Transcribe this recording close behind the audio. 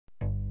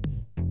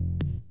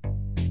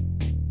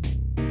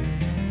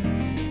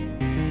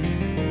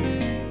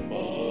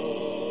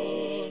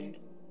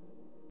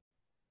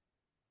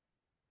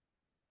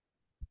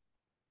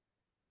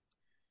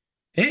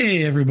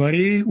Hey,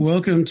 everybody.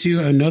 Welcome to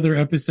another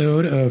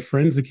episode of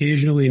Friends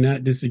Occasionally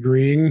Not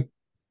Disagreeing.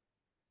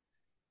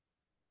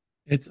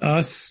 It's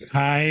us.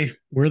 Hi,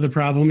 we're the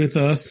problem. It's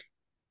us.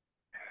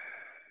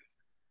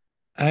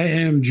 I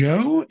am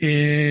Joe,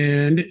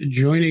 and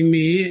joining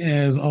me,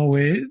 as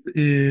always,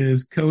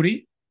 is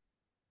Cody.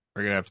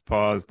 We're gonna have to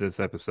pause this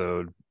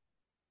episode,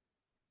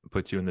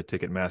 put you in the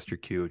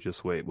Ticketmaster queue.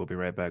 Just wait. We'll be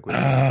right back with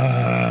you.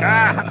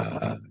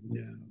 Ah!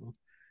 No.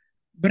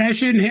 But I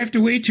shouldn't have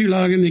to wait too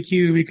long in the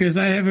queue because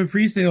I have a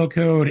pre-sale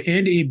code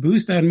and a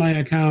boost on my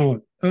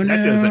account. Oh,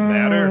 That doesn't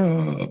matter.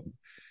 no.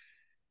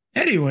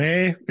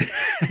 Anyway,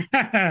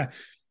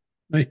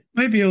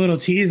 might be a little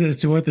tease as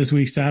to what this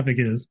week's topic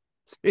is.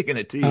 Speaking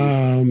of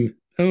teas,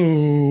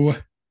 Before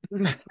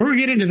we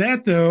get into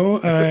that, though,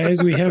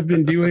 as we have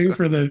been doing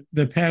for the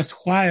past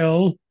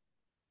while,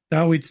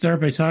 thought we'd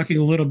start by talking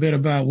a little bit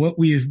about what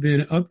we've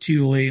been up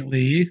to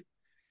lately.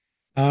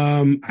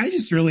 I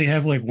just really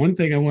have like one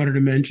thing I wanted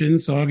to mention,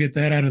 so I'll get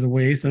that out of the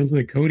way. Sounds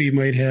like Cody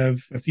might have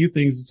a few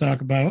things to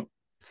talk about.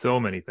 so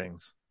many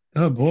things.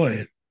 Oh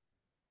boy.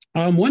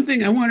 One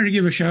thing I wanted to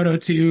give a shout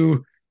out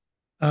to.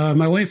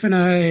 My wife and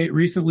I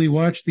recently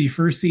watched the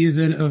first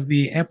season of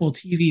the Apple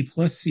TV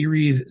Plus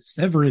series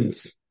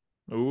Severance,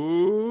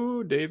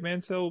 Ooh, Dave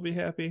Mansell will be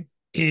happy.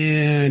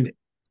 and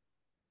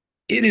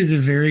it is a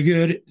very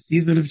good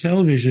season of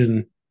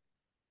television.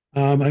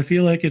 I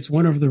feel like it's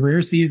one of the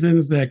rare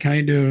seasons that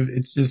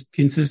it's just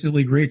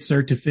consistently great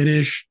start to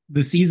finish.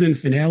 The season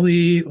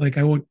finale, like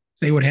I won't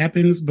say what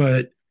happens,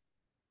 but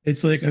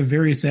it's like a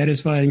very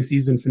satisfying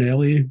season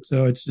finale.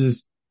 So it's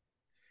just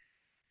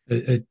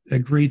a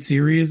great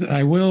series.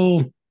 I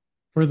will,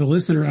 for the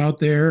listener out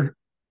there,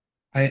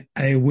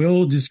 I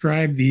will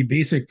describe the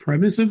basic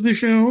premise of the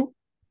show.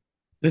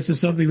 This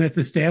is something that's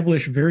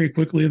established very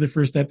quickly in the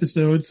first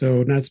episode,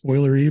 so not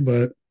spoilery,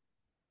 but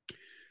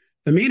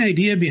the main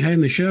idea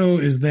behind the show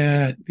is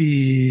that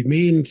the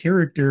main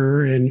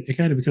character, and it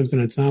kind of becomes an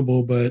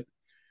ensemble, but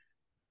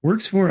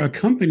works for a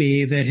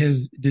company that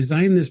has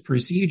designed this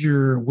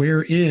procedure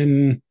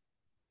wherein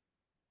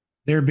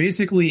they're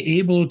basically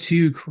able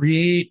to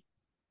create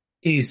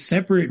a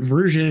separate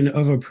version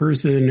of a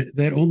person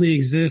that only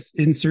exists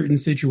in certain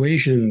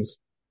situations.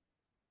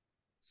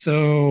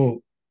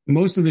 So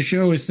most of the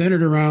show is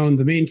centered around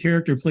the main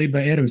character played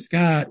by Adam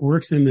Scott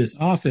works in this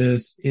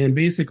office, and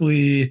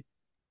basically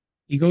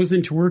he goes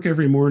into work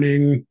every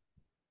morning.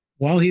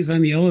 While he's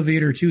on the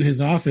elevator to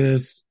his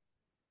office,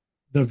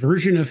 the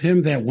version of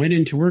him that went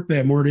into work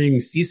that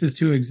morning ceases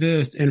to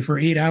exist, and for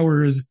 8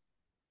 hours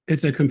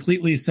it's a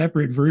completely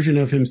separate version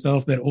of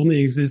himself that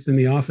only exists in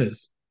the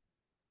office.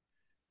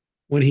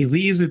 When he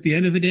leaves at the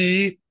end of the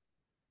day,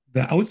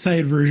 the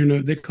outside version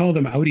of, they call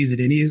them outies at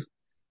innies,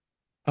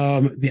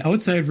 the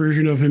outside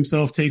version of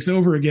himself takes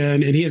over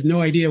again, and he has no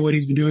idea what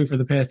he's been doing for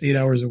the past 8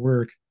 hours of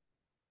work.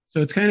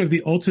 So it's kind of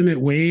the ultimate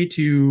way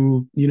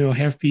to,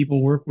 have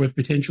people work with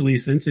potentially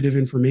sensitive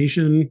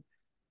information.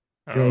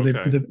 Oh, You know,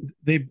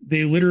 okay.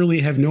 they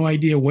literally have no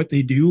idea what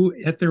they do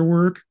at their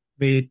work.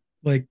 They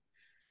like,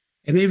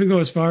 and they even go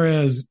as far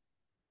as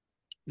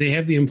they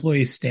have the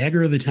employees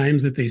stagger the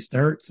times that they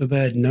start so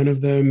that none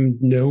of them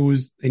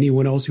knows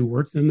anyone else who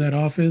works in that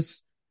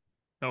office.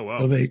 Oh, So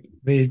wow. they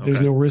there's Okay.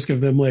 no risk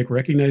of them like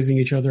recognizing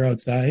each other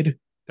outside.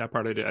 That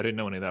part I didn't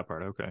know any of that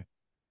part. Okay.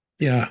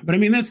 Yeah, but I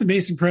mean that's the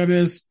basic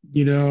premise.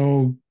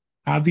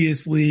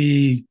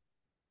 Obviously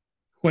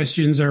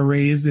questions are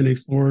raised and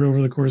explored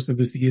over the course of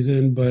the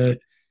season, but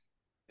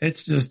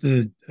it's just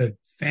a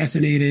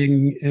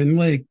fascinating and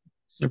like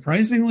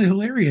surprisingly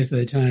hilarious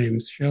at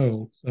times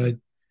show. So I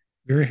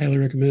very highly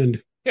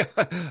recommend. Yeah,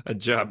 a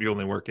job you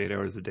only work 8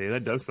 hours a day.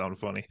 That does sound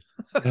funny.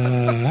 I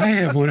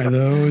have one of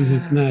those.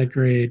 It's not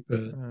great, but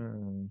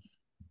Um,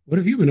 what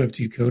have you been up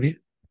to, Cody?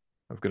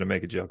 I was going to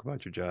make a joke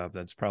about your job.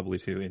 That's probably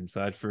too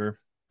inside for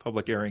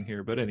public airing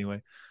here, but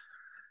anyway.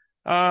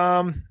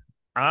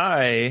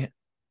 I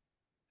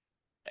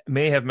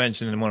may have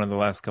mentioned in one of the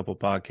last couple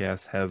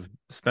podcasts have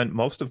spent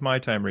most of my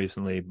time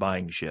recently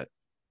buying shit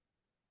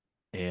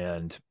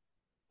and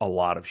a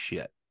lot of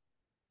shit.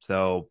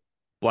 So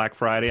Black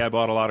Friday, I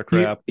bought a lot of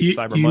You, crap. you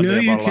Cyber you know Monday, I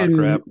you bought a lot of can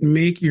crap.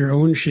 make your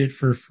own shit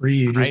for free.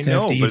 You I just have to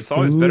know, but eat it's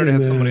always better food to and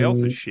have somebody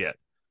else's then shit.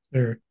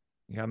 there.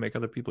 You gotta make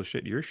other people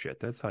shit your shit.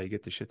 That's how you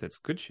get the shit that's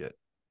good shit.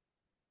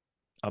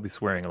 I'll be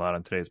swearing a lot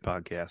on today's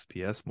podcast,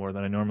 PS, more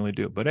than I normally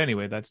do. But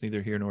anyway, that's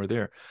neither here nor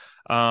there.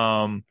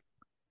 Um,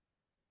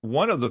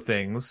 One of the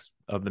things,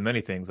 of the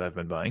many things I've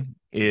been buying,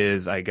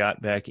 is I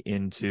got back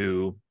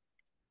into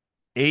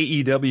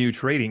AEW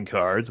trading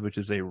cards, which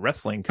is a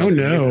wrestling Oh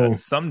company that no.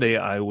 someday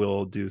I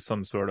will do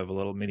some sort of a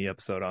little mini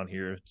episode on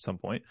here at some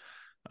point.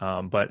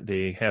 But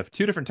they have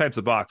two different types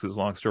of boxes.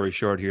 Long story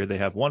short, here they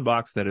have one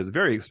box that is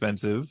very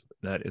expensive,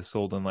 that is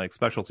sold in like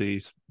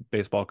specialty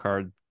baseball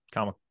card,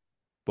 comic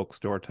book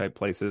store type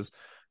places.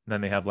 And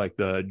then they have like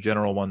the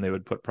general one they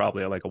would put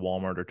probably at like a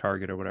Walmart or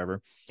Target or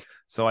whatever.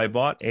 So I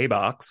bought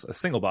a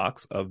single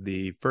box of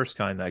the first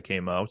kind that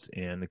came out,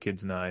 and the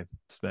kids and I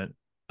spent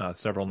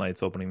several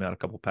nights opening that, a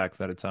couple packs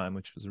at a time,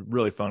 which was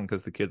really fun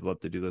because the kids love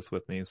to do this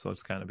with me. So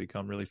it's kind of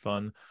become really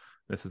fun.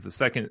 This is the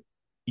second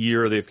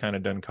year they've kind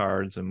of done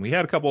cards, and we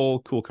had a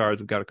couple cool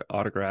cards. We've got an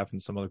autograph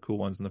and some other cool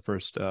ones in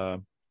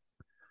the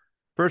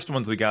first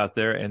ones we got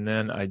there, and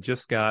then I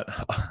just got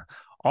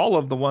all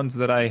of the ones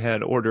that I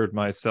had ordered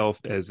myself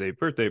as a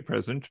birthday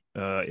present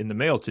in the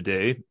mail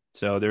today.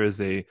 So there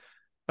is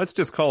let's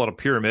just call it a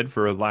pyramid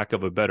for lack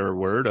of a better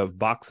word, of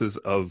boxes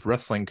of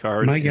wrestling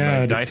cards My in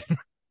my God. dining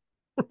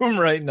room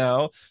right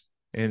now.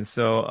 And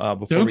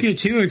so Don't get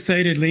too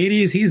excited,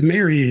 ladies. He's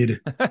married.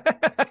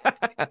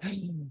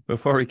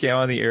 before we came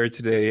on the air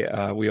today,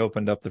 we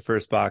opened up the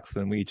first box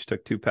and we each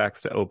took 2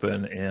 packs to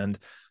open. And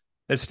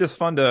it's just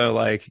fun to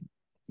like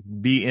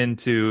be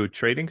into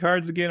trading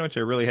cards again, which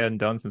I really hadn't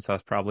done since I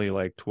was probably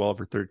like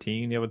 12 or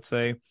 13, I would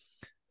say.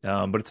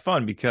 But it's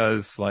fun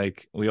because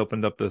like we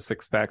opened up the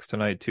 6 packs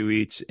tonight, 2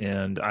 each,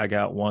 and I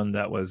got one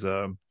that was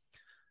kind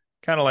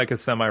of like a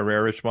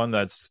semi-rarish one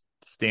that's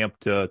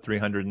stamped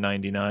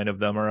 399 of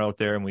them are out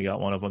there, and we got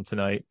one of them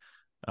tonight,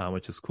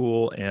 which is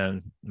cool.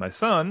 And my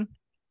son,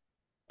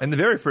 in the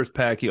very first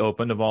pack he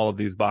opened of all of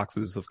these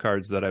boxes of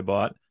cards that I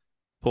bought,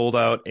 pulled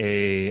out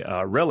a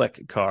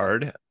relic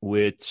card,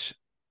 which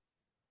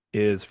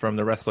is from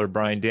the wrestler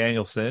Bryan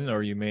Danielson,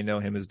 or you may know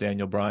him as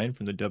Daniel Bryan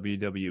from the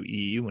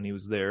WWE when he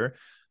was there.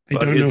 I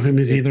don't know him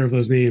as either of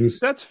those names.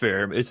 That's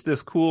fair. It's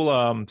this cool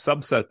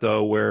subset,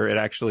 though, where it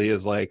actually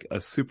is like a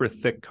super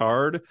thick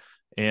card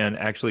and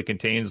actually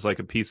contains like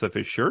a piece of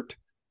his shirt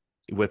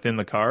within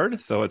the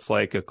card. So it's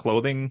like a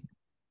clothing.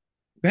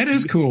 That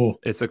is cool.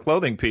 It's a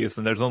clothing piece,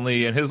 and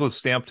his was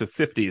stamped to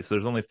 50, so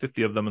there's only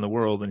 50 of them in the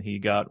world, and he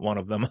got one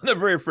of them on the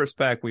very first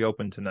pack we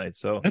opened tonight.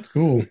 So that's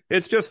cool.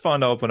 It's just fun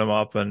to open them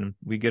up, and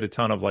we get a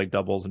ton of like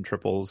doubles and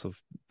triples of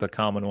the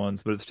common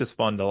ones, but it's just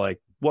fun to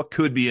like, what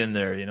could be in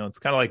there? It's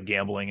kind of like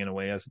gambling in a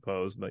way, I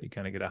suppose, but you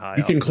kind of get a high.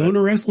 You can clone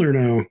a wrestler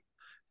now.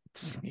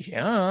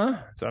 Yeah,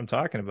 that's what I'm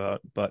talking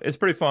about. But it's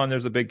pretty fun.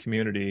 There's a big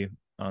community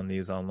on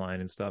these online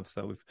and stuff,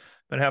 so we've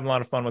been having a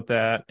lot of fun with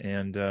that.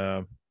 And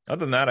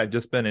other than that, I've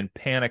just been in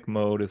panic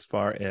mode as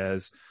far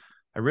as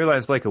I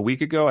realized like a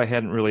week ago I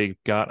hadn't really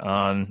got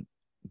on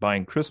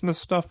buying Christmas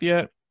stuff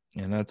yet.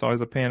 And that's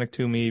always a panic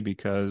to me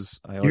because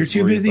you're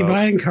too busy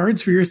buying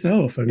cards for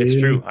yourself. I mean,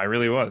 it's true. I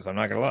really was. I'm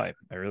not going to lie.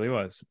 I really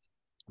was.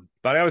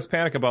 But I always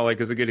panic about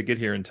like, is it good to get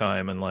here in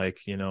time? And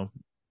like,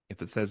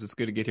 if it says it's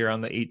good to get here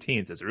on the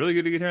 18th, is it really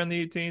good to get here on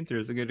the 18th, or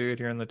is it good to get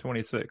here on the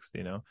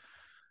 26th,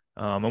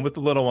 And with the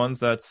little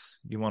ones,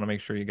 you want to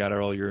make sure you got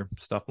all your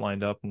stuff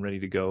lined up and ready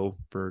to go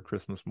for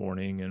Christmas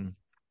morning. And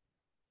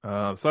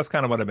so that's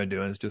kind of what I've been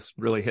doing, is just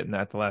really hitting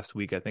that the last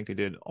week. I think I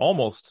did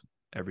almost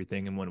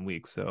everything in 1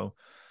 week. So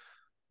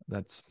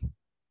that's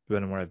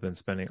been where I've been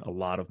spending a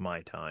lot of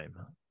my time.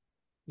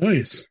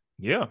 Nice.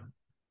 Yeah.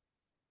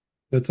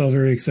 That's all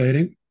very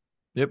exciting.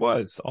 It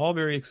was all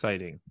very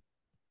exciting.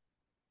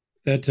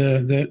 That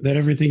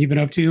everything you've been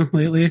up to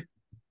lately?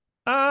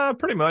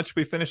 Pretty much.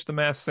 We finished The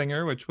Masked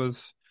Singer, which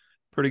was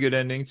pretty good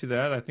ending to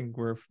that. I think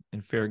we're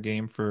in fair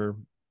game for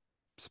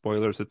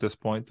spoilers at this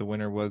point. The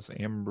winner was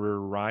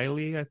Amber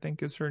Riley, I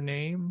think is her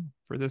name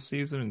for this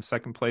season. And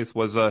second place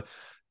was a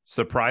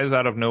surprise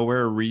out of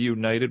nowhere,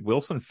 reunited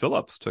Wilson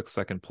Phillips took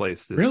second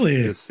place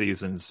this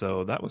season.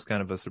 So that was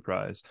kind of a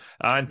surprise.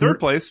 In third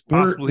place,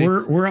 possibly.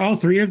 Were all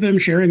three of them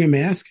sharing a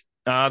mask?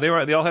 They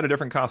all had a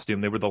different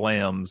costume. They were the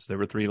lambs. There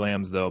were 3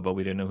 lambs though, but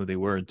we didn't know who they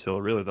were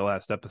until really the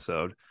last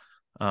episode.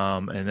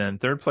 And then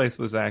third place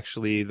was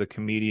actually the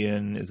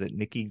comedian. Is it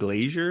Nikki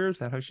Glazer? Is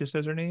that how she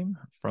says her name?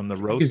 From the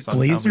roast.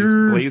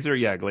 Glazer?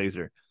 Yeah,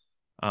 Glazer.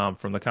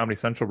 From the Comedy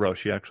Central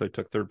roast, she actually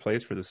took third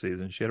place for the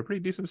season. She had a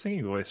pretty decent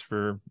singing voice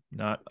for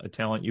not a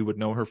talent you would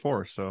know her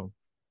for. So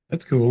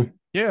that's cool.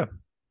 Yeah.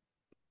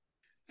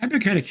 I've been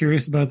kind of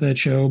curious about that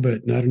show,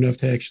 but not enough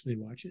to actually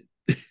watch it.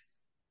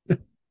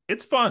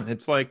 It's fun.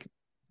 It's like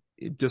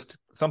just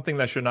something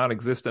that should not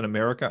exist in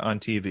America on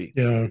TV.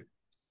 Yeah.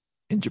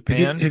 In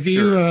Japan, have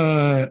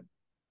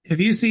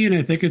you seen?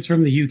 I think it's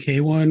from the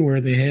UK one where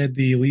they had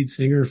the lead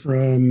singer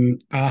from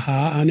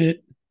Aha on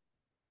it.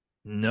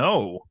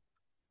 No.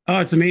 Oh,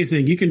 it's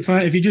amazing. You can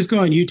find, if you just go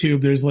on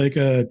YouTube, there's like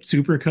a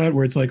supercut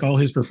where it's like all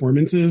his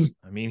performances.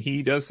 I mean,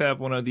 he does have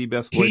one of the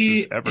best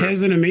voices ever. He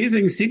has an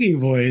amazing singing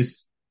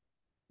voice.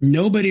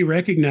 Nobody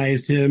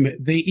recognized him.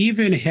 They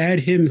even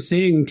had him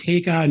sing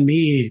 "Take on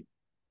Me"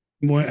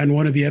 on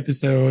one of the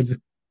episodes.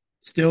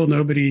 Still,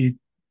 nobody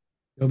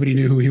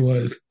knew who he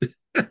was.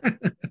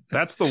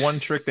 That's the one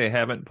trick they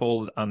haven't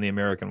pulled on the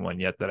American one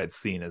yet that I've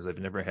seen, is they've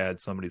never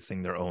had somebody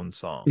sing their own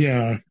song.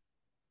 Yeah.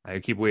 I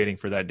keep waiting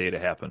for that day to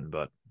happen,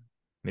 but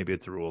maybe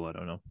it's a rule. I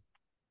don't know.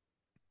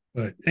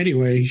 But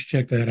anyway, you should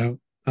check that out.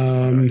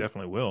 I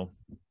definitely will.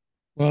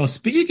 Well,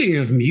 speaking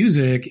of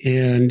music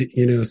and,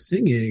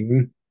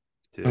 singing.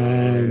 Take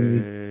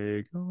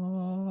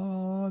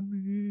on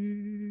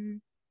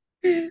me.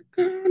 Take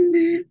on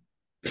me.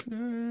 Take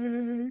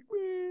me.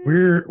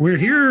 We're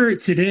here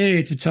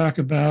today to talk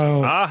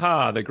about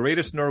Aha, the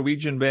greatest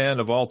Norwegian band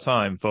of all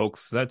time,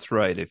 folks. That's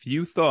right. If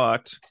you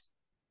thought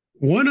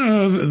one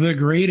of the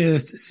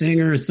greatest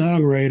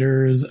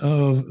singer-songwriters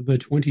of the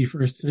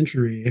 21st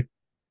century.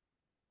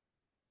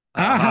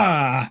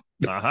 Aha.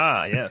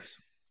 Aha, yes.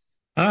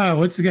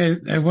 What's the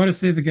guy's? I want to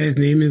say the guy's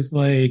name is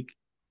like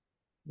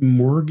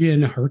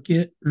Morgan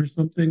Harkett or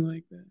something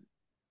like that.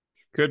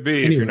 Could be. If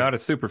you're Anyway, not a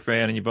super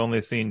fan and you've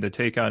only seen the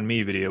Take On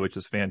Me video, which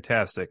is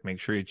fantastic, make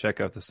sure you check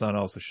out The Sun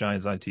Also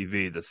Shines on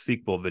TV, the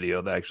sequel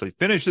video that actually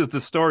finishes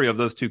the story of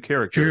those two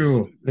characters.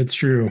 true. That's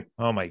true.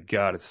 Oh my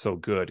God, it's so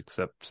good,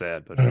 except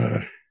sad, but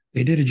Uh,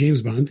 they did a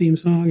James Bond theme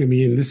song. I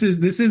mean, this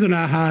is an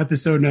aha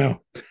episode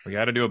now. we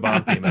got to do a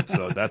Bond theme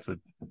episode. That's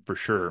for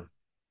sure.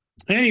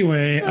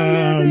 Anyway,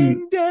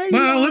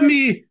 well, let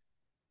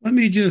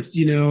me just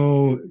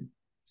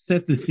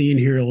set the scene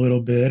here a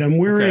little bit. I'm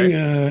wearing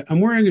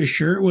a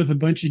shirt with a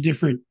bunch of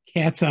different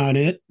cats on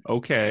it.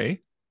 Okay.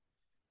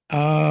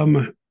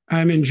 I'm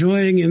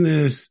enjoying in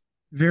this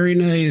very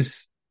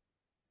nice.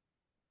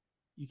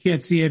 You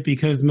can't see it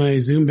because my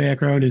Zoom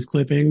background is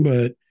clipping,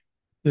 but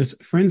this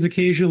friends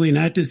occasionally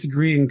not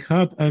disagreeing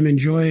cup. I'm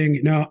enjoying.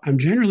 Now, I'm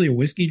generally a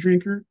whiskey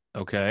drinker.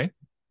 Okay.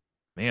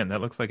 Man,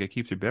 that looks like it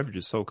keeps your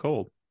beverages so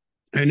cold.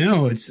 I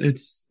know it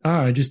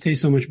just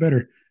tastes so much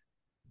better.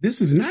 This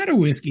is not a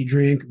whiskey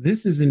drink.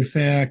 This is in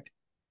fact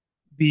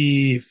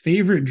the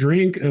favorite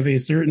drink of a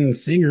certain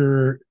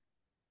singer,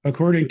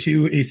 according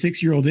to a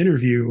 6-year-old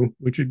interview,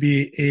 which would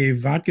be a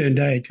vodka and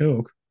Diet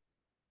Coke.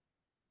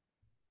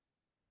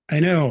 I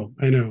know,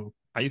 I know.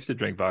 I used to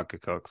drink vodka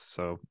cokes,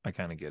 so I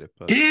kind of get it.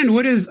 But And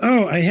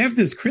I have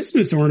this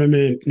Christmas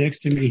ornament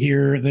next to me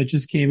here that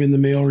just came in the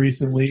mail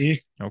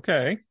recently.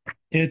 okay.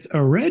 It's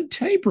a red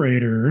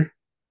typewriter.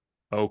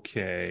 It's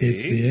Okay.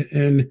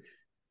 the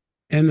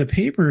and the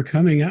paper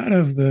coming out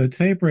of the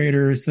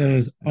typewriter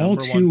says all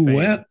Number one too fan.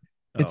 well.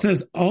 It Oh,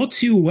 says all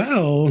too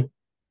well,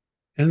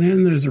 and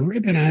then there's a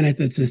ribbon on it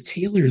that says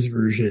Taylor's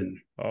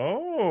version.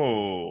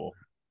 oh,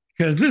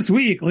 Because this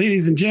week,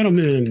 ladies and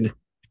gentlemen,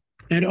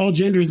 and all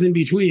genders in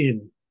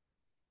between,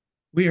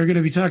 we are going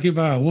to be talking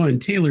about one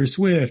Taylor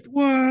Swift.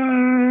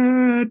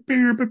 What?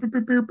 Bear, bear,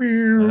 bear,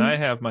 bear, and I bear.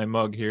 have my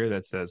mug here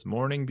that says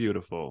 "Morning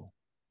Beautiful."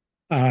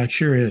 It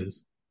sure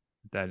is.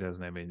 That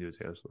doesn't have anything to do with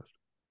Taylor Swift.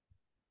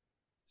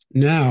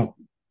 Now,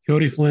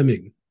 Cody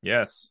Fleming.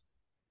 Yes.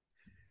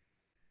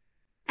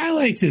 I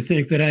like to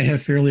think that I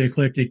have fairly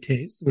eclectic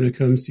tastes when it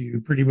comes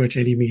to pretty much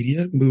any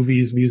media,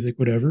 movies, music,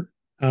 whatever.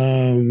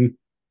 Um,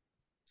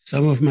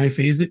 some of my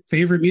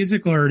favorite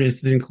musical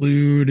artists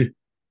include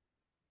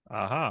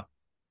Aha.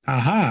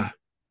 Aha.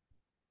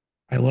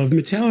 I love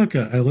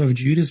Metallica. I love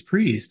Judas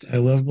Priest. I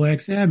love Black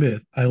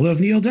Sabbath. I love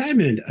Neil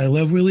Diamond. I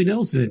love Willie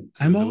Nelson.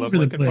 I'm Soon to all love over the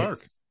Lincoln Park,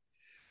 place.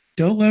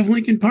 Don't love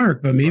Linkin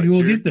Park, but maybe but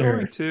we'll you're get going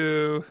there.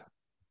 to.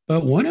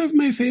 But one of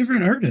my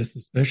favorite artists,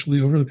 especially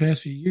over the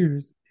past few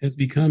years, has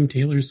become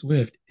Taylor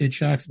Swift. It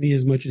shocks me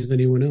as much as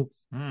anyone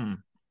else. Hmm.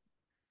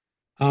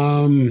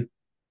 Um,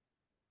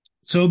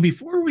 so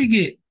before we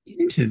get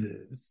into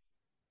this,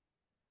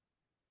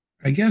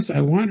 I guess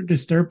I wanted to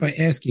start by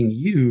asking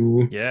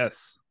you,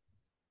 Yes.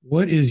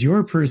 what is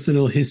your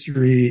personal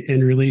history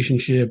and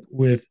relationship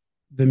with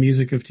the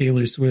music of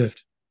Taylor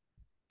Swift?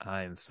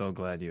 I am so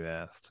glad you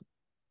asked.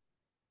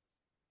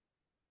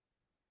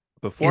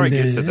 Before I And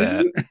get to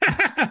that,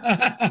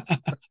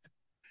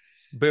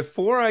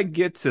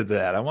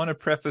 then, I want to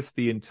preface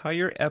the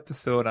entire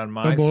episode on oh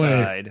my boy,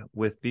 side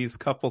with these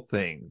couple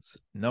things.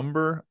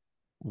 Number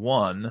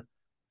one,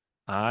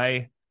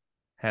 I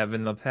have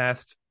in the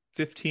past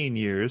 15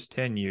 years,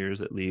 10 years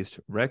at least,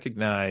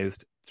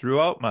 recognized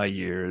throughout my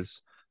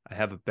years, I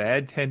have a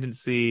bad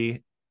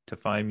tendency to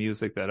find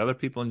music that other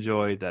people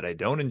enjoy that I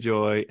don't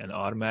enjoy and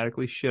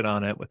automatically shit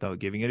on it without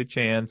giving it a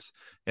chance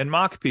and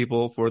mock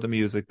people for the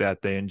music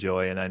that they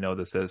enjoy. And I know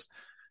this has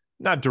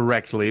not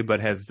directly, but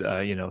has,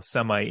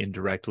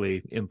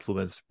 semi-indirectly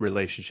influenced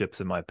relationships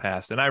in my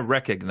past. And I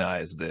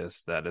recognize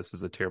that this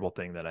is a terrible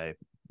thing that I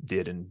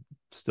did and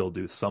still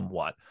do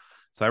somewhat.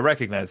 So I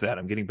recognize that.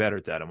 I'm getting better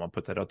at that. I want to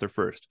put that out there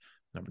first.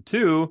 Number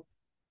two,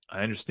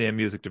 I understand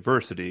music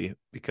diversity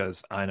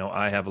because I know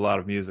I have a lot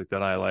of music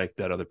that I like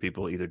that other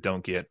people either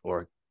don't get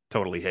or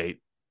totally hate.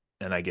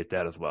 And I get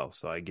that as well.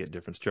 So I get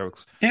different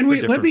strokes and for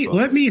wait, let different me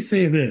let folks. me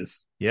say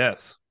this: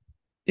 Yes.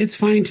 it's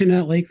fine to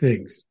not like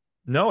things.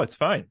 No, it's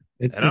fine.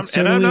 It's And I'm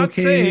totally not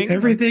okay. saying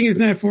Everything is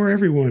not for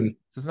everyone.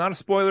 this is not a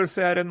spoiler to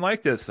say I didn't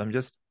like this. I'm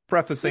just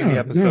prefacing the No, no,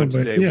 episode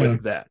but today yeah,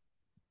 with that.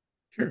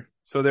 sure.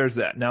 So there's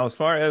that. Now, as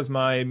far as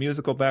my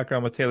musical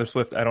background with Taylor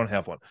Swift, I don't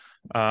have one.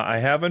 I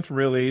haven't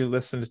really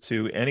listened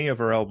to any of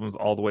her albums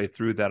all the way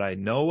through that I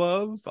know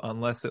of,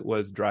 unless it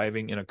was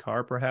driving in a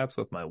car, perhaps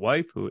with my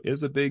wife, who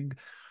is a big,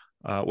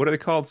 what are they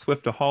called?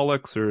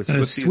 Swiftaholics or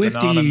Swifties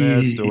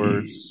Anonymous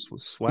or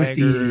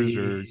Swaggers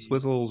or Swifty,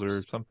 Swizzles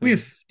or something.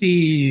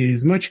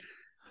 Swifties, much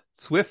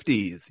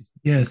Swifties.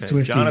 yes,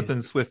 Okay. Jonathan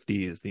Swifties.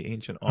 Swifties, the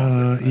ancient author. I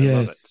love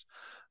Yes.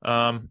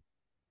 it.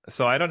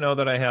 So I don't know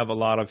that I have a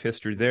lot of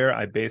history there.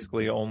 I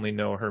basically only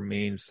know her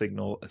main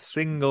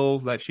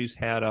singles that she's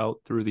had out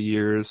through the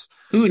years.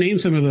 Ooh, name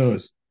some of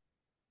those.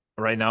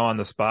 Right now on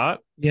the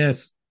spot.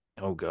 Yes.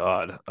 Oh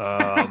God.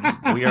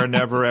 We Are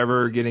Never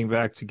Ever Getting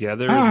Back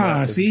Together.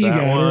 See, you that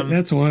got one? it.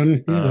 That's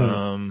one.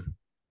 Yeah. Um,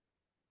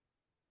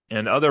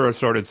 And other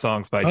assorted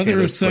songs by Other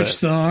Taylor of such Swift.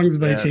 songs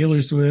by Taylor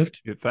Yes.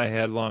 Swift. If I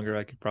had longer,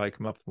 I could probably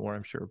come up with more,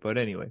 I'm sure. But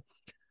anyway,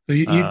 So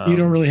you don't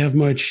um, really have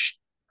much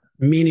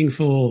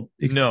meaningful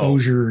no,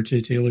 exposure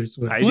to Taylor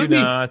Swift. I do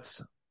not.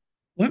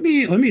 Let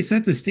me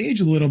set the stage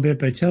a little bit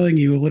by telling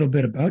you a little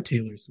bit about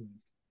Taylor Swift.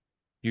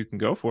 You can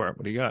go for it.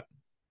 What do you got?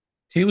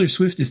 Taylor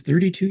Swift is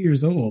 32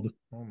 years old.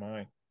 Oh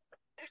my.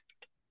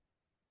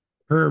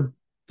 Her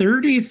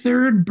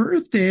 33rd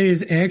birthday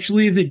is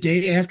actually the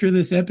day after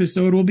this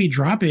episode will be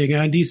dropping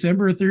on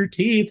December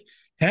 13th.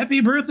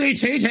 Happy birthday,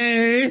 Tay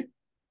Tay!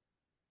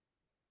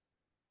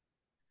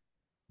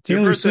 It's your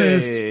Taylor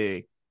Swift,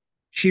 birthday.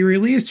 she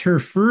released her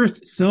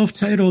first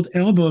self-titled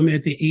album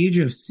at the age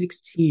of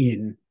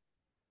 16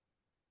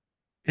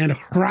 and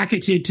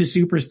rocketed to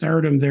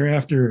superstardom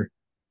thereafter.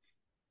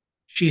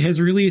 She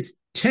has released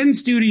 10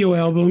 studio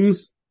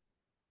albums.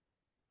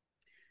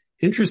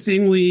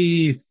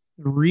 Interestingly,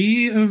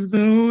 3 of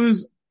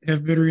those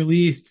have been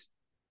released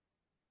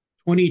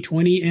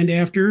 2020 and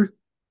after.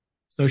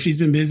 So she's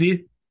been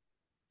busy.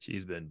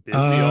 She's been busy,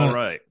 all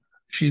right.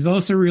 She's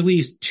also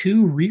released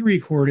 2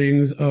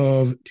 re-recordings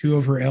of 2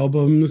 of her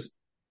albums,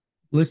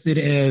 listed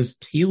as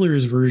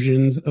Taylor's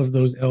versions of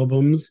those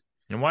albums.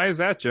 And why is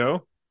that,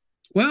 Joe?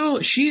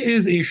 Well, she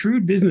is a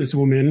shrewd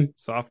businesswoman.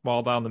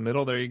 Softball down the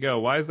middle. There you go.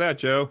 Why is that,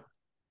 Joe?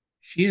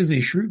 She is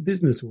a shrewd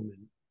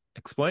businesswoman.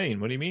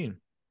 Explain. What do you mean?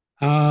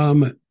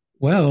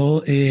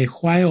 Well, a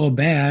while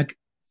back,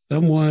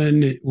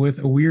 someone with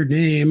a weird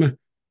name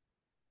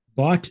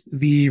bought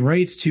the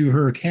rights to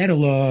her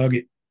catalog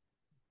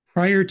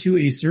prior to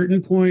a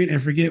certain point. I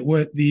forget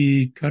what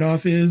the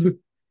cutoff is.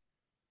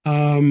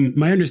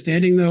 My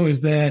understanding, though,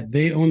 is that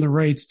they own the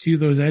rights to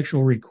those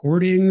actual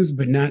recordings,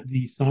 but not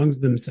the songs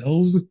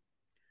themselves.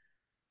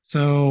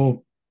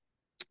 So,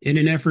 in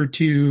an effort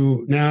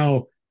to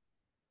now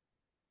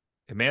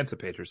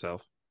Emancipate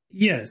herself.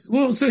 yes.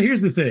 Well, so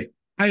here's the thing.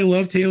 I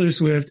love Taylor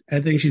Swift.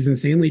 I think she's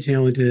insanely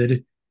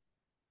talented.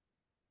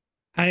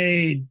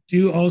 I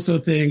do also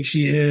think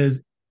she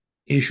is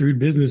a shrewd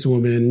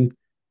businesswoman.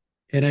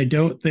 And I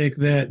don't think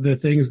that the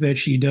things that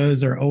she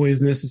does are always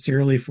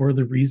necessarily for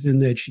the reason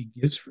that she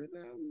gives for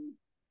them.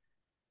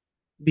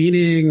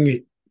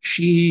 Meaning,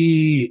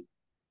 she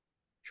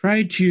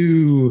tried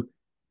to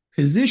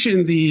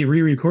position the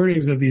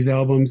re-recordings of these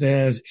albums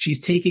as she's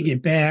taking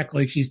it back,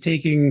 like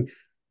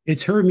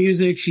it's her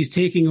music, she's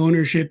taking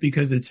ownership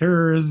because it's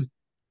hers.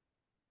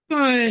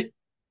 But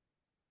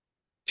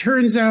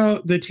turns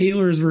out the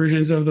Taylor's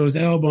versions of those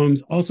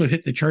albums also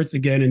hit the charts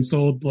again and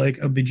sold like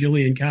a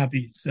bajillion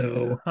copies.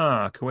 So,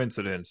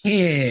 Coincidence.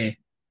 yeah,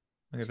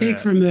 Look at take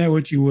that. from that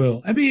what you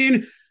will. I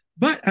mean,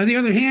 but on the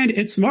other hand,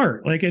 it's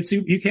smart. Like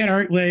you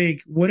can't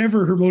like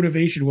whatever her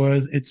motivation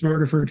was. It's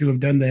smart of her to have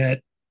done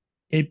that.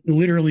 It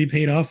literally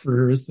paid off for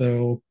her.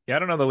 So Yeah, I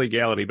don't know the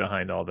legality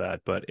behind all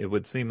that, but it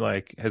would seem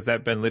like, has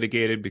that been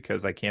litigated?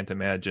 Because I can't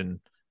imagine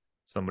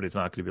somebody's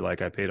not going to be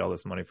like, I paid all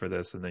this money for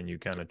this, and then you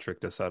kind of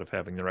tricked us out of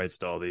having the rights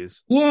to all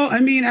these. well, I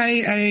mean,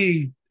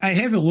 I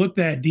haven't looked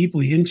that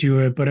deeply into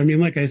it, but I mean,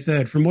 like I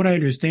said, from what I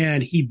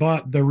understand, he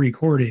bought the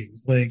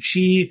recordings.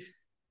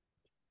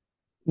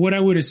 What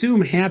I would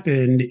assume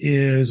happened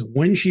is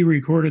when she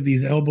recorded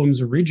these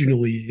albums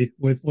originally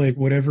with like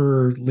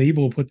whatever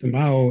label put them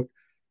out,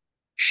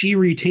 she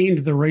retained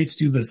the rights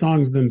to the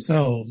songs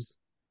themselves.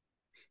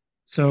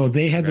 So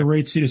they had the Okay.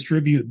 rights to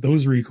distribute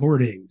those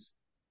recordings.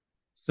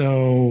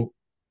 So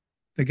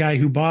the guy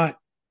who bought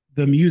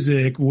the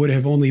music would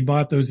have only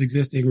bought those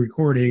existing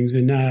recordings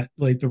and not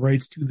like the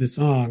rights to the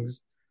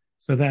songs.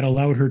 So that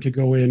allowed her to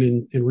go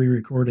in and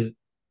re-record it.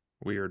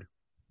 Weird.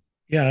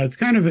 Yeah, it is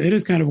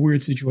kind of a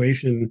weird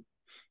situation.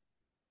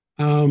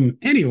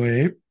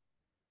 Anyway,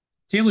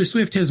 Taylor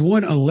Swift has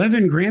won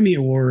 11 Grammy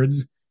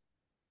Awards,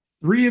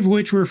 3 of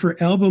which were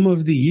for Album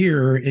of the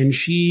Year, and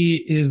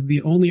she is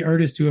the only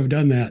artist to have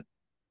done that.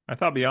 I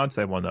thought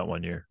Beyonce won that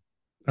one year.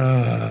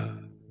 Uh,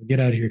 get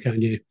out of here,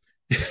 Kanye.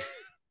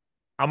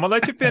 I'm going to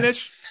let you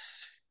finish.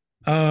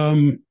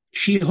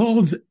 She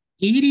holds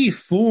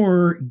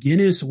 84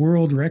 Guinness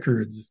World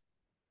Records.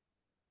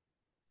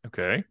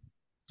 Okay.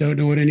 Don't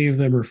know what any of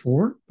them are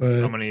for,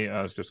 How but many?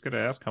 I was just going to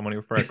ask how many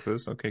were for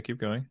X's. Okay, keep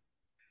going.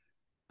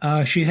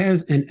 she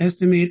has an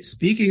estimate.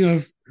 Speaking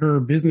of her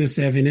business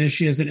savviness,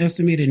 she has an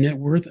estimated net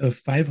worth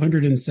of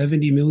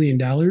 $570 million.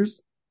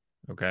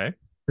 Okay.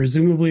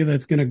 Presumably,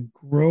 that's going to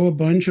grow a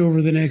bunch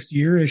over the next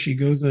year as she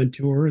goes on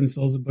tour and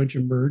sells a bunch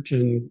of merch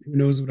and who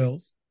knows what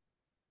else.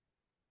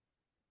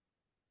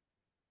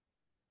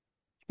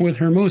 With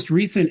her most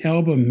recent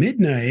album,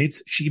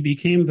 Midnights, she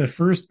became the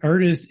first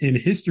artist in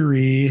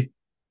history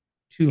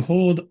to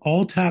hold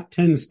all top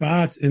 10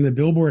 spots in the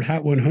Billboard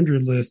Hot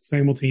 100 list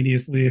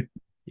simultaneously.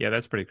 Yeah,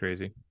 that's pretty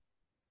crazy.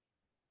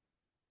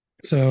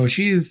 So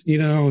she's,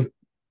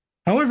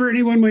 however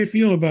anyone might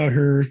feel about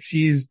her,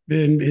 she's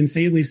been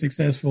insanely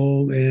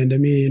successful. And I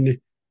mean,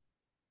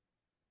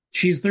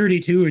 she's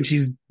 32 and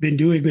she's been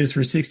doing this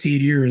for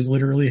 16 years,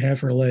 literally half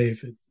her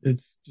life.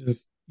 It's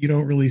just, you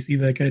don't really see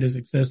that kind of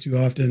success too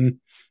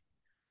often.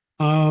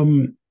 I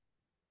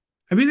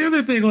mean, the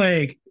other thing,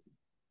 like,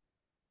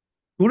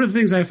 one of the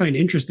things I find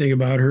interesting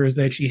about her is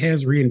that she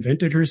has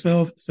reinvented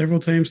herself several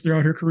times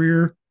throughout her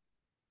career.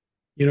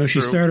 You know, she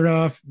True. started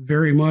off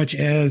very much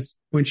as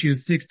when she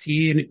was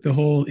 16, the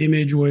whole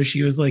image was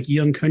she was like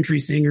young country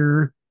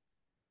singer,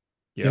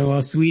 you Yep. know,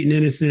 all sweet and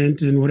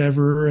innocent and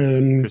whatever.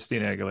 And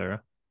Christina Aguilera.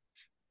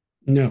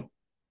 no,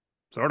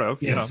 Sort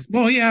of, you know. yes.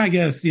 Well, yeah, I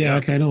guess. Yeah,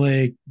 Yeah. kind of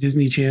like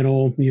Disney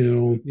Channel, you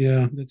know.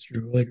 Yeah, that's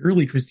true. Like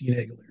early Christina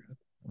Aguilera.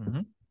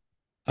 Hmm.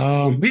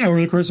 But yeah,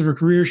 over the course of her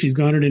career, she's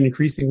gone in an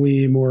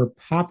increasingly more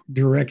pop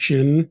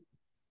direction.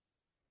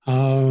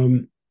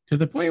 To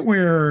the point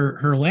where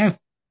her last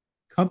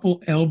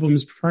couple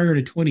albums prior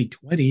to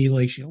 2020,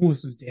 like she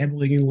almost was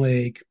dabbling in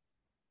like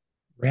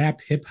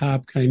rap, hip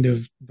hop kind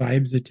of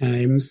vibes at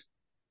times.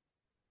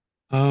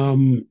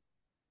 Um,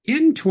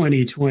 in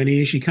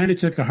 2020, she kind of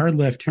took a hard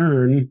left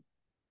turn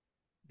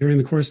during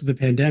the course of the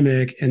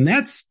pandemic, and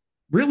that's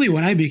really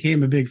when I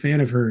became a big fan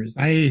of hers.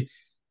 I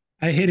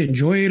had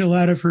enjoyed a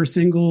lot of her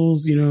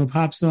singles, you know,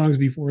 pop songs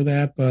before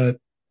that, but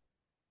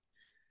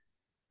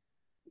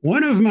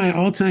one of my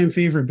all-time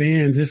favorite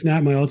bands, if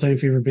not my all-time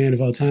favorite band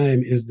of all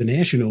time, is The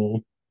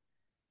National.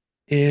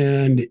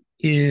 And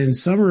in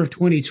summer of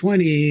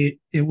 2020,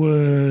 it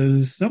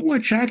was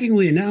somewhat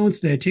shockingly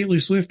announced that Taylor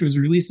Swift was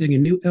releasing a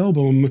new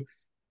album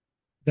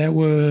that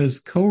was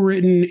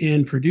co-written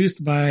and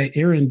produced by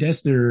Aaron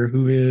Dessner,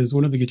 who is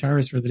one of the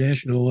guitarists for The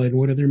National and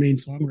one of their main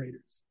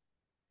songwriters.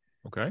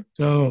 Okay.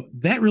 So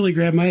that really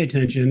grabbed my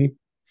attention.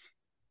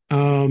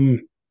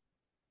 Um,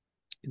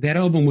 that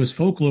album was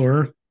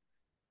Folklore,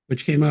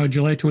 which came out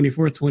July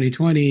 24th,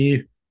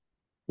 2020.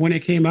 When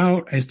it came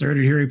out, I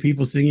started hearing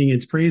people singing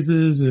its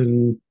praises,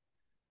 and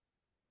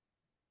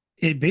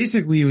it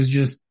basically was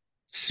just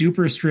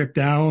super stripped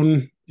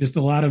down, just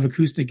a lot of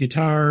acoustic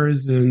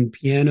guitars and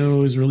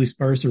pianos, really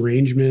sparse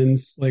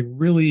arrangements, like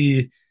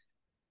really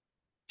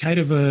kind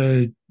of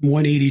a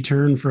 180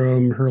 turn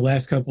from her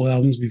last couple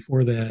albums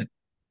before that.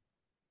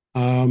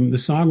 The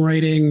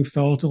songwriting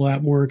felt a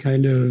lot more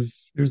kind of,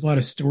 there's a lot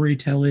of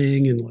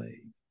storytelling and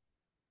like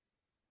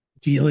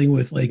dealing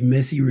with like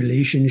messy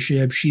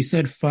relationships. She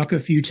said fuck a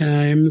few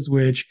times,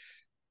 which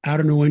I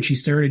don't know when she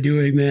started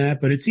doing that,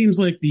 but it seems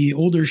like the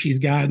older she's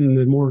gotten,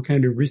 the more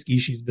kind of risky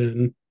she's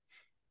been.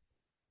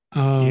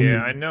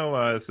 Yeah, I Um,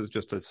 know this is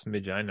just a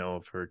smidge I know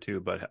of her too,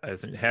 but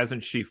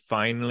hasn't she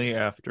finally,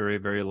 after a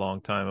very long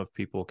time of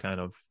people kind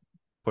of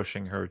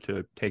pushing her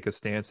to take a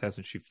stance,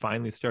 hasn't she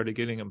finally started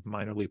getting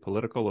minorly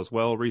political as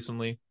well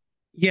recently?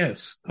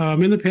 yes,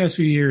 in the past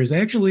few years,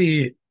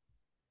 actually,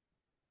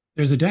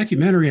 there's a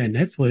documentary on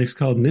Netflix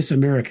called Miss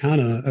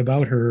Americana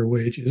about her,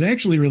 which is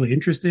actually really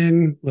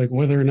interesting, like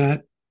whether or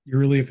not you're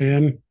really a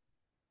fan.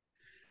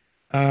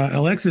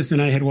 Alexis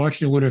and I had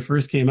watched it when it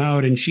first came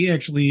out, and she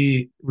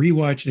actually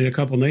rewatched it a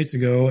couple nights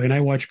ago, and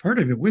I watched part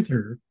of it with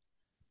her.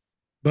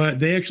 But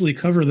they actually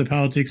cover the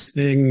politics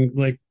thing,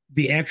 like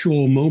the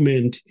actual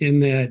moment in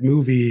that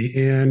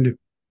movie. And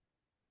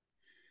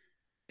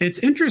it's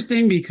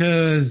interesting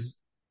because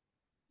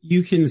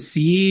you can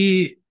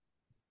see,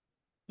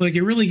 like,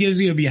 it really gives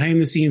you a behind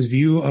the scenes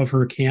view of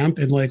her camp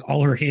and like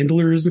all her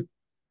handlers,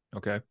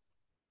 Okay.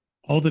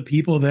 all the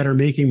people that are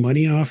making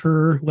money off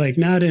her, like,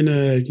 not in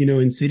a, you know,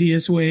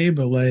 insidious way,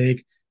 but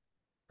like,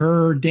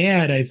 her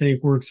dad, I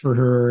think, works for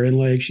her, and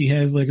like she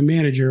has like a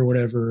manager or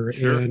whatever.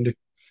 Sure. And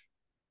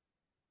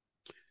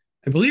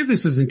I believe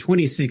this was in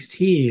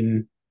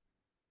 2016,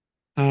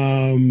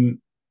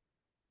 um,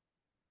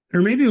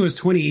 or maybe it was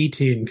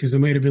 2018 because it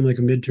might have been like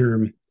a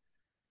midterm.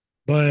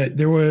 But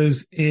there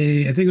was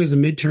a, I think it was a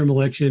midterm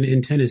election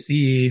in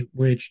Tennessee,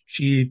 which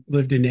she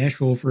lived in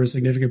Nashville for a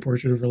significant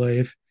portion of her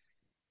life.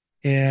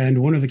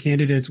 And one of the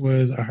candidates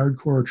was a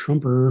hardcore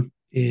Trumper.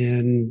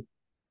 And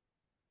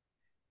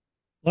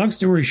long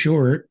story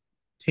short,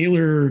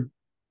 Taylor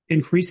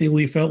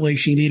increasingly felt like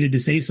she needed to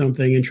say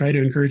something and try to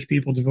encourage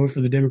people to vote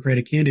for the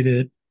Democratic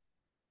candidate.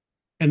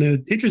 And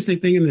the interesting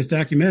thing in this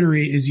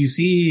documentary is you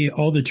see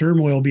all the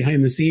turmoil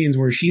behind the scenes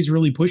where she's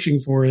really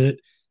pushing for it,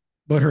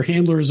 but her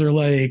handlers are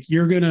like,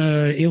 you're going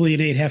to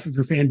alienate half of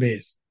your fan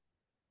base.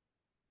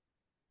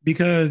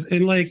 Because,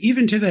 and like,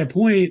 even to that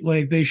point,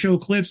 like, they show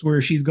clips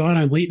where she's gone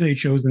on late night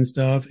shows and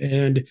stuff,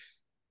 and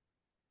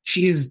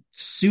she is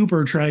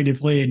super trying to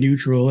play it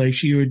neutral. Like,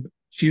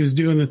 she was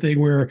doing the thing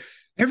where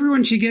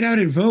everyone should get out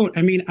and vote.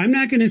 I mean, I'm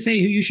not going to say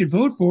who you should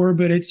vote for,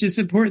 but it's just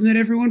important that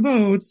everyone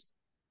votes.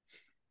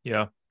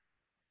 Yeah.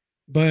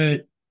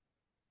 But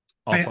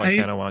Also, I I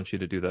kind of want you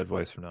to do that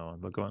voice from now on,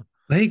 but go on.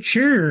 like,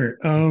 sure.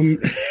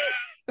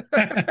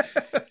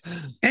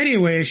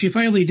 Anyway, she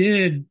finally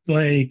did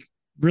like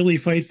really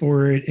fight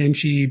for it, and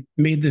she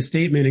made this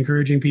statement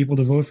encouraging people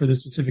to vote for the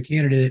specific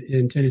candidate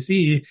in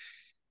Tennessee.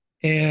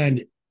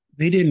 And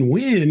they didn't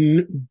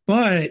win,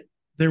 but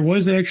there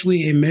was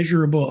actually a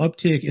measurable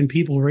uptick in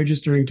people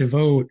registering to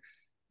vote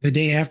the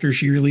day after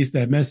she released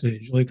that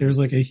message. Like, there's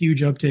like a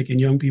huge uptick in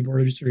young people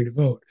registering to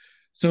vote.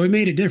 So it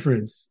made a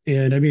difference.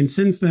 And I mean,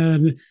 since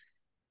then,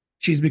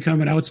 she's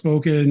become an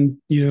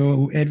outspoken, you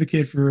know,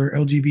 advocate for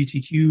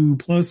LGBTQ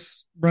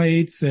plus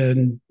rights,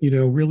 and, you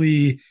know,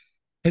 really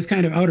has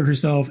kind of outed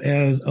herself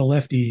as a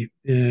lefty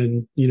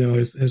and,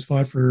 has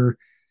fought for,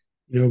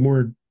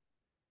 more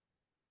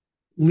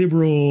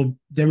liberal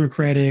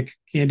democratic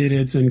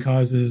candidates and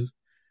causes.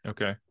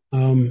 Okay.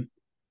 Um,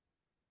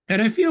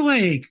 and I feel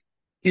like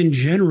in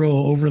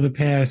general, over the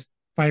past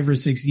 5 or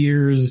 6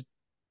 years,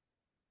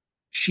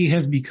 she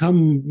has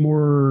become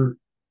more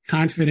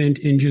confident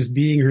in just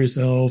being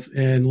herself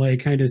and like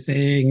kind of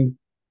saying,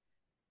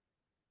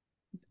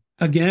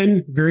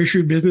 again, very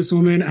shrewd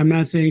businesswoman. I'm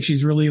not saying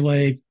she's really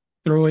like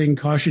throwing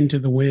caution to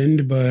the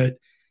wind, but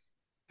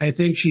I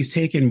think she's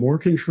taken more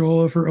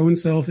control of her own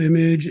self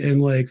image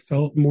and like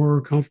felt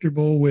more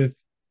comfortable with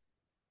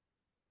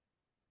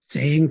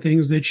saying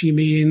things that she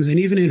means. And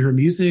even in her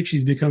music,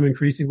 she's become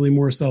increasingly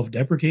more self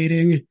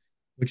deprecating,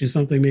 which is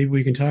something maybe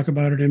we can talk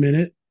about in a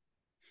minute.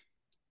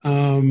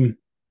 Um,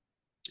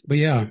 but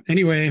yeah,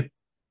 anyway,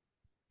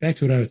 back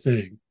to what I was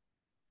saying.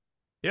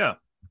 Yeah.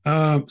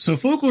 So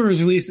Folklore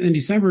was released in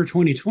December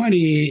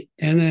 2020,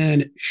 and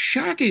then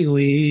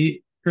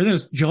shockingly, or that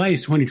was July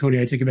 2020,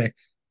 I take it back.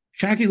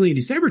 Shockingly, in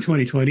December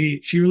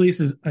 2020, she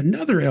releases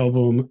another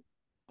album,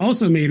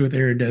 also made with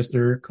Aaron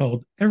Dessner,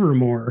 called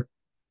Evermore.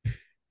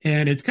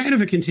 And it's kind of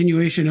a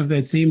continuation of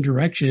that same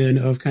direction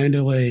of kind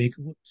of like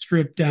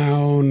stripped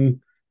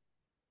down,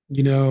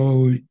 you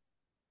know,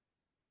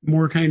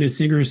 more kind of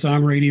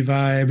singer-songwriter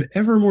vibe.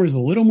 Evermore is a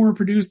little more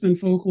produced than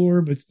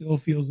Folklore, but still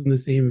feels in the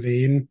same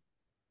vein.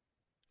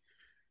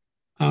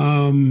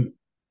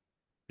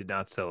 Did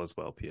not sell as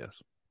well,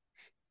 PS.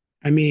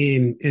 I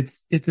mean,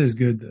 it's as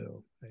good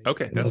though.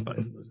 Okay, I that's love fine.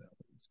 both of those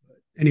albums. But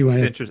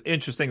anyway,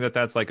 Interesting that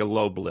that's like a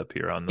low blip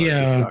here on the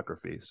yeah,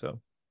 discography. So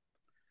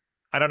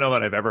I don't know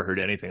that I've ever heard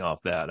anything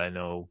off that. I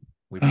know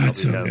we it's probably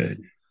so have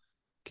good.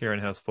 Karen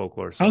has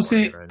Folklore I'll somewhere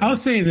say here. I I'll know.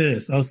 say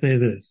this. I'll say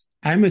this.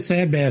 I'm a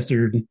sad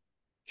bastard.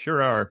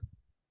 Sure are.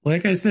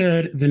 Like I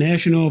said, The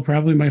National,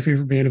 probably my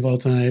favorite band of all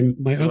time.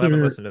 Still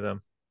haven't listened to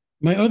them.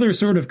 My other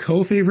sort of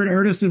co-favorite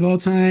artist of all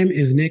time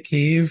is Nick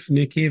Cave.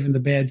 Nick Cave and the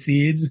Bad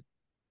Seeds.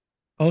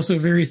 Also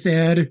very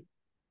sad.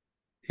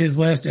 His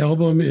last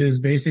album is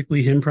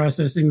basically him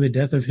processing the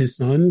death of his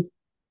son.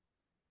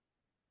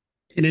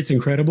 And it's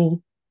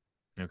incredible.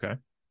 Okay.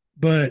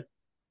 But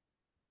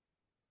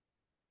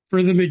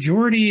for the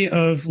majority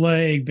of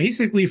like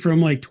basically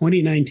from like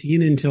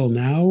 2019 until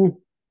now,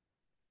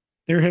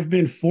 there have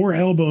been 4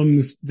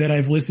 albums that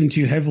I've listened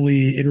to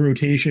heavily in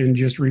rotation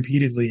just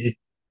repeatedly.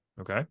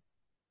 Okay.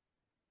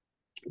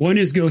 One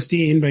is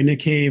Ghosteen by Nick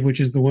Cave, which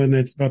is the one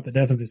that's about the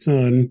death of his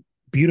son.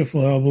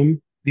 Beautiful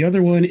album. The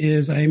other one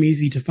is I Am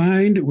Easy to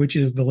Find, which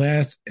is the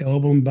last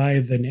album by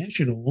The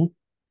National.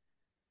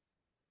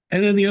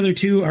 And then the other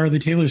 2 are the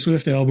Taylor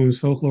Swift albums,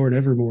 Folklore and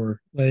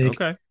Evermore. Like,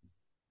 okay.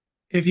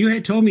 If you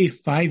had told me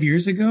 5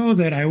 years ago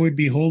that I would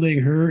be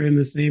holding her in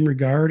the same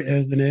regard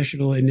as The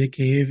National and Nick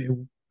Cave,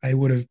 I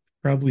would have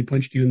probably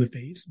punched you in the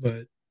face.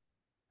 But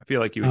I feel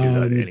like you would do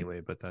that anyway,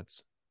 but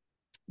that's.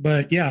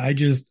 But yeah,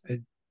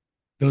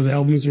 those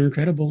albums are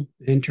incredible.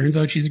 And turns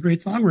out she's a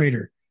great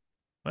songwriter.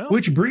 Well,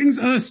 which brings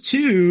us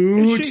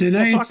to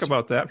tonight's. We'll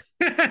talk about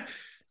that.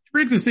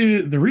 Brings us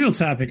to the real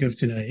topic of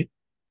tonight.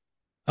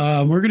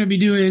 We're going to be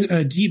doing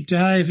a deep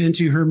dive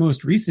into her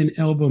most recent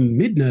album,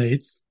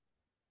 Midnights,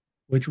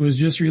 which was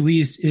just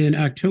released in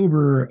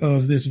October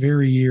of this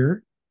very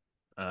year.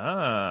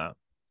 Little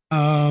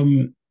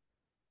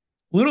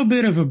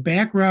bit of a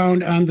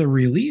background on the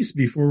release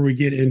before we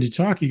get into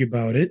talking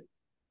about it.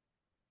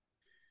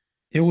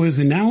 It was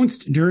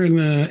announced during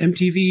the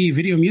MTV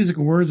Video Music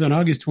Awards on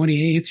August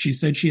 28th. She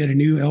said she had a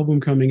new album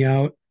coming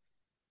out.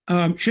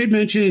 Should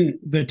mention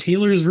the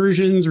Taylor's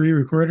versions,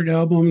 re-recorded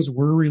albums,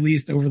 were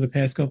released over the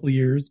past couple of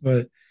years,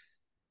 but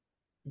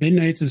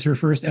Midnights is her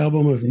first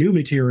album of new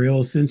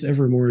material since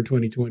Evermore in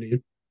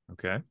 2020.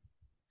 Okay.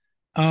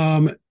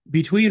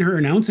 Between her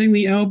announcing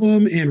the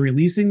album and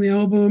releasing the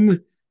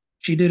album,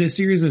 she did a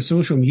series of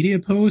social media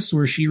posts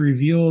where she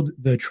revealed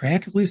the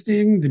track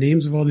listing, the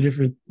names of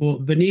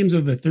the names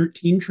of the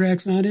 13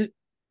 tracks on it.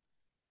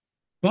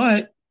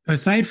 But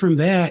aside from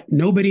that,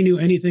 nobody knew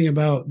anything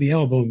about the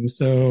album.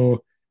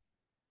 So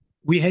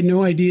we had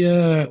no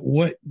idea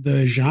what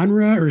the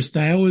genre or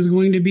style was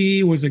going to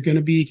be. Was it going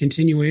to be a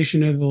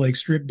continuation of the like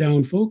stripped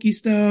down folky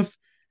stuff?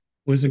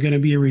 Was it going to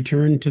be a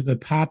return to the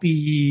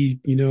poppy,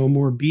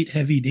 more beat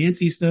heavy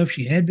dancey stuff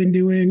she had been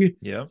doing?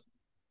 Yeah.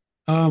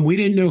 We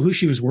didn't know who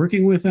she was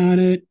working with on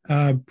it.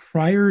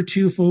 Prior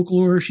to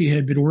Folklore, she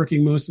had been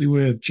working mostly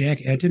with Jack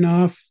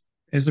Antonoff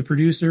as a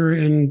producer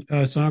and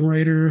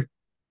songwriter.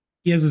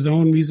 He has his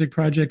own music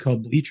project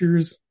called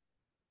Bleachers.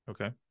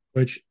 Okay.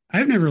 Which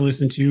I've never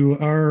listened to.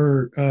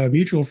 Our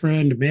mutual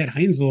friend, Matt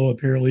Heinzel,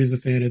 apparently is a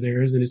fan of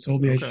theirs and has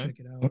told me I should check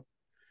it out.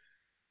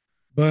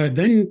 But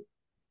then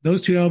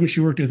those 2 albums, she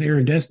worked with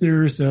Aaron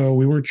Dessner, so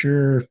we weren't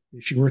sure if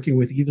she working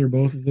with either,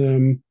 both of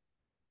them.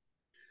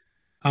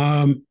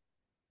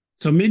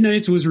 So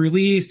Midnights was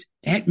released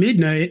at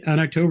midnight on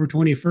October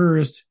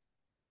 21st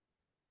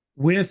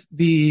with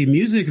the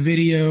music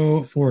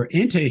video for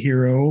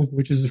Antihero,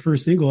 which is the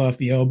first single off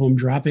the album,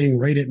 dropping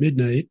right at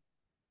midnight.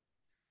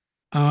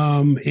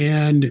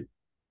 And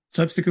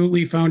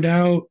subsequently found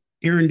out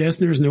Aaron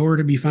Dessner is nowhere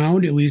to be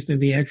found, at least in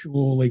the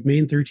actual like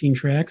main 13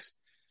 tracks.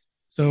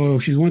 So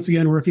she's once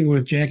again working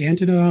with Jack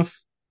Antonoff.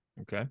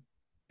 Okay.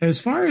 As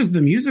far as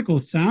the musical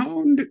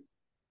sound,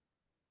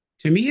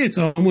 to me, it's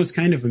almost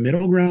kind of a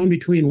middle ground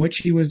between what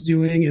she was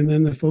doing and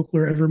then the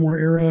Folklore Evermore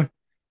era,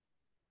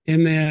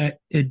 in that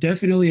it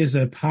definitely is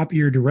a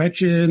poppier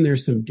direction.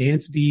 There's some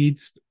dance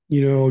beats,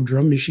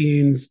 drum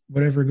machines,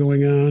 whatever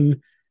going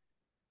on.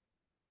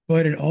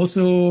 But it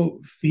also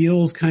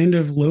feels kind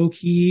of low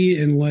key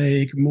and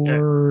like Yeah.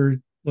 more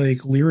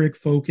like lyric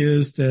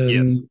focused. Yes.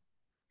 And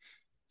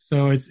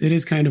so it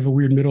is kind of a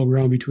weird middle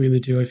ground between the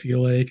two, I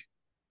feel like.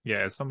 Yeah,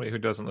 as somebody who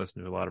doesn't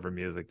listen to a lot of her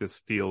music, this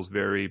feels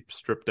very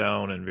stripped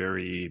down and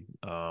very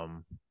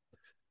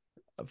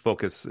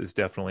focus is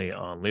definitely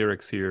on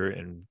lyrics here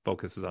and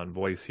focuses on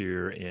voice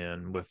here,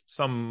 and with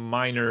some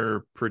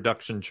minor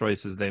production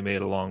choices they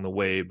made along the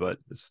way. But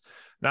it's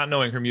not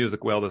knowing her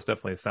music well, this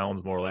definitely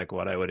sounds more like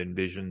what I would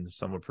envision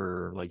some of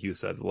her, like you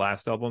said,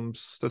 last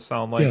albums to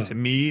sound like Yeah. to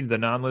me, the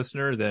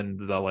non-listener, than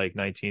the like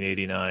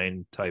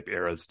 1989 type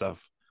era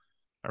stuff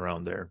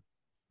around there.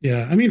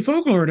 Yeah. I mean,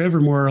 Folklore and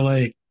Evermore are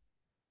like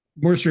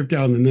more stripped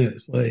down than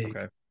this. Like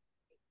Okay.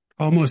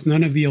 almost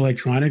none of the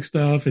electronic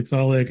stuff. It's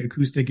all like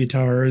acoustic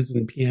guitars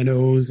and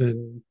pianos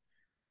and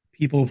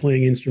people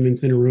playing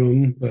instruments in a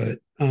room. But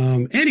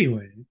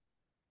anyway,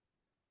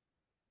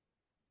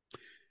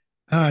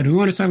 do we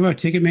want to talk about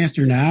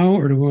Ticketmaster now,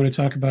 or do we want to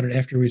talk about it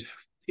after we talk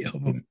the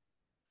album?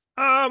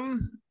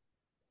 Um,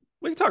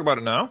 we can talk about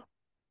it now.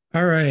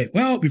 All right.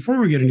 Well, before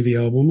we get into the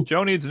album,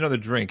 Joe needs another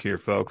drink here,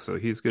 folks, so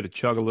he's going to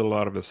chug a little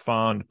out of his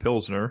fond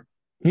Pilsner.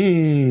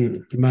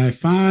 my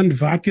fond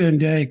vodka and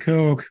Diet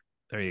Coke.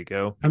 There you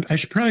go. I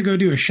should probably go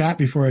do a shot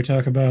before I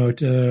talk about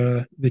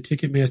the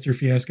Ticketmaster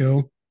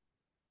fiasco.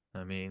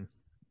 I mean,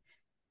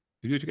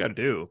 you do what you got to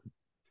do.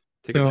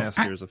 So,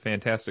 Ticketmaster is a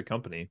fantastic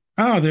company.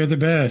 oh, they're the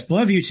best.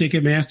 Love you,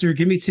 Ticketmaster.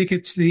 Give me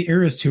tickets to the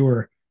Eras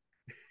tour.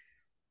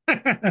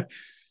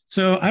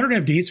 So I don't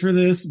have dates for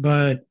this,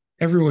 but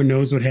everyone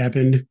knows what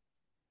happened.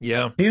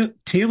 Yeah.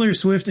 Taylor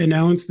Swift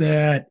announced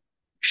that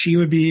she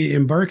would be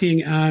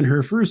embarking on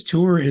her first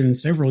tour in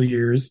several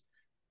years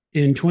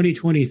in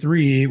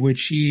 2023, which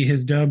she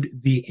has dubbed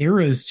the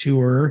Eras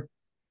Tour.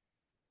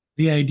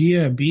 The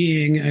idea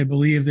being, I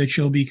believe, that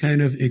she'll be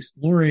kind of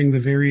exploring the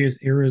various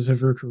eras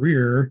of her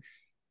career.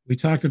 We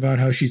talked about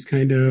how she's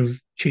kind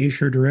of changed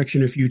her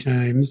direction a few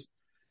times.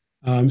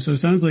 So it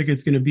sounds like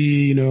it's going to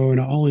be, an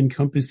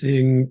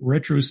all-encompassing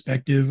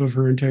retrospective of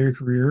her entire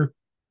career.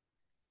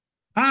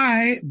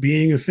 I,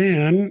 being a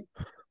fan,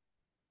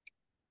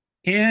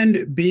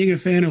 and being a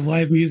fan of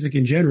live music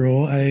in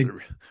general,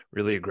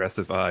 Really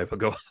aggressive vibe. But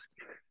go.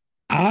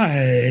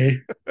 I,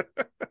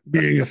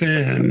 being a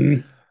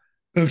fan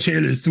of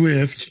Taylor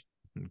Swift,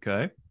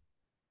 Okay.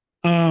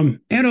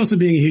 and also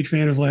being a huge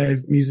fan of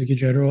live music in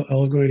general, I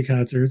love going to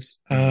concerts.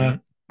 I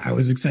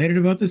was excited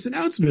about this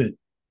announcement.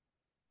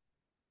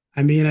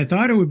 I mean, I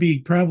thought it would be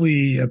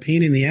probably a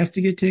pain in the ass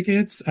to get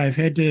tickets. I've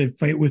had to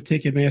fight with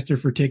Ticketmaster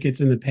for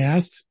tickets in the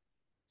past,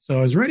 so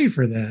I was ready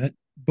for that.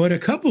 But a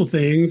couple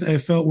things I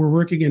felt were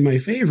working in my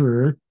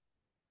favor.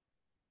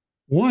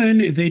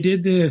 One, they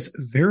did this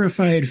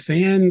verified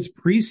fans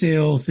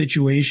pre-sale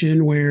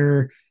situation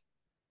where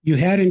you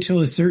had until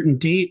a certain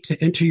date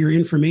to enter your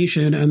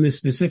information on this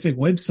specific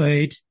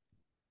website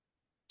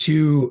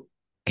to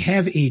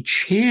have a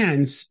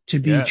chance to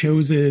be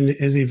chosen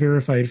as a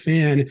verified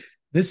fan.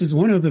 This is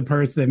one of the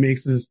parts that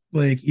makes this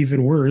like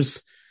even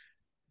worse.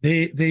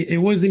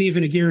 It wasn't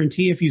even a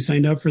guarantee if you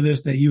signed up for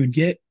this that you would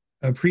get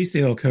a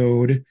pre-sale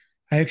code.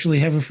 I actually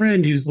have a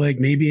friend who's like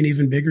maybe an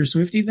even bigger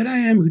Swiftie than I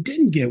am who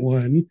didn't get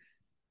one.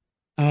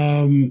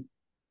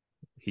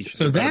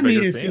 So that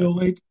made it feel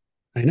like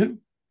I know.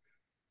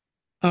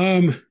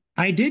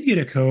 I did get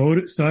a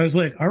code, so I was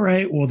like, all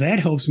right, well, that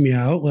helps me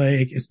out,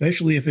 like,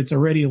 especially if it's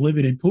already a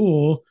limited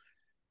pool.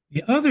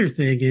 The other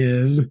thing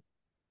is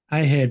I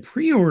had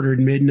pre-ordered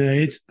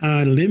Midnights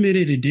on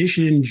limited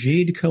edition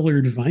jade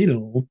colored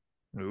vinyl.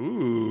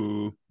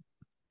 Ooh.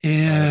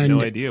 And I have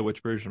no idea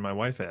which version my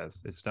wife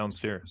has. It's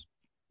downstairs.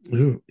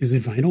 Ooh, is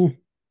it vinyl?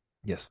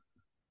 Yes.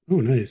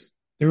 Oh, nice.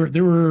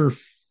 There were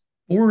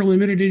 4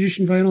 limited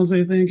edition vinyls,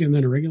 I think, and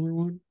then a regular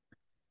one.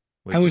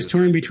 I was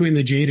torn between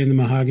the jade and the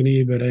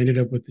mahogany, but I ended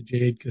up with the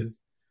jade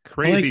because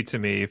crazy to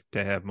me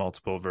to have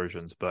multiple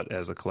versions, but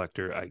as a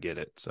collector, I get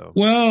it. So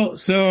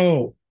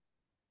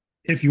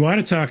if you want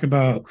to talk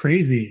about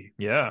crazy,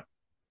 yeah,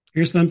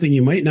 here's something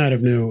you might not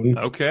have known.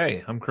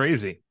 Okay, I'm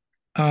crazy.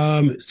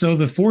 So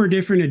the 4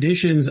 different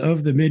editions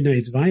of the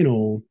Midnights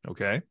vinyl.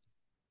 Okay.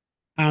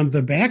 On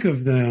the back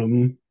of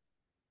them,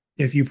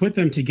 if you put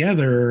them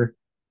together,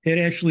 it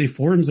actually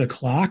forms a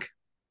clock.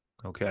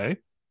 Okay.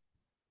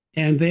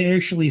 And they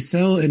actually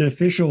sell an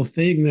official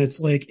thing that's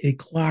like a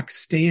clock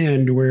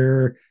stand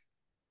where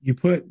you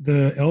put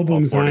the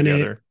albums on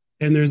together.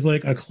 It, and there's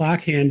like a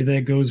clock hand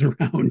that goes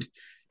around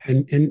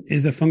and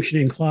is a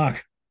functioning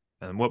clock.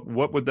 And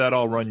what would that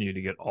all run you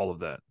to get all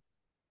of that?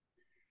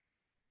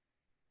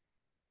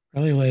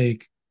 Probably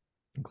like,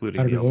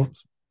 including the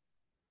albums.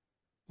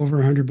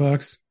 Over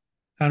 $100.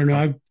 I don't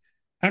know.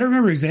 I don't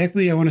remember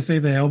exactly. I want to say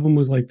the album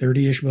was like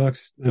 30-ish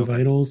bucks on Okay.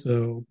 vinyl,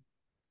 so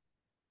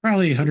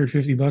probably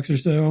 150 bucks or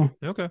so.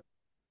 Okay.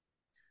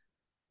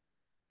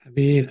 I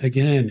mean,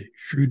 again,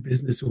 shrewd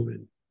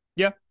businesswoman.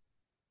 Yeah.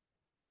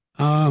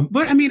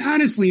 But I mean,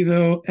 honestly,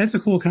 though, that's a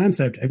cool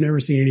concept. I've never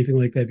seen anything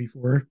like that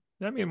before.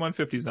 I mean,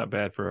 150 is not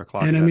bad for a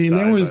clock And I that mean,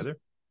 size either.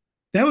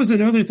 that was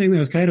another thing that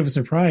was kind of a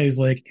surprise.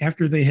 Like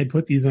after they had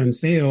put these on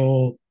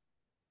sale,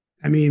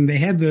 I mean, they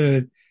had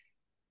the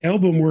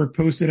album work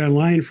posted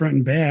online front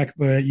and back,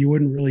 but you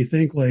wouldn't really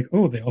think like,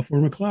 oh, they all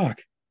form a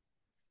clock.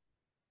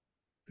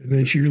 And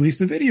then she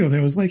released a video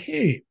that was like,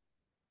 hey,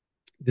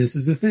 this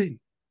is a thing.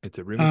 It's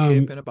a room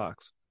escape Um, in a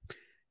box.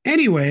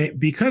 anyway,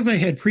 because I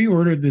had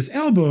pre-ordered this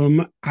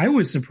album, I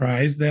was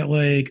surprised that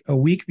like a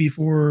week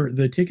before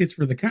the tickets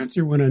for the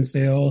concert went on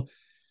sale,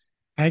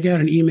 I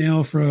got an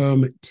email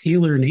from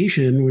Taylor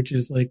Nation, which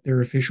is like their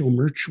official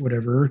merch,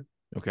 whatever,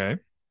 Okay.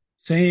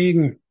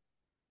 saying,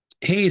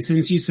 hey,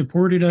 since you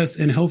supported us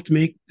and helped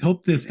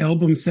this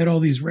album set all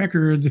these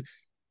records,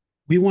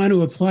 we want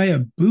to apply a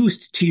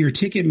boost to your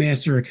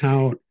Ticketmaster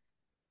account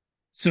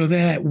so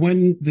that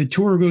when the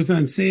tour goes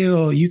on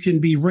sale, you can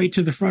be right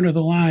to the front of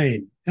the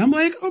line. And I'm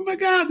like, oh my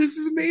God, this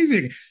is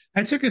amazing.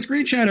 I took a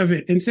screenshot of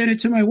it and sent it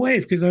to my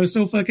wife because I was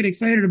so fucking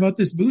excited about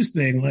this boost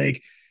thing.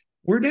 Like,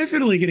 we're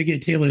definitely going to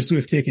get Taylor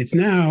Swift tickets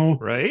now.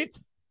 Right?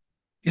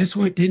 Guess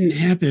what didn't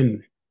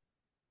happen?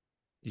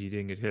 You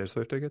didn't get Taylor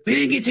Swift tickets? They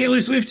didn't get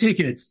Taylor Swift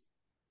tickets.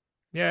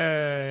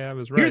 Yeah, I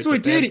was right. Here's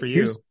what But bad did for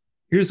you.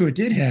 here's what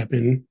did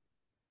happen.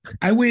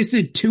 I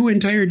wasted 2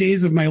 entire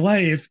days of my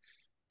life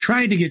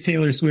trying to get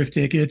Taylor Swift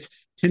tickets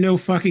to no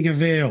fucking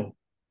avail.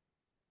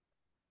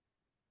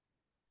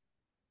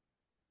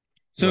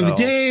 So Well,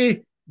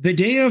 the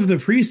day of the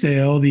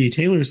pre-sale, the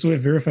Taylor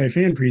Swift verified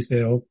fan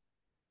pre-sale,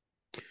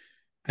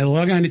 I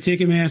log on to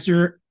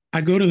Ticketmaster.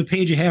 I go to the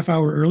page a half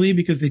hour early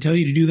because they tell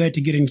you to do that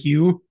to get in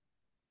queue.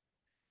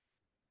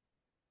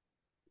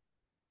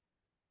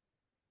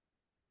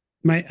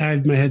 My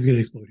head's gonna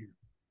explode here.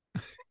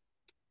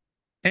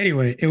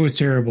 Anyway, it was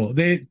terrible.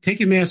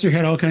 Ticketmaster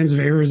had all kinds of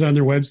errors on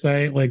their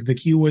website, like the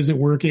queue wasn't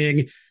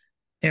working.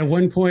 At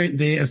one point,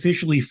 they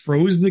officially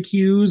froze the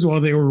queues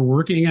while they were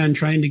working on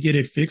trying to get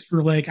it fixed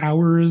for like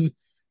hours.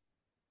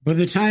 By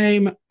the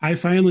time I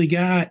finally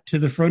got to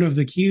the front of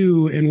the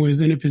queue and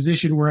was in a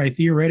position where I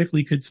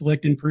theoretically could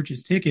select and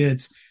purchase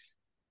tickets,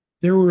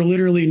 there were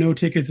literally no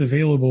tickets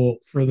available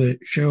for the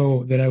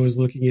show that I was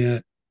looking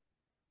at.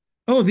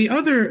 Oh, the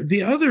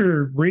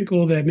other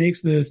wrinkle that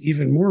makes this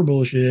even more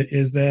bullshit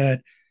is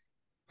that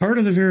part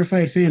of the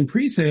verified fan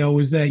presale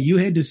was that you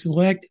had to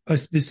select a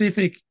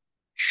specific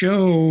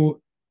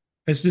show,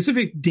 a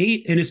specific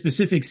date in a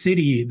specific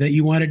city that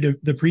you wanted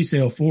the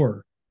presale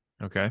for.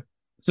 okay.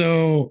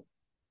 So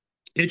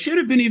it should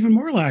have been even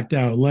more locked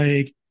out.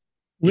 Like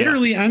Yeah.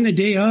 literally on the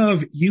day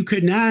of, you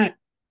could not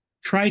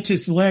try to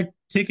select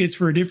tickets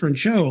for a different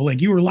show.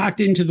 Like you were locked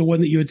into the one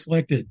that you had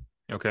selected.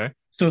 Okay.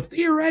 So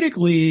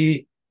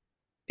theoretically,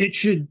 it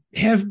should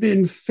have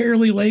been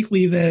fairly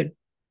likely that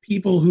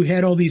people who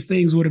had all these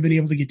things would have been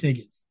able to get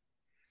tickets.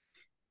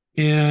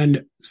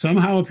 And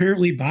somehow,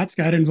 apparently, bots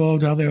got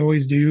involved, how they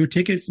always do.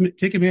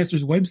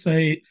 Ticketmaster's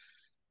website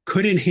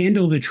couldn't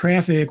handle the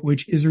traffic,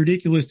 which is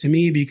ridiculous to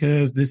me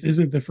because this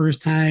isn't the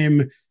first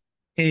time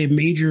a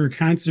major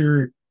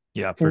concert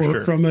Yeah, for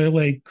sure. from a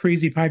like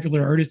crazy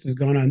popular artist has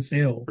gone on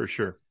sale. For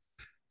sure.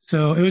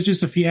 So it was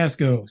just a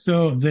fiasco.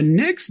 So the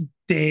next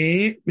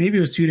day, maybe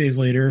it was 2 days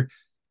later,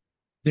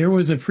 there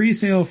was a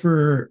pre-sale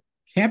for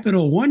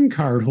Capital One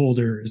card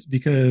holders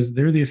because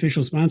they're the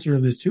official sponsor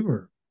of this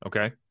tour.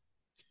 Okay.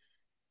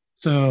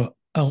 So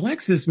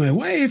Alexis, my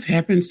wife,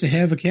 happens to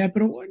have a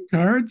Capital One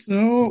card.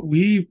 So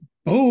we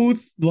both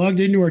logged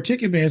into our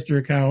Ticketmaster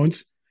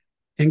accounts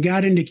and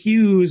got into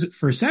queues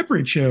for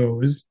separate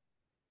shows.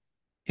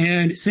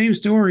 And same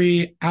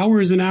story,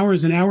 hours and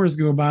hours and hours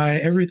go by.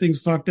 Everything's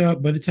fucked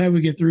up. By the time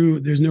we get through,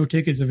 there's no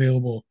tickets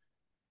available.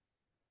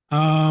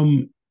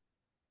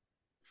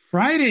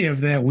 Friday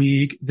of that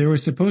week, there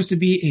was supposed to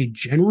be a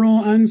general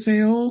on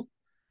sale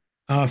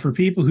for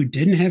people who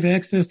didn't have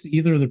access to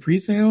either of the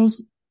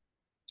pre-sales.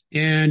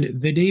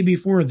 And the day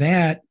before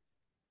that,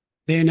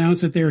 they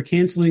announced that they were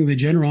canceling the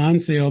general on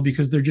sale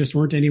because there just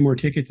weren't any more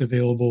tickets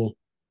available.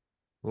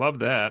 Love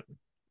that.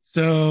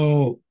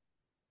 So,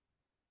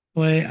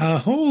 like a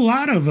whole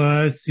lot of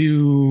us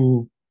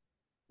who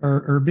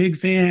are big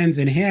fans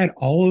and had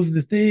all of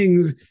the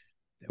things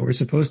that were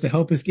supposed to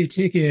help us get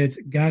tickets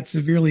got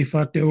severely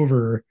fucked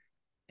over.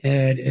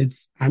 And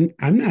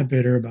I'm not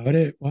bitter about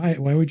it. Why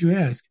would you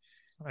ask?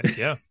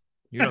 Yeah.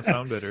 You don't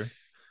sound bitter.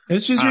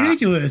 It's just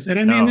ridiculous. And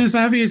I mean, No. this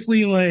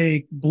obviously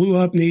like blew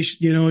up nation,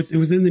 it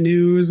was in the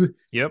news.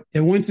 Yep. It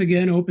once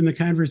again opened the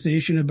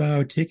conversation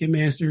about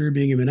Ticketmaster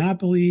being a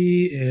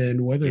monopoly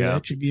and whether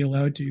that should be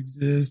allowed to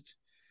exist.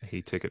 I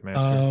hate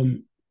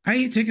Ticketmaster. I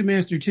hate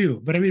Ticketmaster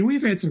too, but I mean,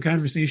 we've had some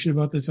conversation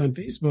about this on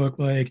Facebook.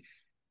 Like,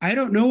 I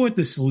don't know what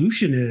the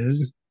solution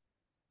is.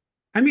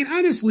 I mean,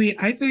 honestly,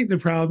 I think the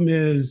problem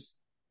is,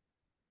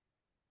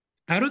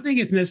 I don't think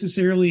it's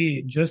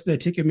necessarily just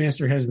that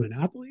Ticketmaster has a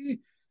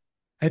monopoly.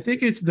 I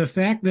think it's the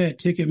fact that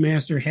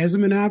Ticketmaster has a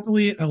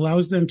monopoly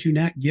allows them to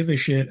not give a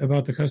shit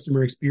about the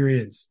customer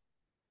experience.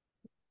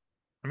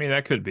 I mean,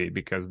 that could be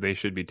because they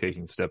should be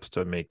taking steps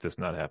to make this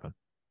not happen.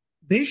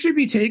 They should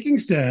be taking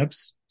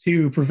steps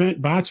to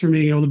prevent bots from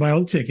being able to buy all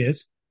the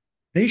tickets.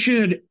 They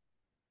should,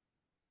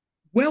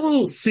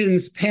 well,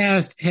 since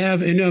past,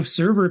 have enough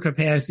server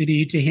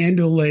capacity to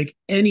handle like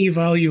any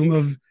volume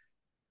of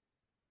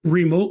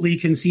remotely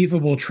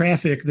conceivable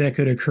traffic that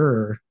could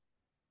occur.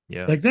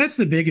 Yeah. Like, that's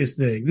the biggest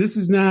thing. This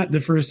is not the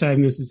first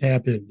time this has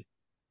happened.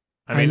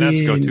 I I mean, not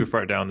to go too mean,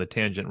 far down the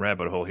tangent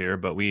rabbit hole here,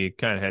 but we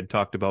kind of had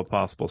talked about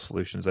possible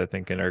solutions, I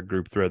think, in our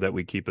group thread that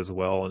we keep as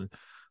well. And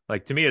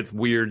like, to me, it's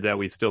weird that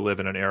we still live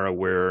in an era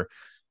where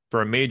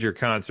for a major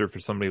concert for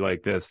somebody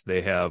like this,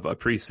 they have a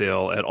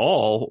pre-sale at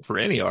all for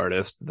any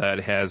artist that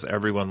has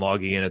everyone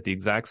logging in at the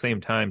exact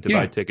same time to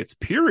buy yeah, tickets,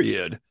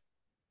 period.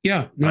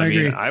 yeah, no, I I mean,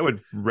 agree. I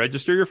would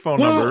register your phone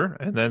Well, number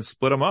and then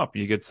split them up.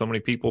 You get so many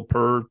people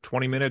per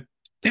 20-minute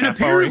and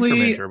half hour increment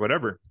apparently, or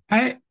whatever.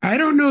 I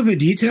don't know the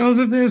details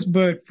of this,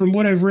 but from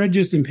what I've read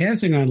just in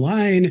passing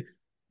online,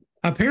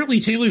 apparently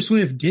Taylor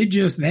Swift did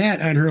just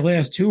that on her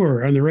last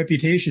tour, on the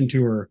Reputation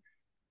tour.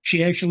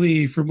 She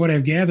actually, from what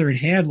I've gathered,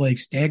 had like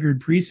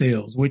staggered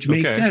pre-sales, which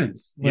makes Okay.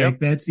 sense. Yep. Like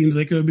that seems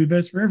like it would be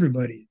best for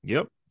everybody.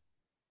 Yep.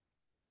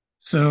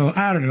 So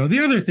I don't know.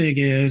 The other thing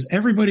is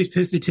everybody's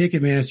pissed at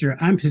Ticketmaster.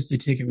 I'm pissed at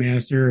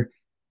Ticketmaster.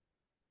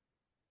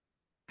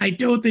 I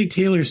don't think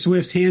Taylor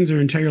Swift's hands are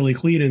entirely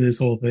clean in this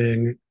whole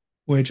thing,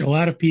 which a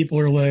lot of people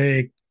are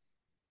like,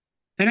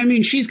 and I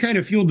mean, she's kind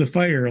of fueled the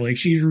fire. Like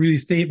she's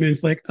released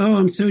statements like, "Oh,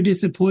 I'm so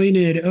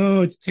disappointed.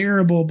 Oh, it's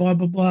terrible. Blah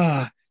blah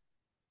blah."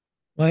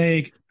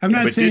 Like, I'm Yeah,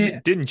 not but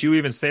saying, didn't you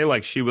even say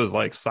like she was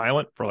like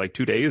silent for like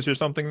 2 days or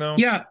something though?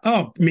 yeah.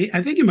 Oh,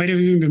 I think it might have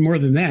even been more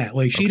than that.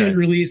 Like, she Okay. didn't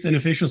release an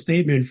official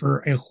statement for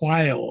a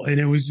while, and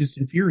it was just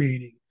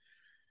infuriating.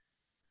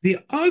 The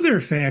other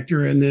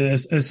factor in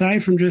this,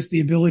 aside from just the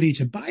ability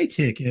to buy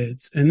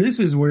tickets, and this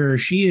is where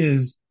she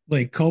is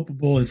like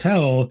culpable as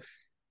hell,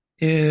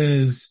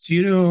 is do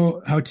you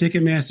know how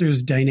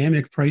Ticketmaster's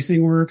dynamic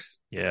pricing works?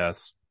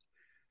 Yes.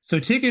 So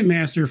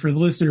Ticketmaster, for the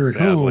listener at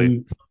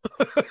Sadly.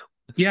 home,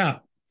 yeah,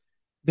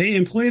 they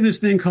employ this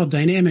thing called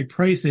dynamic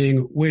pricing,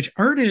 which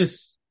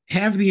artists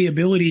have the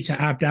ability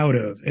to opt out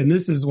of. And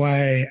this is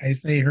why I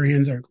say her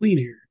hands are clean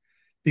here,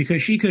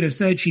 because she could have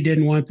said she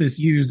didn't want this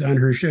used on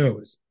her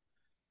shows.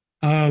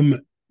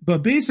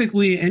 But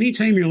basically,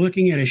 anytime you're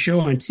looking at a show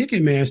on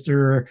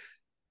Ticketmaster,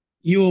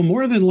 you will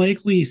more than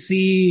likely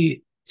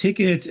see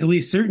tickets, at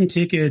least certain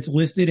tickets,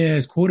 listed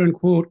as quote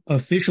unquote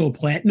official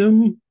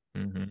platinum.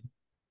 Hmm.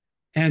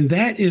 And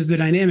that is the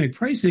dynamic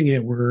pricing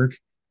at work.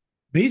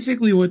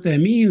 Basically, what that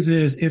means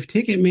is if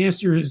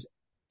Ticketmaster's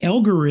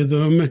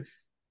algorithm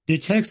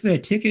detects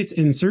that tickets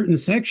in certain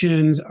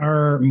sections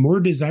are more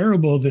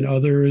desirable than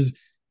others,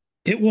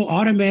 it will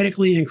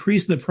automatically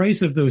increase the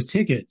price of those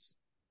tickets.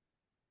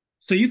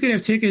 So you could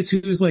have tickets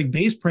whose like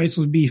base price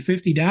would be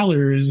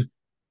 $50,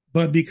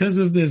 but because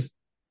of this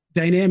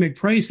dynamic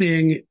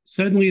pricing,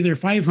 suddenly they're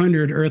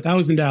 $500 or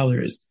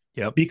 $1,000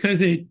 Yep.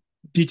 because it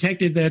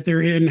detected that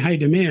they're in high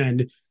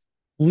demand.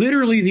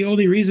 Literally, the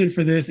only reason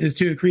for this is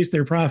to increase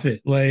their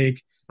profit.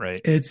 Like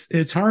Right.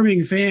 it's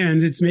harming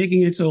fans. It's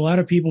making it so a lot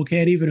of people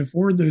can't even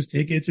afford those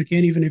tickets or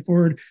can't even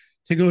afford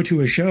to go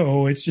to a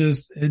show. It's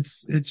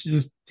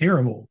just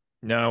terrible.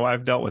 No,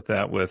 I've dealt with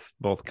that with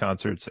both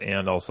concerts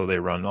and also they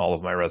run all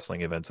of my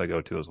wrestling events I go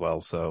to as well.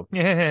 So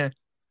yeah,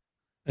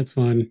 That's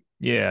fun.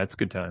 yeah, it's a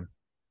good time.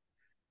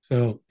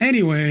 So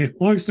anyway,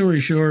 long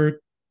story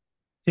short,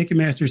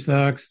 Ticketmaster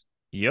sucks.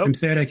 Yep. I'm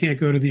sad I can't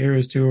go to the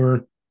Eras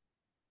tour.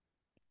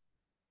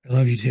 I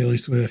love you, Taylor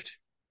Swift.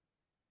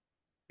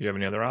 You have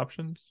any other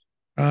options?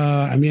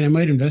 I mean, I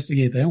might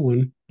investigate that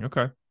one.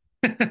 Okay.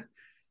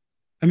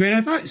 I mean,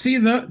 I thought, see,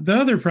 the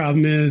other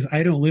problem is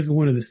I don't live in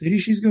one of the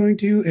cities she's going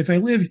to. If I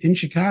lived in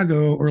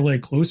Chicago or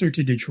like closer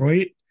to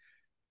Detroit,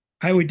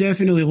 I would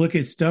definitely look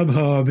at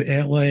StubHub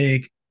at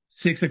like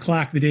 6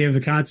 o'clock the day of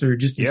the concert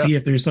just to Yep. see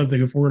if there's something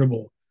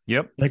affordable.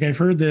 Yep. Like I've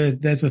heard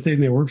that that's a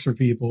thing that works for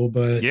people,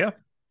 but Yeah.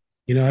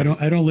 I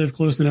don't live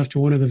close enough to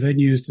one of the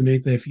venues to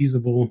make that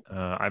feasible.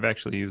 I've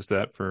actually used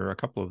that for a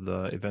couple of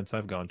the events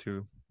I've gone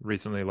to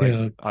recently. Like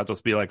Yeah, I'll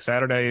just be like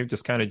Saturday,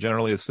 just kind of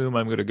generally assume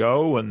I'm going to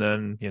go, and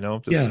then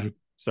just yeah,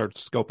 start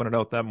scoping it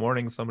out that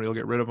morning. Somebody will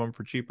get rid of them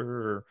for cheaper,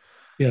 or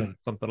yeah.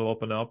 something will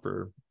open up,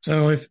 or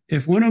So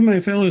if one of my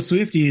fellow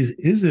Swifties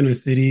is in a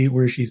city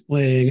where she's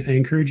playing, I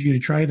encourage you to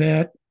try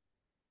that.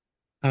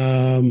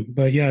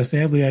 But yeah,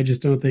 sadly, I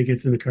just don't think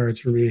it's in the cards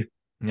for me.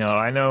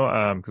 I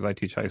know because I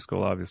teach high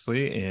school,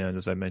 obviously, and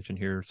as I mentioned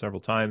here several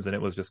times, and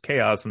it was just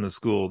chaos in the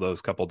school those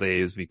couple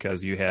days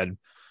because you had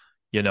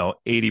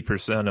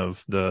 80%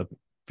 of the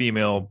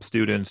female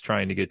students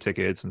trying to get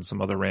tickets, and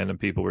some other random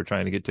people were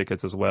trying to get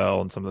tickets as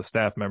well, and some of the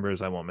staff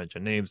members, I won't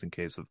mention names in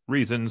case of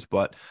reasons,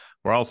 but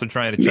we're also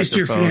trying to check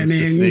their Mr. phones to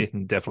Fanning,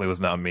 see. Definitely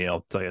was not me,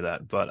 I'll tell you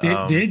that. But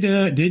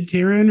did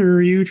Karen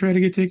or you try to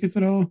get tickets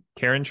at all?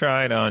 Karen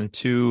tried on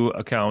 2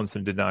 accounts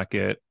and did not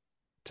get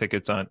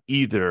tickets on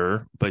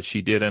either, but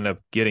she did end up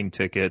getting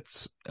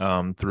tickets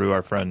through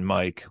our friend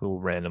Mike, who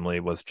randomly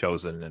was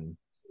chosen, and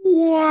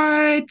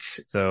What?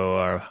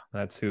 so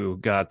that's who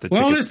got the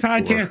Well, tickets this for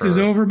podcast is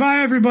her. over. Bye,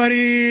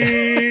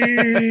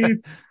 everybody.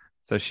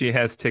 So she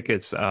has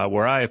tickets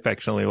where I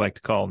affectionately like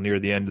to call near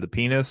the end of the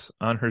penis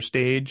on her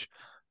stage.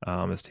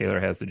 As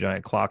Taylor has the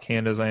giant clock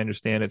hand, as I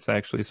understand it's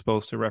actually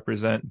supposed to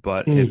represent,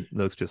 but it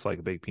looks just like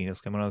a big penis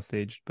coming on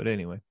stage. But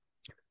anyway.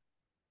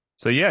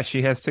 So yeah,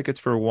 she has tickets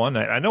for one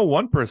night. I know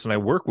one person I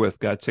work with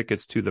got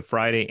tickets to the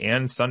Friday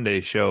and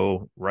Sunday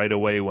show right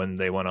away when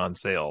they went on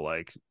sale.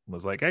 Like,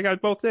 was like, I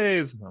got both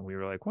days. And we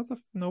were like, what the?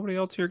 Nobody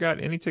else here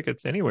got any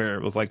tickets anywhere.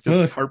 It was like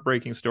just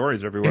heartbreaking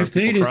stories everywhere. If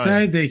they people decide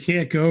crying. they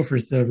can't go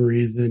for some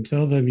reason,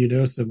 tell them you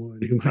know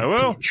someone who I might be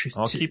will. interested.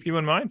 I'll keep you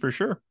in mind for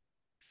sure.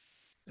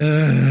 Uh,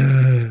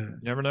 You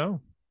never know.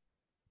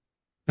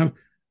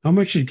 how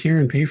much did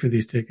Karen pay for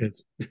these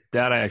tickets?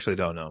 That I actually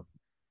don't know.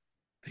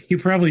 You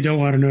probably don't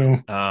want to know.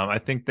 I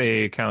think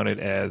they counted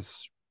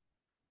as,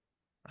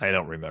 I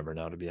don't remember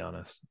now, to be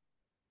honest.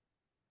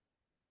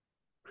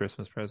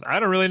 Christmas present. I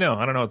don't really know.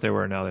 I don't know what they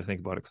were now that I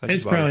think about it.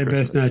 It's probably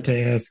best not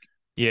to ask.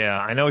 Yeah,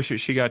 I know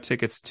she got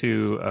tickets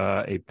to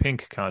a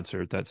Pink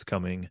concert that's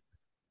coming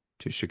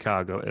to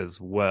Chicago as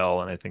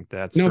well, and I think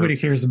that's nobody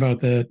cares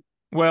about that.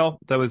 Well,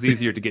 that was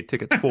easier to get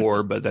tickets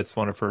for, but that's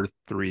one of her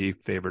 3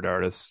 favorite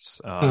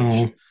artists.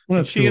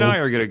 She and I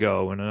are going to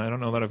go, and I don't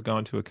know that I've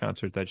gone to a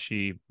concert that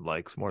she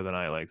likes more than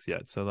I likes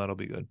yet, so that'll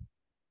be good.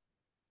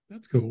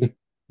 That's cool.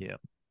 Yeah.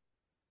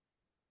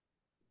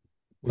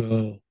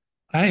 Well,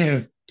 I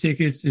have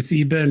tickets to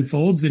see Ben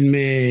Folds in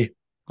May.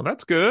 Well,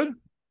 that's good.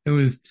 It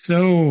was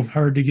so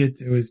hard to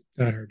get. It was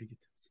not hard to get.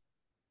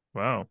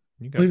 Wow.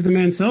 I believe the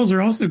Mansells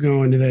are also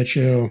going to that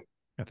show.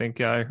 I think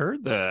I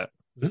heard that.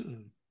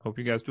 Uh-uh. Hope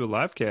you guys do a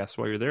live cast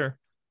while you're there.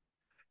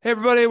 Hey,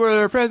 everybody,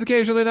 we're friends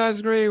occasionally not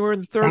agree. We're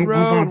in the third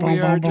row. We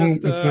are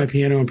just. That's my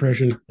piano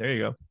impression. There you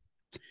go.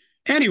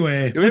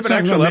 Anyway, do we have an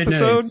actual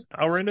episode?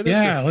 Hour into this?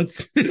 Yeah,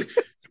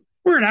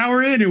 we're an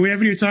hour in and we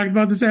haven't even talked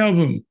about this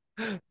album.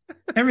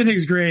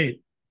 Everything's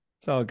great.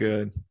 It's all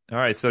good. All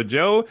right, so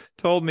Joe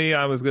told me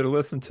I was going to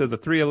listen to the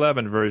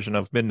 311 version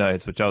of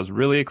Midnights, which I was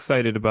really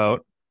excited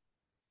about.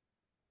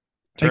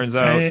 Turns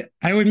out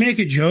I would make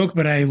a joke,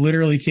 but I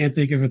literally can't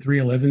think of a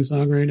 311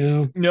 song right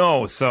now.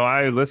 No, so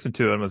I listened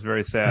to it and was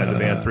very sad. The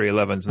band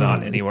 311's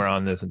not anywhere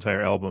on this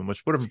entire album,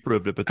 which would have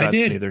improved it, but that's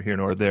neither here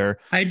nor there.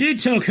 I did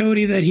tell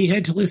Cody that he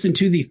had to listen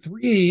to the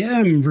 3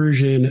 a.m.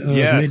 version of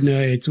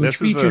Midnights, which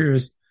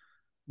features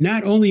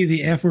not only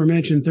the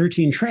aforementioned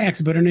 13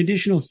 tracks, but an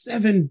additional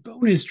 7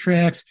 bonus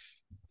tracks,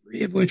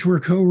 3 of which were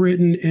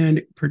co-written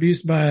and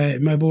produced by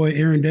my boy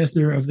Aaron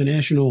Dessner of The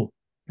National.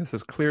 This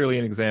is clearly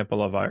an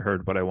example of I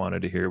heard what I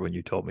wanted to hear when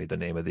you told me the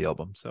name of the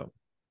album. So,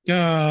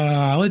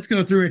 let's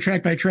go through it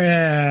track by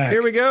track.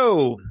 Here we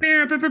go.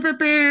 It's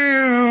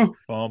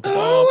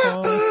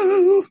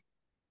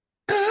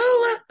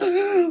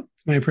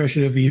my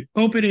impression of the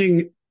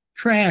opening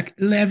track,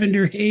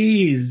 Lavender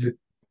Haze.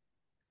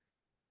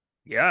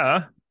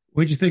 Yeah.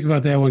 What'd you think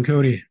about that one,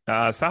 Cody?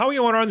 So how are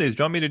you want to run these?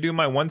 Do you want me to do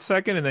my 1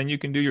 second and then you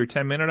can do your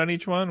 10-minute on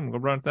each one? We'll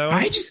run it that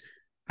way.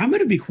 I'm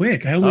going to be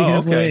quick. I only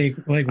have like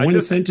one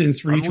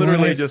sentence for each one. I'm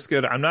literally just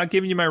good. I'm not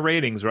giving you my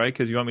ratings, right?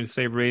 Because you want me to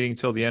save rating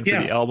till the end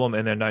for the album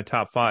and then my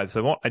top 5.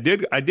 So I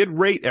did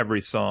rate every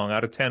song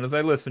out of 10 as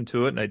I listened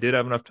to it, and I did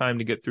have enough time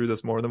to get through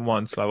this more than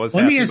once. So I was.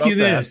 Let me ask you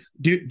this: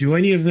 Do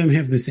any of them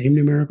have the same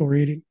numerical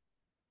rating?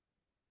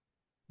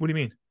 What do you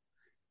mean?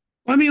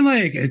 I mean,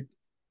 like,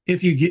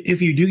 if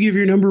you do give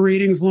your number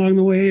ratings along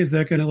the way, is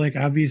that going to like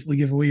obviously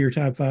give away your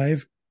top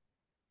 5?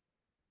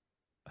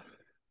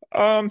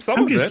 I'm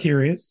just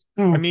curious.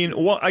 I mean,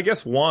 I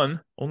guess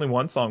only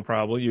one song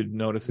probably you'd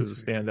notice as a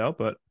standout,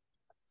 but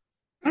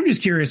I'm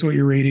just curious what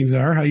your ratings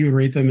are, how you would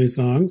rate them as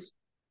songs.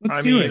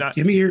 Let's do it.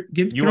 Give me your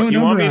you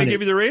want me to give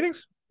you the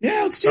ratings?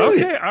 Yeah, let's do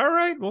it. Okay, all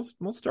right.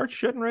 We'll start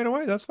shitting right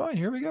away. That's fine.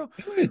 Here we go.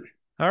 Good.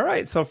 All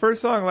right. So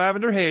first song,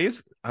 Lavender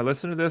Haze. I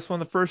listened to this one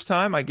the first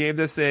time. I gave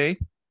this a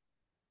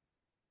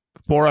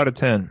 4 out of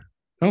 10.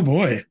 Oh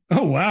boy.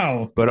 Oh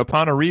wow. But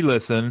upon a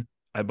re-listen,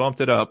 I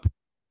bumped it up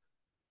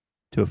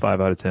to a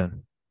 5 out of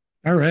 10.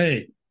 All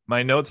right.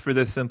 My notes for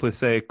this simply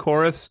say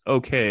chorus,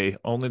 okay.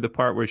 Only the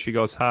part where she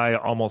goes high,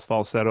 almost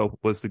falsetto,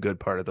 was the good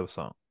part of the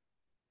song.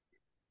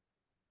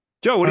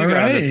 Joe, what do you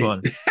got on this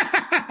one?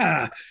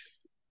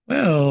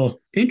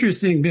 Well,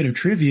 interesting bit of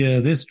trivia.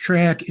 This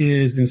track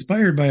is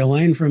inspired by a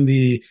line from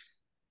the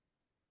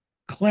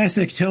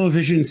classic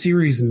television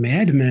series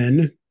Mad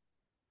Men.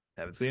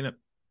 Haven't seen it.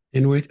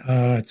 In which,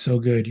 it's so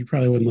good. You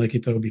probably wouldn't like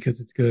it though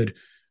because it's good.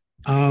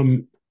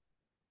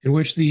 In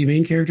which the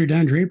main character,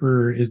 Don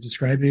Draper, is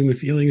describing the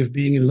feeling of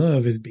being in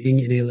love as being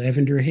in a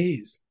lavender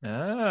haze.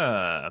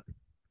 I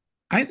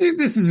think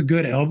this is a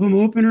good album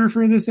opener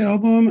for this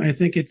album. I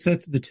think it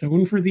sets the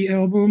tone for the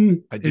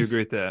album. I do agree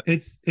with that.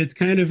 It's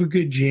kind of a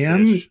good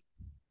jam,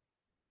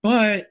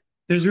 but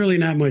there's really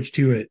not much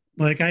to it.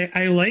 Like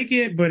I like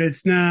it, but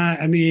it's not.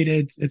 I mean,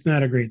 it's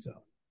not a great song.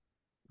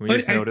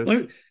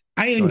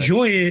 I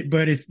enjoy it,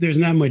 but there's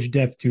not much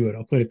depth to it.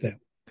 I'll put it that way.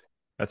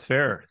 That's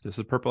fair. This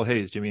is Purple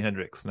Haze, Jimi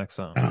Hendrix. Next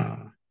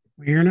song.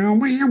 We're now,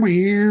 we're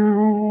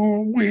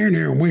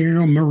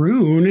now,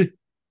 maroon.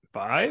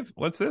 Five?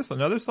 What's this?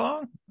 Another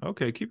song?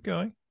 Okay, keep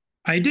going.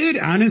 I did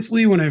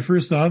honestly when I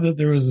first saw that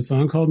there was a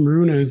song called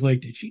Maroon. I was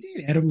like, did she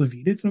date Adam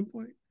Levine at some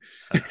point?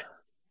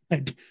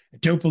 I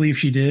don't believe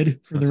she did,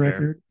 for the That's fair.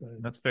 record.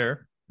 But, That's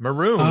fair.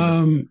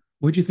 Maroon.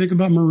 what'd you think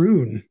about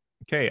Maroon?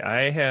 Okay,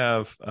 I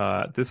have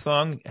this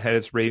song had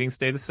its rating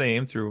stay the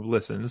same through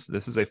listens.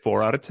 This is a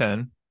 4 out of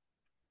 10.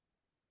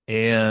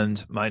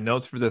 And my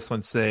notes for this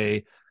one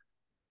say,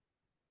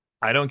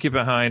 I don't get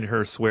behind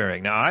her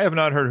swearing. Now, I have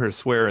not heard her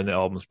swear in the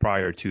albums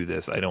prior to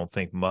this, I don't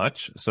think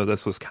much. So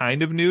this was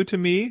kind of new to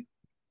me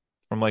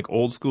from like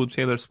old school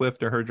Taylor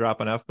Swift or her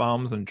dropping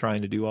F-bombs and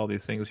trying to do all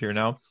these things here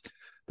now.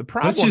 The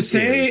problem Let's just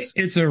say is,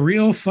 it's a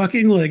real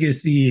fucking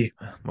legacy.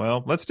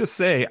 well, let's just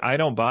say I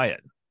don't buy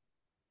it.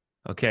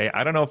 Okay,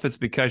 I don't know if it's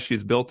because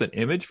she's built an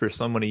image for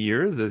so many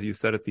years, as you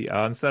said at the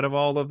onset of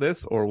all of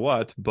this, or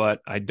what,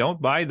 but I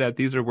don't buy that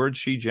these are words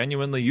she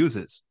genuinely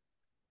uses.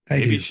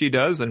 Maybe she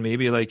does, and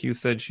maybe, like you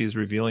said, she's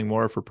revealing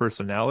more of her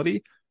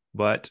personality,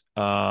 but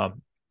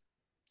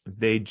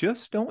they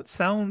just don't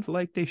sound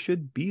like they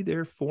should be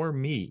there for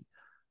me.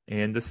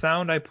 And the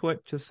sound I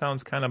put just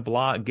sounds kind of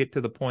blah, get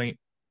to the point,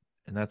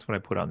 and that's what I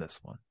put on this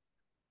one.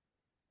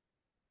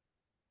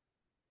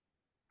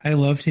 I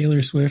love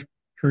Taylor Swift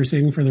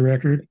cursing, for the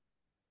record.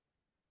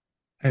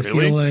 I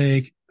Really? feel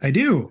like I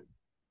do.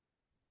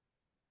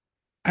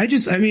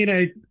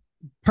 I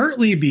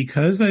partly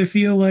because I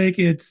feel like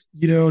it's,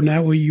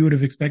 not what you would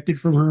have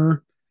expected from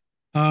her.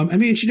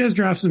 She does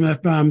drop some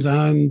F-bombs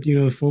on,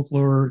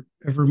 Folklore,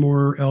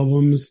 Evermore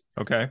albums.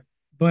 Okay.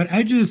 But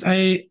I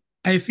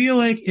feel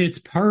like it's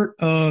part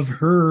of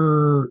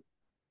her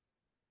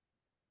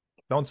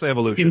Don't say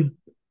evolution.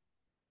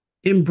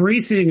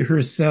 embracing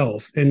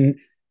herself. And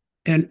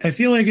I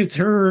feel like it's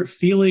her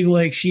feeling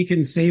like she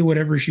can say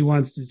whatever she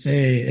wants to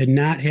say and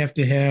not have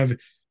to have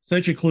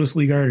such a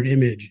closely guarded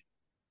image.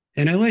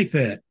 And I like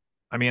that.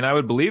 I mean, I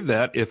would believe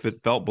that if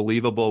it felt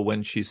believable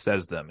when she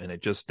says them, and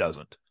it just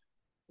doesn't.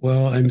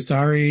 Well, I'm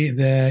sorry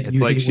that It's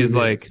you like hate she's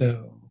women, like,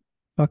 so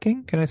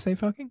fucking? Can I say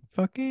fucking?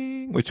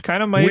 Fucking? Which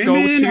kind of might go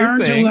to women your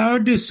aren't thing.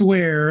 allowed to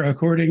swear,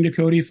 according to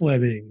Cody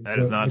Fleming. That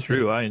is not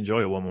true. I enjoy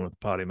a woman with a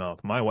potty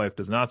mouth. My wife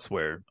does not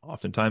swear.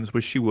 Oftentimes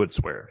wish she would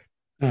swear.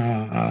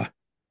 I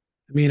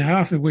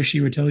often wish she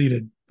would tell you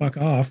to fuck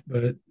off,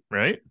 but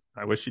Right?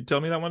 I wish she'd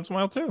tell me that once in a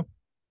while too.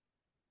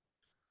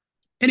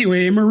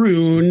 anyway,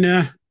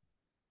 Maroon.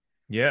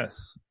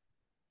 Yes.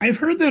 I've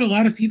heard that a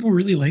lot of people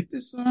really like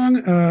this song.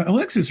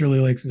 Alexis really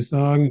likes this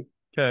song.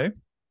 Okay.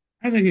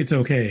 I think it's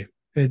okay.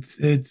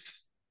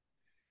 It's.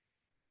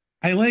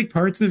 I like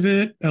parts of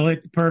it. I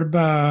like the part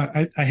about.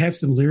 I have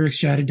some lyrics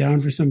jotted down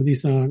for some of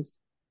these songs.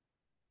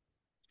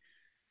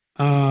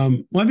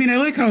 I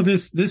like how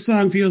this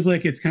song feels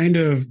like it's kind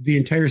of the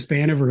entire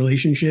span of a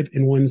relationship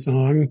in one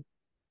song.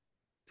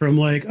 From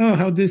like, oh,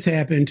 how'd this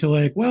happen to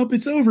like, well,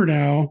 it's over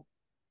now.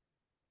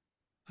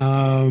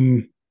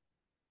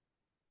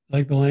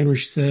 Like the line where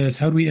she says,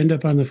 how'd we end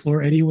up on the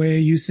floor anyway?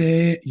 You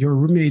say your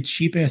roommate's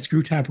cheap ass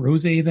screw top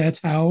rose. That's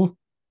how.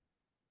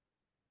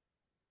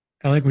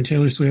 I like when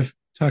Taylor Swift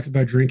talks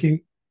about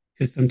drinking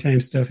because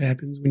sometimes stuff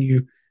happens when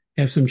you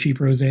have some cheap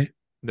rose.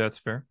 That's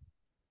fair.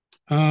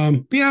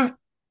 But yeah,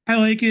 I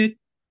like it.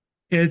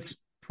 It's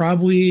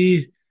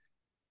probably,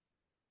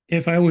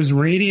 if I was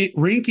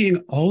ranking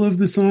all of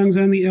the songs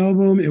on the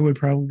album, it would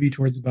probably be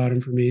towards the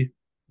bottom for me.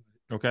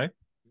 Okay.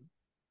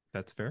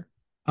 That's fair.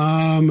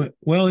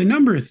 Well, at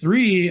number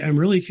 3, I'm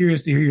really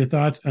curious to hear your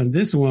thoughts on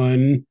this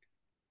one.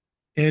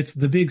 It's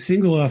the big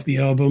single off the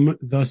album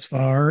thus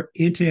far,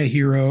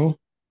 Anti-Hero.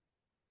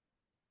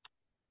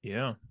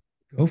 Yeah.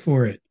 Go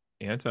for it.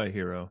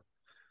 Anti-hero.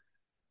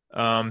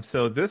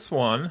 So this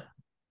one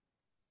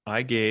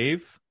I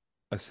gave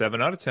a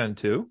 7 out of 10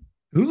 to.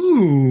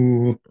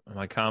 Ooh.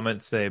 My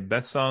comments say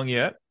best song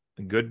yet,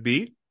 good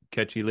beat,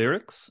 catchy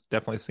lyrics.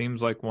 Definitely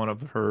seems like one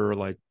of her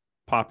like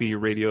poppy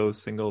radio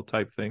single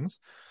type things.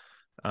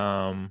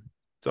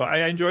 So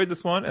I enjoyed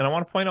this one, and I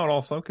want to point out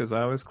also, because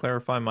I always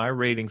clarify my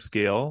rating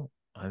scale.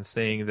 I'm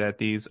saying that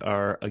these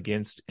are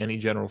against any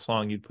general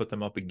song you'd put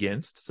them up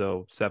against.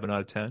 So 7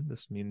 out of 10.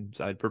 This means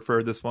I'd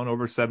prefer this one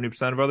over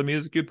 70% of other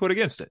music you'd put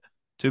against it.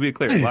 To be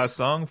clear, Nice. last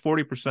song,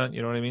 40%,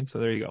 you know what I mean? So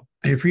there you go.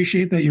 I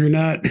appreciate that you're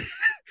not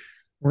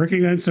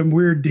working on some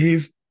weird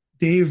Dave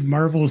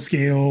Marvel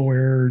scale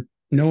where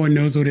no one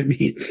knows what it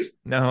means.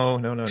 No.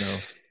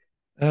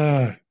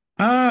 I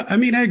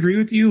agree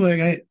with you.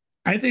 Like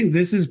I think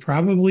this is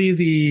probably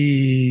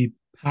the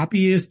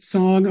poppiest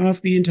song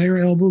off the entire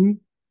album.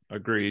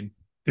 Agreed.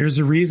 There's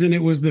a reason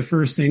it was the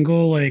first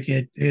single. Like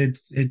it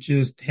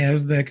just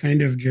has that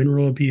kind of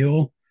general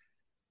appeal.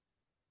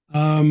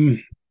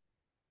 The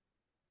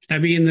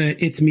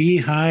 "It's me,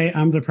 hi,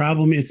 I'm the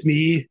problem, it's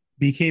me"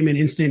 became an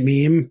instant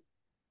meme.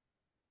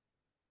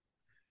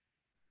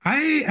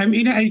 I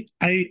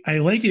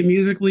like it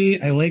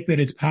musically. I like that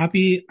it's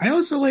poppy. I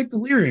also like the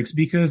lyrics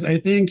because I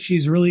think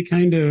she's really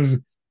kind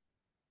of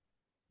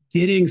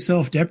getting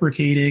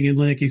self-deprecating and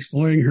like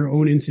exploring her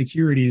own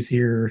insecurities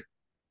here.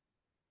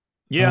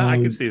 Yeah, I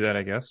could Um, see that,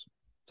 I guess.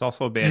 It's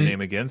also a band I,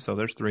 name again, so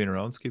there's three in a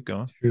row. Let's keep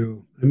going.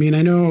 true. I mean,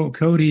 I know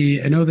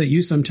Cody. I know that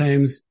you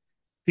sometimes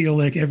feel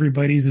like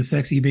everybody's a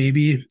sexy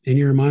baby and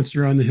you're a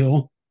monster on the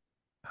hill.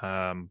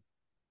 Um,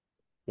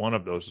 one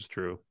of those is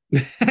true.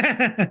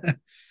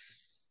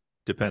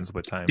 Depends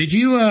what time. Did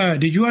you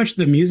watch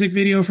the music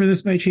video for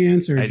this by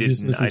chance, or I did you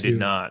just didn't. listen I did to it?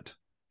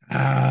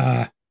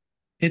 not.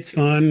 It's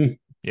fun.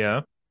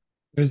 Yeah,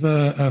 There's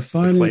a the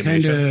fun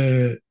kind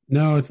claymation. of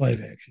no, it's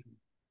live action.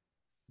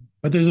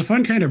 But there's a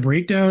fun kind of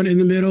breakdown in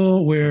the middle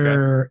Okay.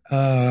 where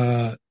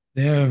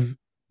they have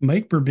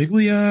Mike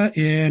Birbiglia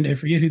and I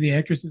forget who the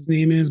actress's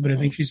name is, but I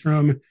think she's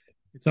from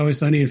It's Always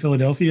Sunny in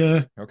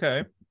Philadelphia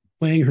Okay.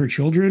 playing her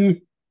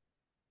children.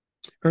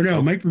 Or no,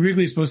 Oh, Mike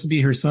Birbiglia is supposed to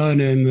be her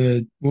son and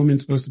the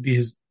woman's supposed to be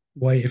his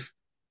wife.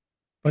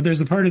 But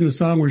there's a part in the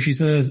song where she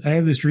says, I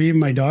have this dream,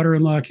 my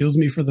daughter-in-law kills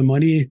me for the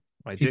money.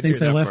 I She did hear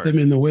thinks I that left part. them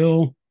in the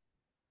will.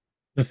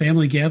 The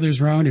family gathers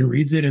around and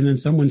reads it, and then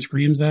someone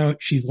screams out,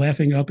 she's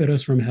laughing up at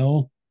us from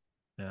hell.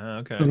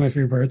 Okay. One of my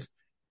favorite parts.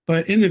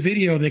 But in the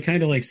video, they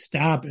kind of like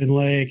stop and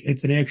like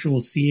it's an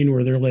actual scene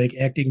where they're like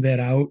acting that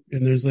out,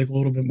 and there's like a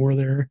little bit more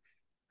there.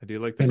 I do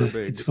like the And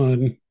it's Burbigs.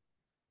 fun.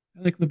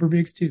 I like the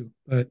Burbigs too.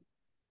 But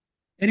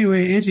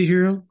anyway,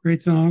 Antihero,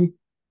 great song,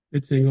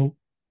 good single.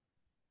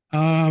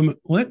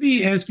 Let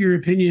me ask your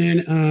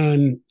opinion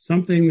on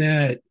something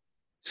that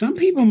some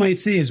people might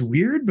say is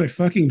weird but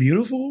fucking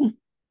beautiful.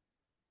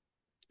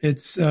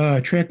 It's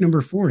track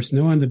number 4,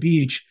 Snow on the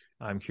Beach.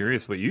 I'm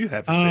curious what you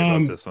have to say about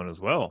Um, this one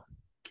as well.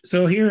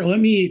 so here, let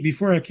me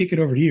before I kick it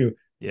over to you,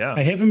 Yeah.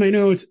 I have in my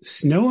notes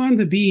Snow on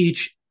the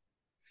Beach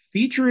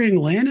featuring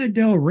Lana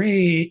Del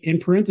Rey. In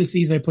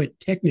parentheses, I put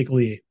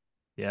technically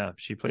Yeah.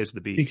 She plays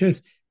the beach.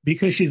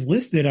 because she's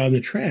listed on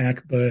the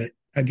track, but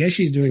I guess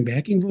she's doing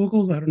backing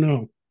vocals. I don't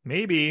know.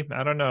 Maybe.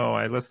 I don't know.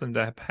 I listened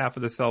to half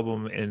of this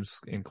album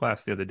in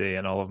class the other day,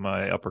 and all of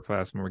my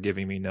upperclassmen were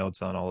giving me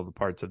notes on all of the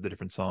parts of the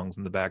different songs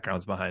and the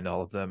backgrounds behind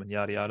all of them and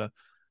yada yada.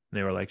 And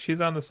they were like,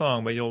 she's on the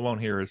song, but you won't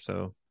hear her.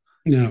 So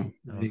No,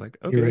 I was like,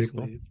 okay, that's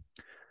cool. theoretically.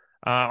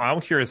 I'm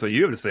curious what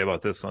you have to say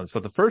about this one. So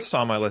the first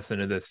time I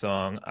listened to this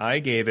song, I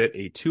gave it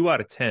a 2 out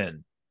of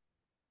 10.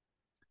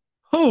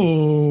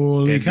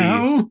 Holy And the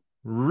cow!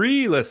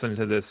 re-listen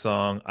to this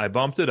song, I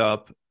bumped it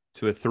up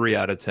to a 3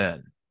 out of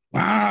 10.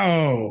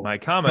 Wow! My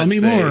Tell comments me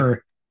say,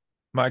 more.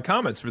 my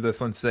comments for this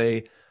one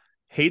say,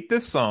 hate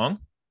this song,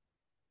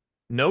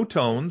 no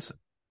tones.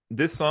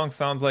 This song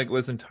sounds like it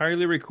was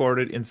entirely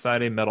recorded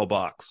inside a metal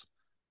box.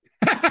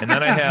 And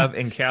then I have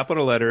in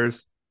capital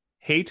letters,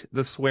 hate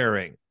the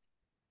swearing.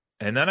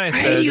 And then I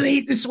Why do you said,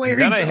 hate the swearing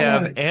then I so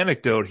have much?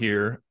 anecdote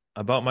here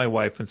about my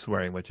wife and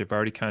swearing, which I've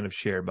already kind of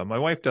shared, but my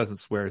wife doesn't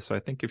swear. So I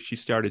think if she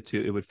started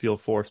to, it would feel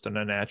forced and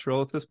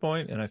unnatural at this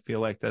point. And I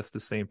feel like that's the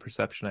same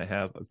perception I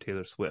have of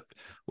Taylor Swift,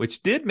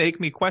 which did make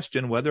me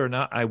question whether or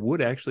not I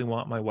would actually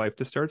want my wife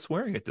to start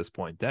swearing at this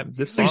point. That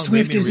this Taylor song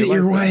made Swift me isn't your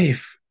realize that.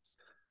 wife.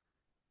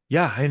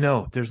 Yeah, I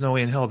know. There's no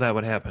way in hell that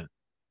would happen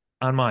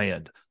on my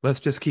end. Let's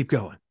just keep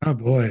going. Oh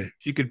boy.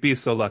 She could be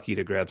so lucky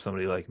to grab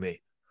somebody like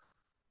me.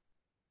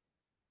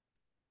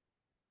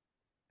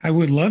 I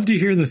would love to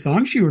hear the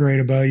song she would write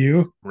about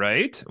you.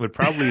 Right? Would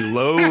probably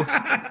low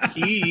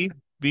key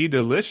be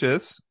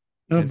delicious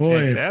Oh and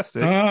boy.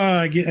 fantastic.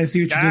 I see what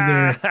you did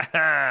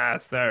there.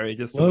 Sorry,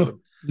 just a Low, just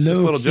a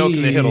low little joke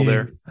in the middle key.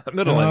 there.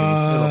 Middle, I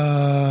mean, middle.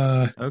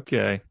 Uh,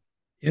 Okay.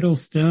 it'll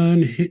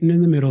stun, hitting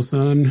in the middle,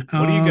 son.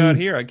 What do you got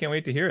here? I can't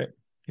wait to hear it.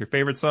 Your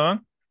favorite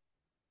song?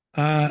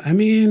 I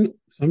mean,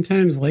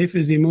 sometimes life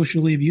is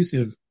emotionally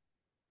abusive.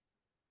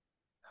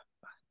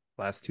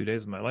 Last 2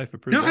 days of my life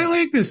have No, proved I that.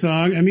 like this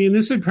song. I mean,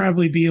 this would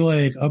probably be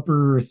like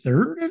upper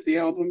third of the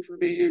album for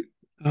me.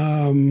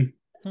 Um,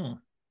 Hmm.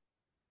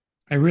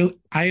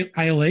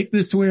 I like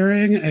the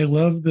swearing. I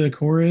love the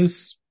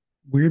chorus.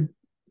 Weird,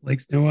 like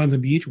snow on the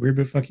beach. Weird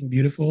but fucking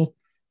beautiful.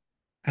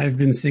 I've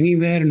been singing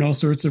that in all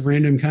sorts of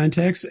random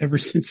contexts ever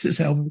since this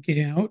album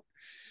came out.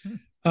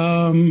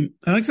 Hmm.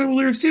 I like some of the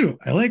lyrics too.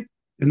 I like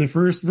in the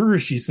first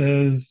verse she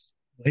says,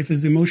 "Life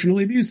is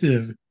emotionally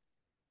abusive.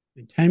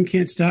 And time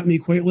can't stop me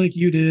quite like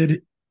you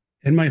did.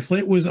 And my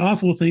flight was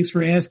awful. Thanks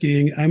for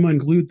asking. I'm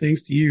unglued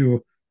thanks to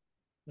you."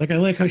 Like I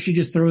like how she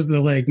just throws the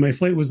like, "My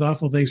flight was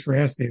awful. Thanks for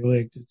asking."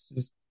 Like it's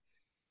just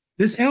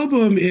this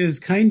album is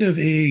kind of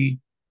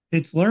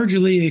it's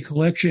largely a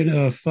collection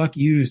of fuck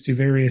yous to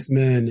various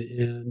men,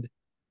 and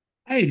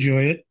I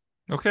enjoy it.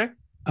 Okay.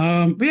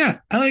 But yeah,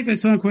 I like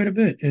that song quite a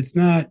bit. It's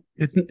not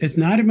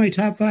in my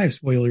top 5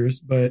 spoilers,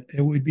 but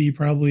it would be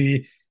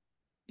probably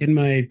in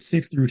my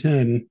 6 through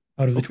 10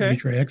 out of the 20 Okay.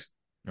 tracks.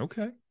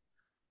 Okay.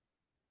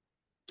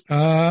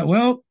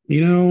 Well,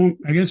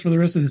 I guess for the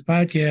rest of this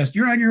podcast,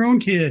 you're on your own,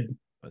 kid.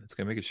 Let's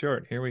go make it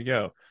short. Here we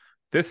go.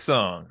 This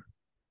song,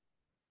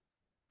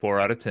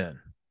 4 out of 10.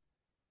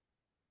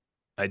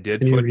 I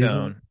did Any put reason?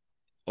 down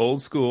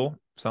old school.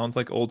 Sounds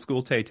like old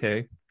school Tay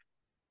Tay.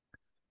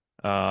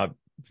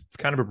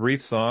 kind of a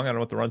brief song. I don't know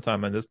what the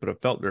runtime on this, but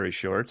it felt very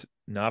short.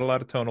 Not a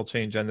lot of tonal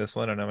change on this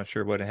one, and I'm not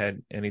sure what it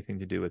had anything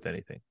to do with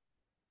anything.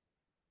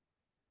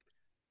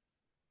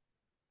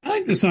 I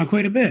like this song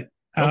quite a bit.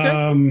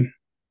 Okay,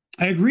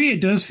 I agree.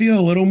 It does feel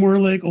a little more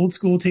like old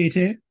school Tay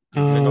Tay.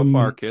 you're gonna go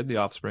far, kid. The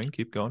Offspring.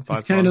 Keep going. It's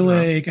Five kind songs of in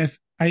a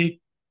row. like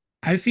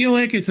I feel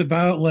like it's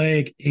about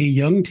like a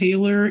young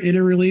Taylor in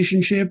a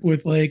relationship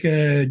with like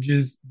a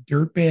just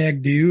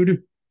dirtbag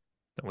dude.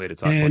 No way to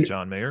talk about And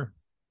John Mayer.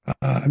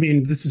 I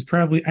mean, this is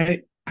probably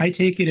I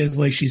take it as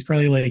like she's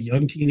probably like a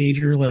young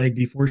teenager, like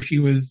before she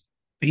was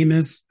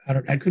famous.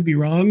 I could be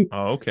wrong,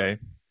 Oh, okay.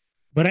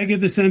 but I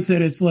get the sense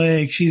that it's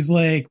like she's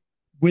like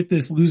with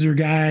this loser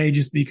guy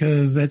just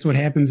because that's what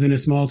happens in a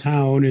small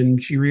town,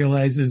 and she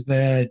realizes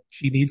that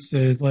she needs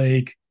to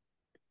like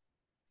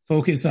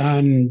focus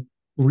on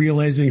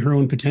realizing her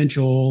own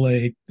potential,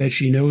 like that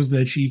she knows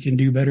that she can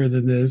do better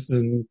than this,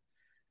 and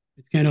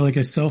it's kind of like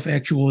a self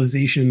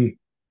actualization.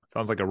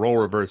 Sounds like a role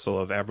reversal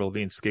of Avril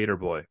Lavigne's Skater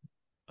Boy.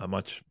 A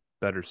much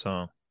better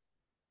song.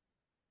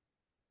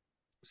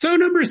 So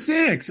number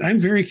six, I'm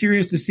very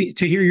curious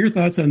to hear your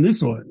thoughts on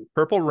this one.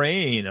 Purple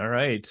Rain. All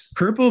right.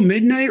 Purple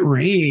Midnight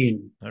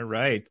Rain. All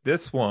right.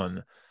 This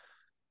one.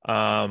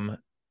 Um,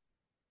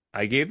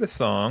 I gave the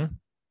song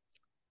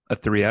a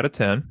 3 out of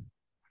 10.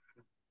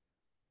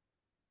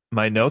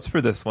 My notes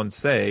for this one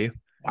say,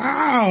 and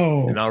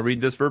Wow. I'll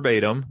read this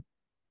verbatim.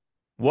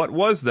 What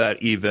was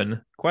that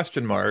even?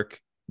 Question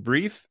mark.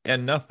 Brief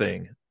and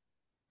nothing.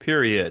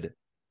 Period.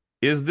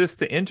 Is this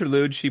the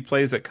interlude she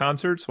plays at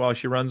concerts while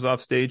she runs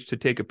off stage to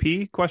take a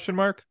pee? Question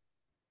mark.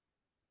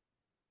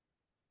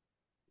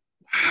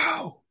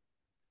 Wow.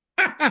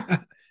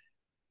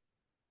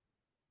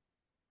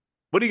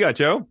 What do you got,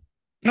 Joe?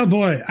 Oh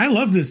boy, I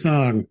love this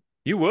song.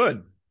 You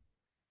would.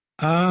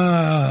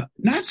 Not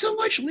so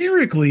much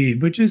lyrically,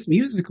 but just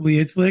musically.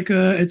 It's like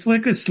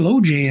a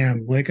slow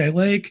jam. Like I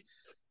like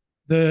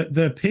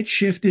the pitch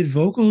shifted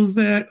vocals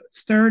that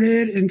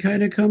started and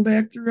kind of come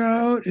back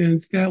throughout, and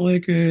it's got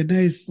like a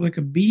nice like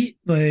a beat,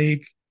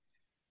 like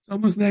it's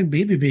almost like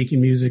baby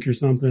baking music or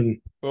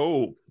something.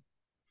 Oh,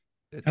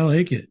 I it's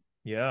like it.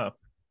 yeah.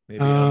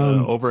 Maybe on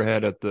the Um,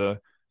 overhead at the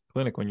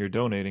clinic when you're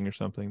donating or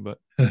something, but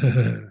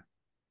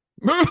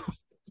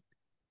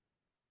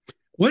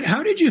what?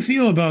 How did you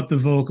feel about the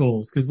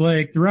vocals? Because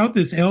like throughout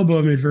this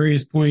album, at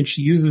various points,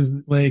 she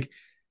uses like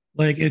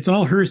it's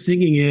all her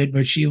singing it,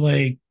 but she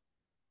like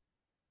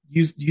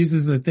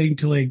uses a thing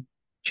to like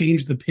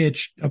change the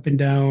pitch up and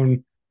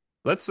down.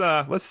 let's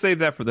save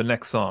that for the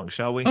next song,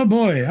 shall we? Oh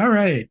boy, all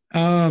right.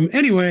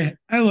 Anyway,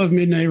 I love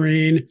Midnight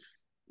Rain.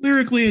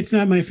 Lyrically, it's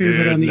not my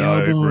favorite on the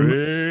Midnight album,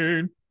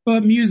 Rain.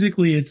 but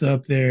musically, it's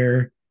up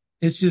there.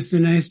 It's just a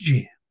nice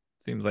jam.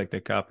 Seems like they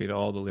copied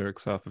all the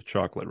lyrics off of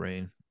Chocolate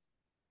Rain.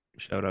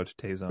 Shout out to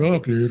Tazon.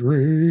 Chocolate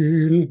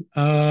Rain.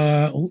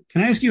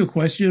 Can I ask you a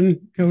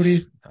question,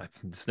 Cody?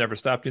 It's never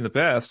stopped you in the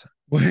past.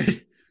 What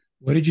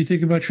what did you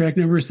think about track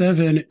number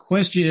seven?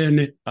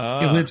 Question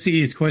Ah,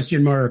 ellipses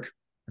question mark.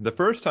 the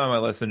first time I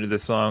listened to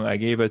this song, I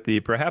gave it the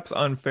perhaps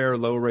unfair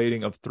low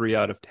rating of 3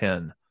 out of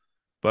 10.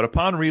 But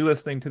upon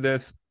re-listening to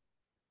this,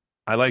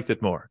 I liked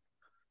it more.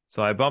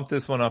 So I bumped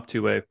this one up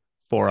to a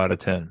 4 out of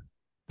 10.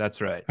 That's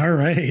right. All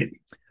right.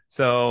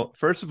 So,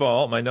 first of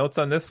all, my notes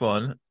on this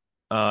one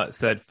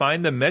said,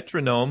 find the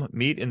metronome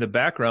meet in the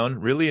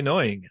background really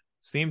annoying.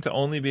 Seem to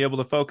only be able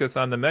to focus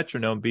on the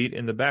metronome beat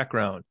in the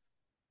background.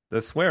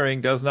 The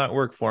swearing does not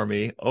work for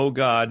me. Oh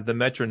God, the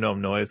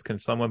metronome noise. Can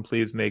someone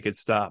please make it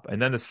stop?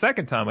 And then the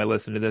second time I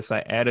listened to this, I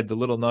added the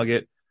little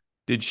nugget.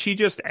 Did she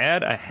just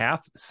add a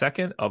half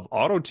second of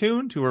auto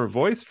tune to her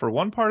voice for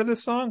one part of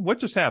this song? What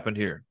just happened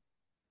here?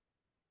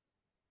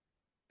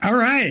 All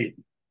right.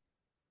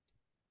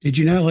 Did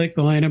you not like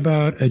the line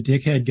about a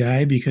dickhead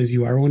guy because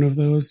you are one of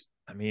those?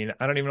 I mean,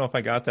 I don't even know if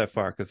I got that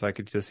far because I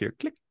could just hear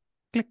click,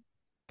 click,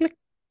 click,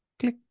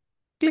 click,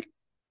 click,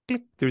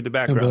 click through the Oh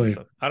background. boy.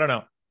 So I don't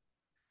know.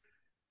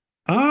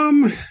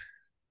 Um,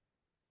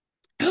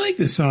 I like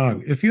this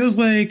song. It feels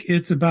like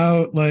it's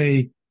about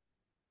like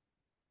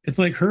it's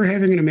like her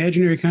having an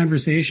imaginary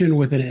conversation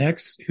with an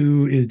ex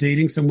who is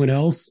dating someone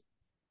else,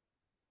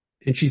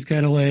 and she's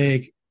kind of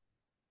like,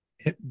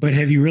 "But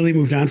have you really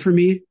moved on from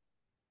me?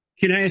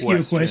 Can I ask you a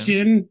Question.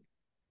 question?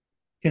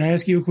 Can I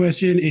ask you a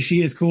question? Is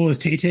she as cool as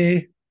Tay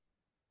Tay?"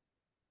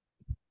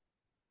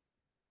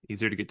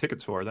 Easier to get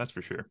tickets for, that's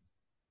for sure.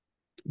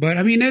 But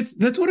I mean,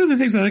 that's one of the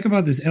things I like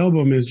about this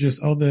album is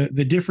just all the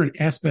different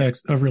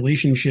aspects of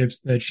relationships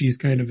that she's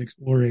kind of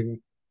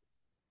exploring.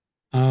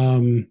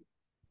 Um,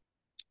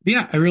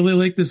 yeah, I really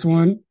like this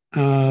one.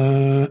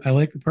 I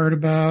like the part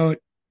about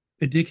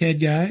the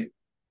dickhead guy.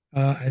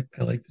 I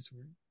like this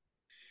one.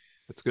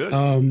 That's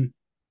good.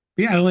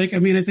 Yeah, I like. I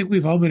mean, I think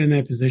we've all been in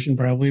that position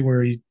probably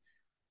where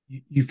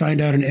you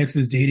find out an ex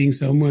is dating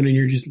someone and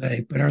you're just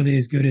like, but are they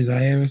as good as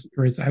I was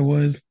or as I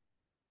was?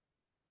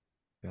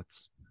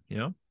 That's, you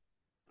know,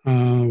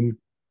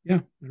 Yeah,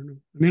 I don't know.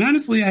 I mean,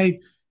 honestly,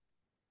 it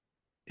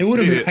I would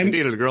have been. dated, I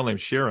dated a girl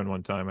named Sharon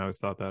one time. I always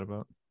thought that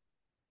about.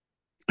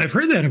 I've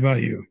heard that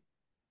about you.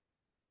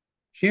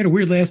 She had a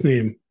weird last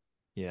name.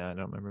 Yeah, I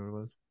don't remember what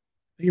it was.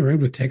 I think it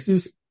rhymed with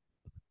Texas.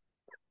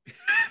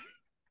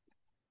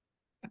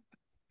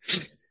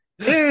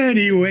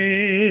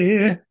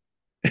 Anyway.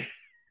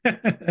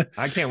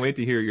 I can't wait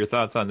to hear your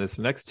thoughts on this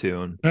next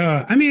tune.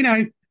 I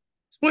mean,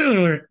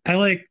 spoiler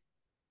alert,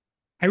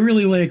 I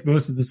really like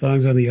most of the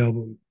songs on the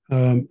album.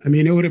 I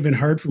mean, it would have been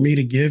hard for me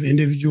to give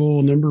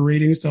individual number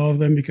ratings to all of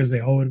them because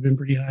they all would have been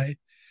pretty high.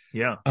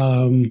 Yeah.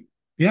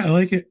 Yeah, I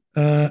like it.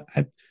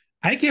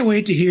 I can't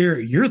wait to hear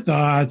your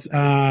thoughts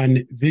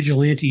on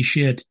vigilante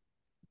shit.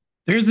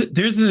 There's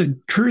a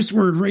curse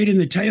word right in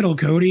the title,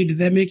 Cody. Did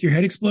that make your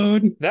head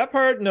explode? That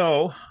part,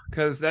 no,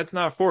 because that's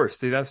not forced.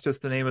 See, that's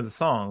just the name of the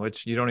song,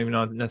 which you don't even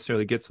know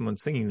necessarily get someone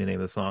singing the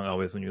name of the song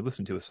always when you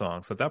listen to a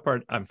song. So that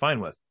part I'm fine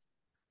with.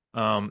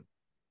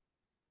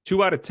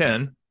 2 out of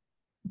 10.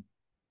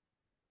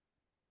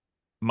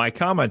 My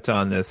comment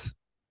on this,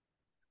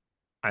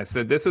 I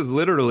said, this is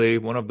literally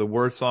one of the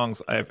worst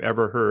songs I've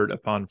ever heard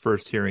upon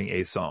first hearing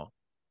a song.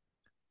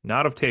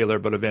 Not of Taylor,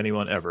 but of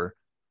anyone ever.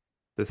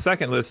 The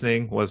second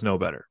listening was no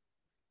better.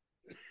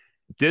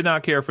 Did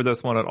not care for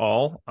this one at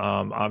all.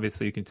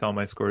 Obviously, you can tell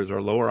my scores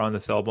are lower on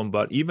this album,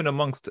 but even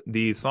amongst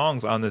the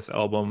songs on this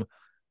album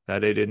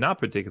that I did not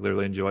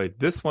particularly enjoy,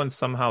 this one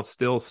somehow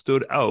still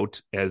stood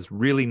out as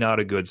really not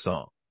a good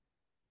song.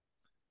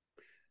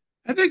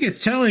 I think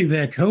it's telling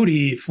that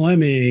Cody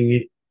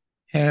Fleming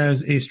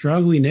has a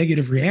strongly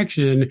negative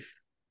reaction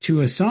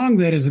to a song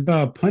that is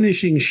about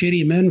punishing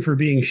shitty men for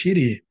being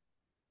shitty.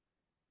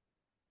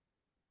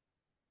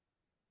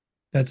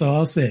 That's all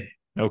I'll say.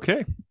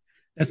 Okay.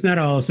 That's not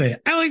all I'll say.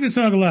 I like this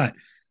song a lot.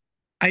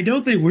 I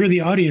don't think we're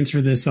the audience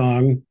for this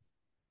song.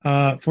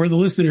 For the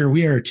listener,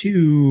 we are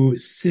two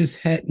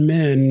cishet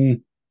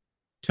men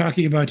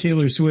talking about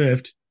Taylor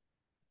Swift.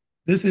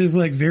 This is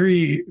like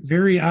very,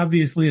 very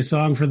obviously a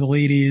song for the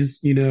ladies.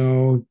 You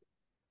know,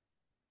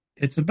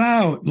 it's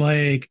about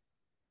like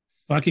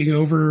fucking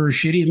over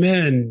shitty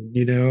men,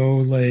 you know,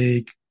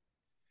 like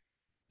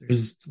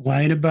there's a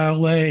line about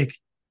like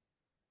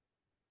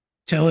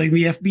telling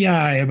the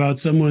FBI about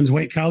someone's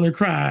white collar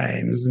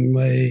crimes and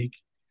like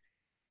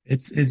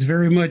it's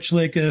very much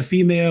like a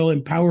female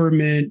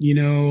empowerment, you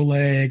know,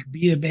 like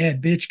be a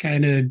bad bitch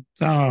kind of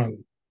song.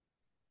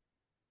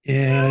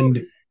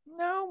 And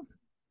No,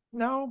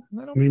 no,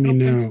 I what do you mean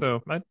don't think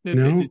no? so.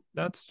 No?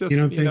 That's You just,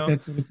 don't think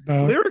that's what it's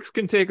about? lyrics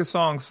can take a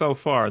song so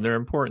far. They're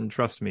important,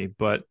 trust me.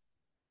 But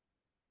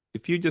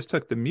if you just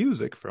took the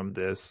music from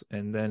this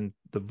and then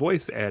the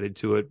voice added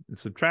to it and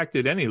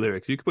subtracted any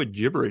lyrics, you could put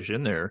gibberish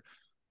in there.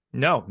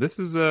 No, this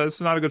is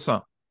not a good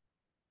song.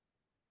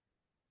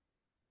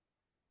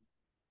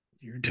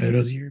 You're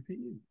entitled to your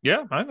opinion.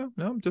 Yeah, I know.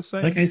 No, I'm just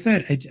saying. Like I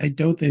said, I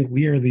don't think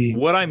we are the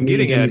What I'm main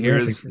getting at here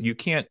demographic is for you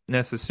can't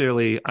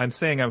necessarily, I'm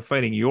saying I'm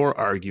fighting your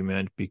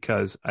argument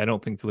because I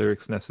don't think the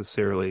lyrics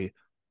necessarily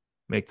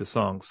make the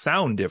song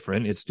sound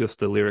different. It's just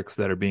the lyrics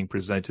that are being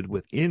presented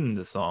within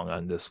the song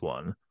on this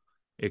one.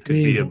 It I could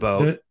mean, be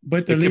about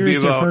but the it could be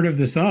lyrics are about part of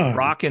the song.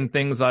 rocking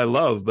things I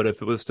love, but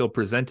if it was still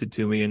presented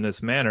to me in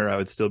this manner, I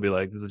would still be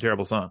like, this is a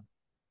terrible song.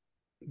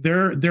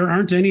 There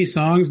aren't any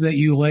songs that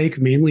you like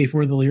mainly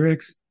for the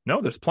lyrics.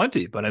 No, there's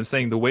plenty, but I'm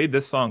saying the way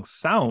this song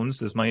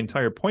sounds is my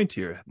entire point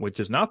here,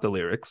 which is not the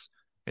lyrics.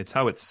 It's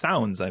how it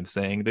sounds. I'm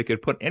saying they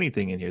could put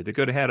anything in here. They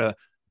could have had a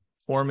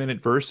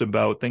 4-minute verse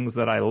about things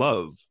that I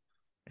love,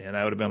 and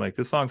I would have been like,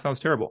 this song sounds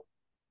terrible.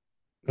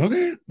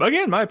 Okay. But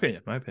again, my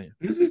opinion. My opinion.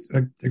 This is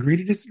agree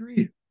to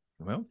disagree.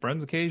 Well,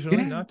 friends occasionally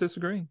Yeah. not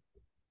disagreeing.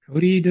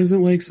 Cody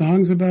doesn't like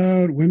songs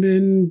about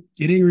women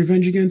getting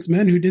revenge against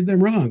men who did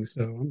them wrong.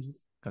 So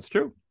That's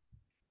true.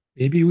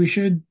 maybe we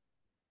should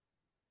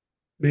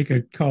make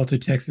a call to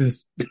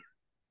Texas.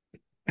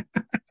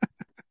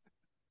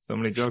 So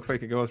many jokes I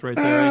could go with right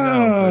there right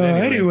now. But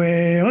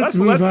anyway, let's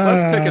move let's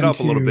on. pick it up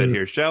a little bit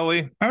here, shall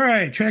we? All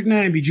right, track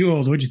 9,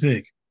 Bejeweled. What'd you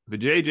think? The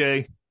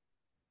JJ.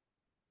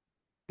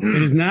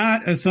 It is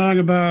not a song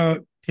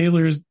about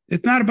Taylor's.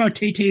 It's not about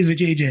Tay-Tays with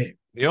JJ.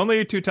 The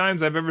only 2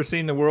 times I've ever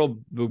seen the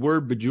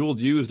word bejeweled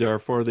used are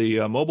for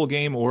the mobile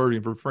game or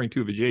referring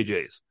to the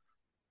JJs.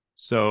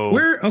 So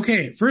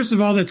okay, first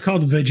of all, that's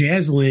called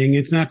vajazzling.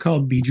 It's not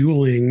called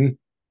bejeweling.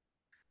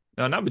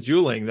 no, not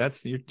bejeweling.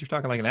 That's you're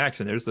talking like an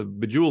action. There's the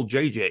bejeweled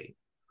JJ.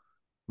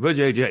 The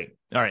JJ.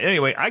 All right.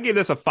 Anyway, I gave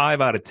this a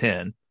 5 out of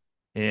 10.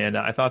 And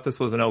I thought this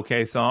was an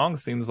okay song.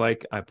 Seems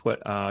like I put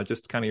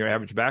just kind of your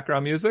average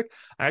background music.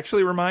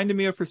 Actually reminded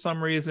me of, for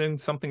some reason,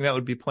 something that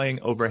would be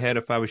playing overhead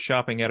if I was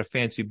shopping at a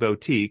fancy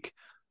boutique.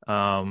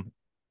 And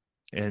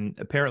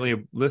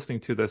apparently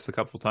listening to this a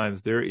couple of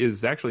times, there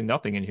is actually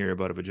nothing in here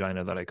about a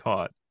vagina that I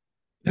caught.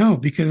 No,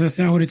 because that's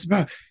not what it's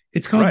about.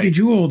 It's called Right.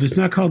 Bejeweled. It's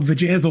not called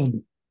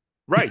vajazzled.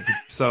 Right.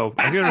 So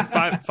I give it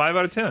a 5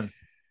 out of 10.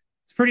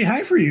 It's pretty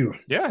high for you.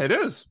 Yeah, it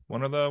is.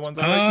 One of the ones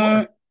I like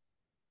more.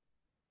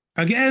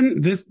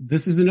 Again,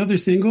 this is another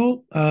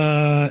single.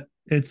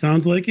 It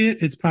sounds like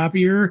it. It's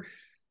poppier.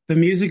 The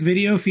music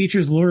video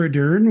features Laura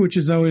Dern, which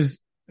is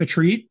always a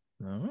treat.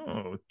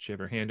 Oh, did you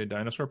ever hand in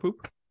dinosaur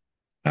poop?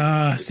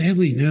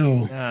 Sadly,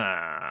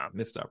 no.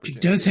 Missed She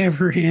opportunity. does have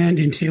her hand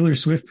in Taylor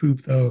Swift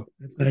poop, though.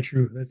 That's not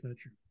true.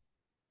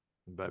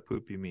 By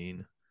poop, you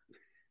mean?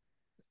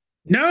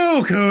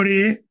 No,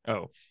 Cody.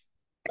 Oh,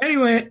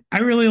 Anyway, I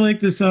really like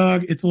this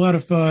song. It's a lot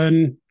of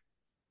fun.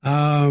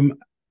 Um,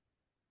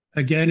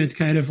 Again, it's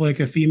kind of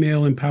like a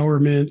female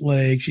empowerment.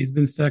 Like she's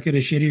been stuck in a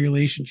shitty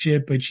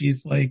relationship, but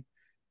she's like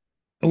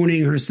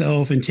owning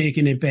herself and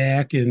taking it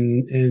back,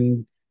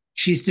 and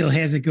she still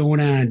has it going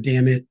on.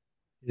 Damn it,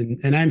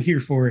 and I'm here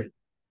for it.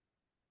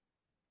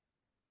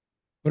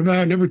 What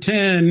about number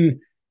 10,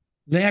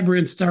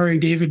 Labyrinth, starring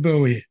David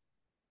Bowie?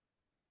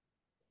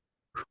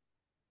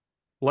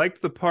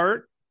 liked the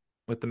part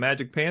with the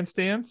magic pants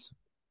dance.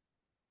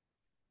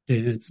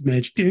 Dance,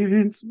 magic,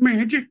 dance,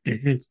 magic,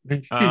 dance,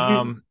 magic, dance, You're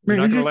not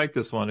gonna magic. like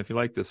this one if you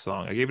like this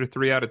song. I gave it a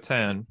 3 out of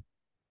 10,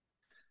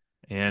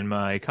 and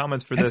my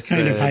comments for That's this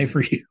kind of high said,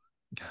 for you.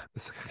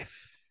 this,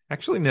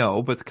 actually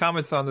no, but the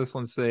comments on this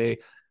one say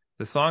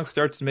the song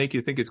starts to make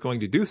you think it's going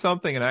to do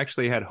something, and I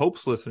actually had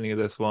hopes listening to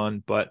this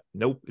one, but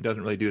nope, it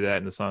doesn't really do that,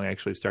 and the song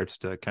actually starts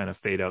to kind of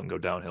fade out and go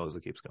downhill as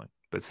it keeps going.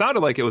 But it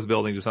sounded like it was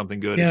building to something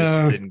good. It just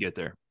Yeah. didn't get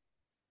there.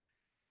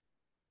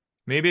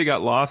 Maybe I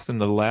got lost in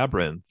the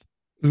labyrinth.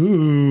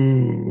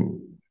 Ooh,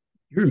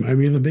 you remind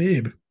me of the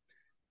Babe.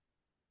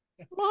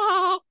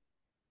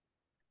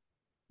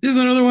 This is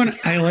another one.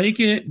 I like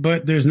it,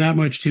 but there's not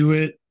much to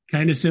it.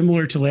 Kind of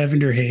similar to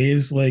Lavender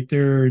Haze. Like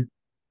I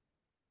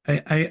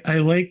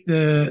like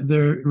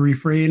the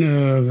refrain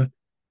of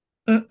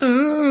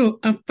oh,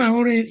 I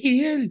found it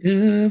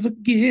in love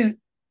again.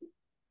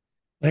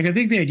 Like I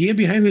think the idea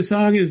behind the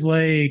song is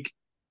like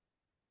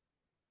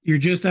you're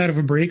just out of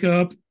a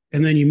breakup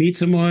and then you meet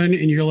someone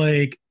and you're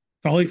like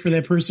falling for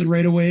that person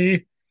right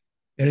away,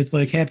 and it's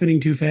like happening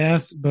too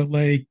fast, but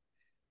like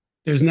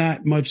there's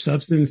not much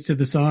substance to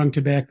the song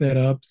to back that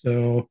up.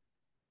 So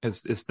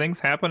Is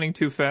things happening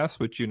too fast,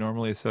 which you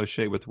normally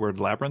associate with the word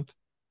labyrinth?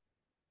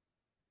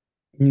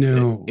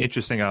 no.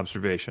 Interesting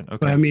observation.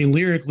 But Okay. I mean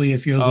lyrically it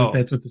feels like Oh,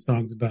 that's what the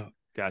song's about.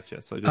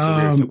 gotcha. So just a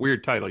Um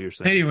weird title you're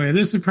saying. anyway,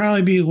 this would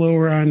probably be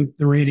lower on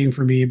the rating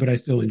for me, but I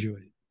still enjoy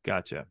it.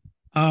 Gotcha.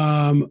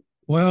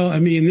 Well, I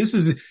mean,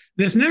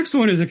 this next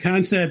one is a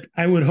concept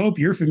I would hope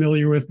you're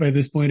familiar with by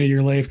this point in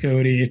your life,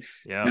 Cody.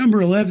 Yeah.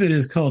 Number 11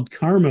 is called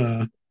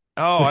Karma.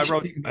 Oh, What you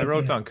think I about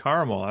wrote that? down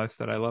caramel. I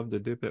said I love to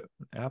dip it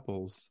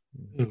apples.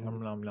 Oh.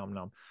 Nom nom nom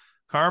nom.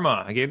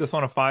 Karma. I gave this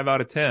one a 5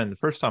 out of 10. The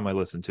first time I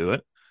listened to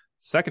it.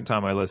 Second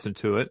time I listened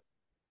to it,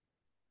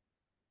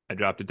 I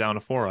dropped it down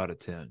to 4 out of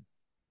 10.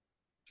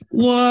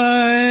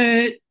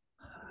 What?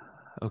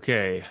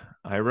 Okay.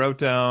 I wrote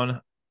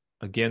down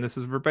again, this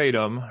is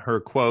verbatim,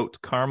 her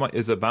quote, "Karma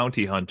is a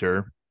bounty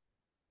hunter,"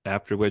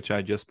 after which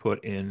I just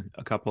put in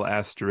a couple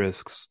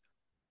asterisks.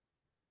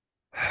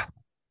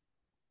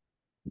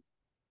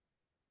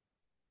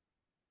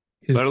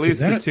 But at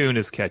least the tune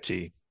is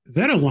catchy. Is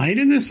that a line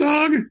in this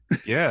song?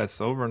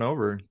 Yes, over and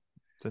over.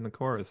 It's in the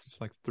chorus.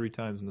 It's like 3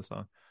 times in the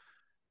song.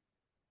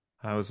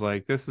 I was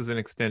like, this is an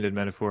extended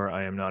metaphor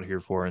I am not here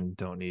for and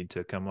don't need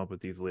to come up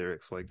with these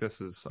lyrics. Like, this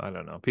is, I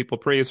don't know. People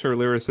praise her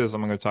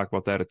lyricism. I'm going to talk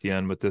about that at the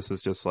end, but this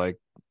is just like,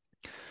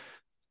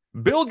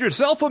 build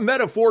yourself a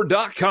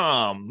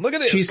metaphor.com. Look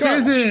at this.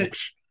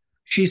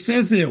 She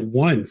says it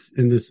once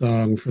in the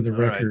song for the All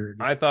right. record.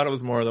 I thought it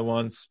was more than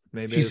once.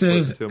 Maybe She I just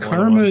says, listened to it more than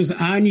Karma once. is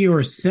on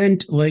your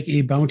scent like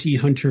a bounty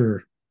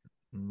hunter.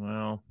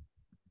 Well,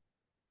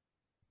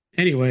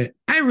 Anyway,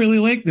 I really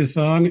like this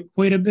song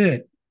quite a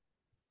bit.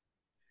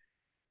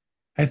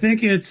 I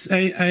think it's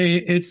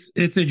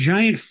a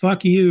giant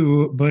fuck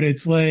you, but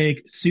it's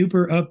like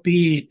super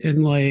upbeat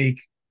and like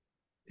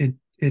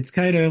it's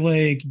kind of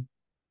like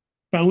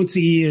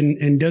bouncy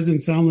and doesn't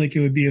sound like it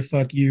would be a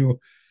fuck you.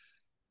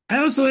 I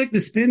also like the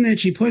spin that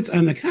she puts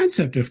on the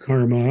concept of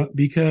karma,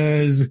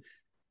 because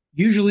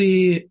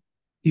usually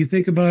you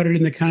think about it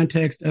in the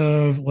context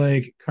of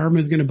like karma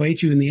is going to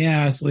bite you in the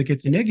ass, like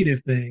it's a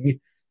negative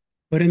thing.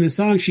 But in the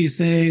song, she's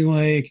saying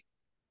like,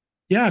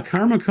 yeah,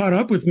 karma caught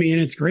up with me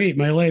and it's great.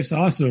 My life's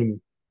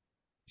awesome.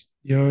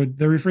 You know,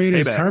 the refrain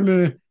is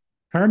payback.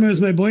 karma is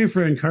my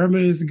boyfriend. Karma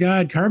is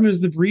God. Karma is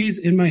the breeze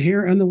in my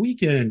hair on the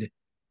weekend.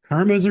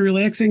 Karma is a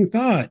relaxing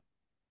thought.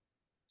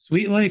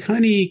 Sweet like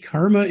honey,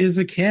 karma is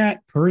a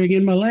cat purring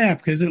in my lap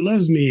because it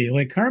loves me.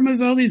 Like karma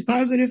is all these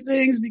positive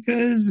things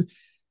because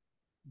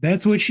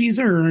that's what she's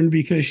earned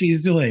because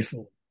she's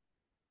delightful.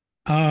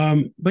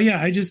 But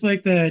yeah, I just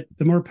like that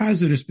the more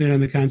positive spin on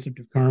the concept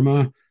of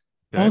karma.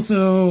 Okay.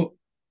 Also,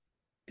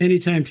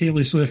 anytime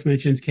Taylor Swift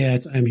mentions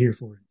cats, I'm here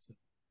for it. So.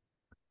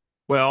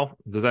 Well,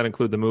 does that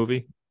include the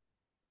movie?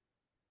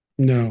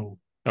 No,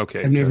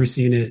 Okay. I've never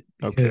seen it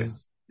Okay.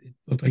 because it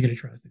looked like an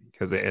atrocity.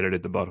 Because they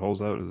edited the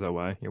buttholes out? Is that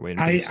why? You're waiting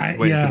For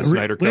for yeah, the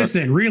Snyder cut?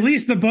 Listen,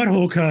 release the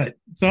butthole cut.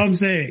 That's all I'm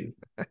saying.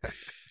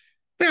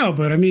 No,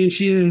 but I mean,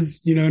 she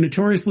is, you know,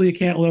 notoriously a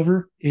cat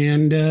lover,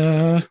 and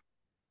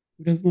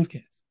who doesn't love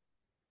cats?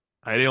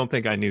 I don't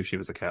think I knew she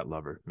was a cat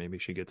lover. Maybe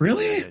she gets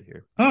Really?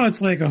 here. Oh,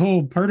 it's like a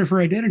whole part of her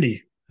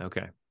identity.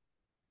 Okay.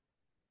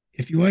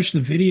 If you watch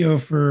the video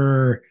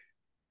for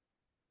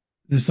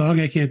the song,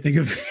 I can't think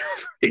of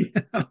right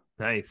now.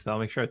 Nice. I'll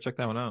make sure I check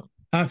that one out.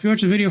 If you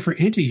watch the video for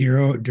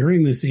Antihero,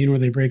 during the scene where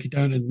they break it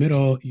down in the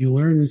middle, you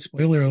learn,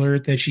 spoiler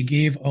alert, that she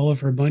gave all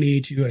of her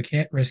money to a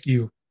cat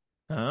rescue.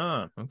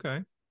 Ah,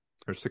 okay.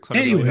 Or $600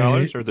 million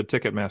Anyway, or the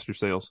Ticketmaster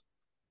sales.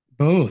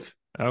 both.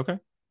 Okay.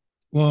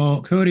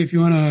 Well, Cody, if you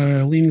want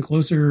to lean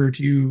closer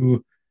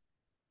to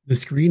the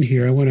screen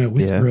here, Yeah. I want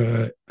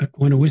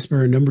to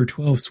whisper a number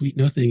 12, Sweet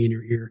Nothing, in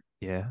your ear.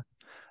 Yeah.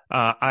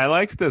 I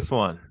liked this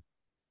one.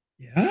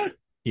 Yeah?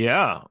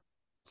 Yeah. You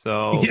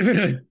So give it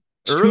a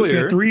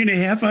earlier,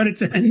 3.5 out of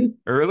 10?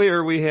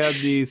 earlier we had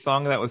the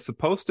song that was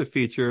supposed to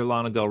feature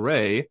Lana Del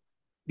Rey.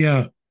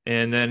 Yeah.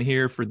 And then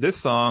here for this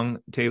song,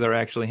 Taylor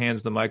actually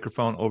hands the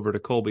microphone over to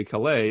Colby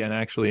Calais and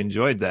actually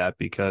enjoyed that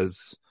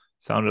because it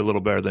sounded a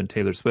little better than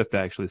Taylor Swift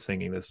actually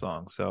singing this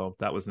song. So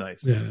that was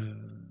nice.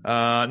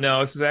 No,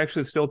 this is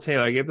actually still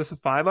Taylor. I gave this a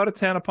 5 out of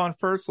 10 upon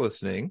first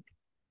listening.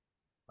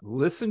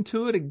 Listen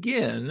to it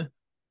again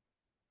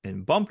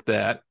and bumped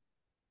that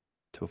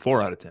to a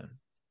 4 out of 10.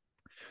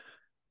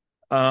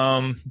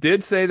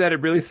 Did say that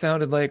it really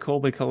sounded like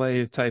Colby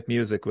Calais type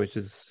music, which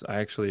is I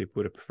actually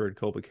would have preferred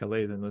Colby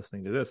Calais than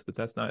listening to this, but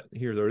that's not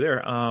here or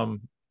there.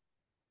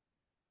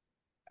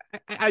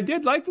 I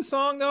did like the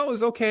song though; it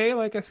was okay.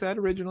 Like I said,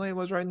 originally it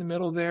was right in the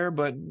middle there,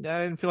 but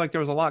I didn't feel like there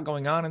was a lot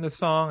going on in this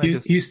song. You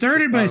Just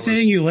started by thought it saying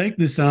was you liked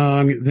the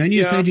song, then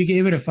you yeah, said you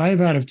gave it a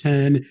 5 out of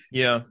 10,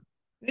 yeah,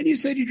 then you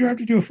said you dropped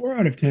it to a 4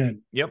 out of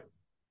 10. yep.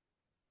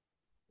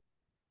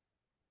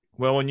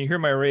 Well, when you hear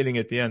my rating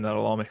at the end,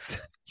 that'll all make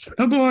sense.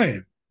 Oh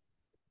boy.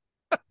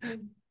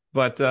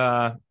 But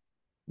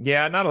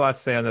yeah, not a lot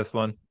to say on this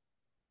one.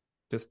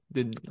 Just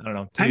didn't I don't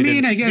know. I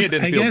mean, To me it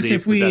didn't I feel guess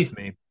deep, but that's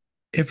me.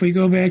 if we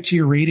go back to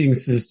your rating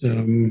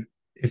system,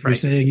 if you're Right.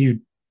 saying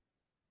you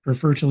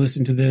prefer to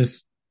listen to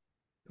this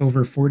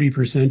over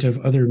 40% of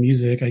other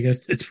music, I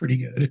guess that's pretty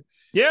good.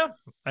 Yeah.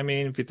 I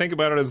mean, if you think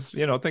about it as,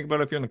 think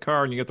about if you're in the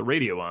car and you got the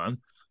radio on,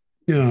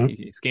 Yeah.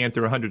 you scan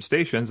through 100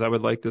 stations, I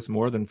would like this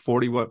more than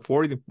 40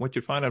 what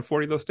you find on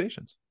 40 of those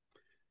stations.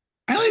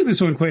 I like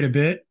this one quite a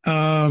bit.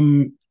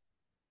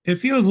 It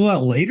feels a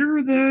lot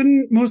later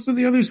than most of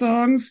the other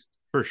songs.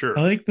 For I sure.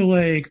 like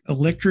the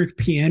electric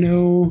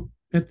piano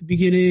at the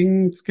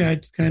beginning. It's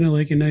got kind of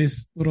like a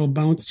nice little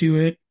bounce to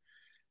it.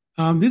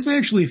 This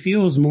actually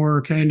feels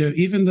more kind of,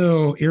 even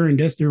though Aaron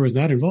Dessner was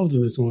not involved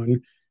in this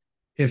one,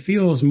 it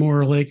feels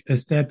more like a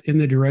step in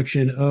the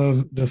direction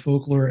of the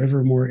Folklore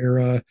Evermore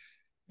era.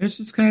 It's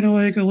just kind of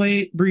like a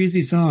late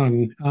breezy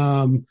song.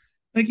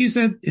 Like you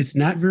said, it's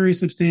not very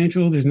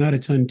substantial. There's not a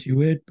ton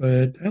to it,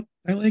 but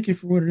I like it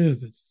for what it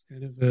is. It's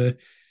kind of a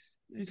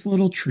nice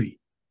little treat.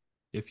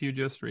 If you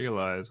just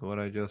realize what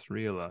I just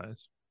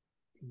realized.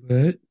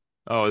 But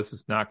Oh, this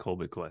is not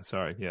Colby Clay.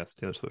 Sorry. Yes,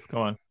 Taylor Swift.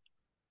 Go on.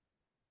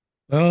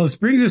 well, this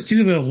brings us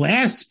to the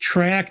last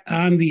track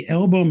on the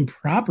album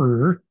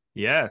proper,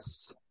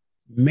 Yes.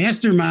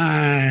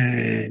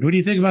 Mastermind. What do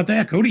you think about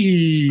that,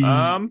 Cody?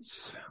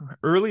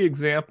 Early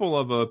example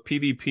of a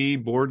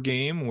PvP board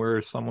game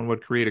where someone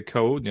would create a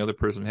code and the other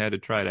person had to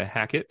try to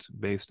hack it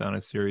based on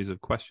a series of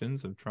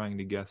questions of trying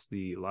to guess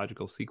the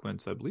logical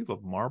sequence, I believe,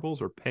 of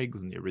marbles or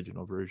pegs in the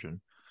original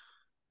version.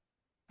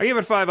 I give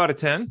it 5 out of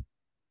 10.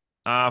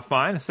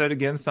 Fine. I said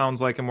again,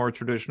 sounds like a more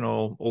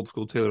traditional old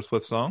school Taylor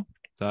Swift song.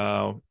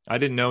 So I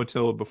didn't know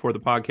till before the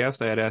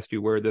podcast. I had asked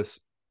you where this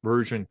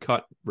version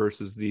cut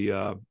versus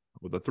the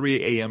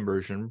 3 a.m.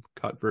 version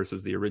cut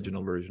versus the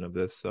original version of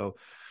this. So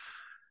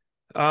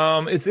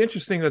it's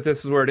interesting that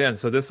this is where it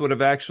ends. So this would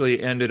have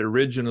actually ended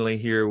originally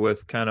here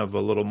with kind of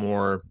a little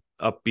more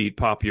upbeat,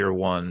 poppier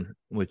one,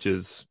 which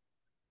is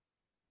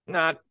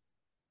not,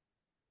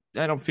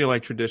 I don't feel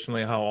like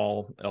traditionally how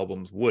all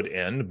albums would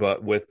end,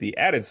 but with the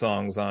added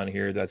songs on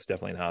here, that's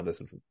definitely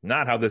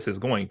not how this is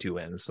going to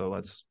end. So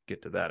let's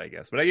get to that, I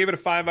guess. But I gave it a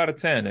 5 out of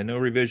 10 and no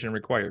revision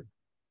required.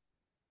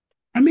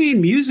 I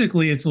mean,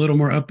 musically, it's a little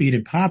more upbeat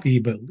and poppy,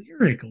 but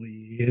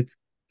lyrically, it's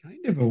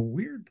kind of a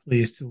weird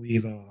place to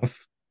leave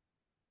off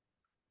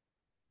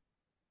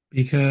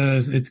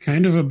because it's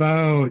kind of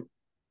about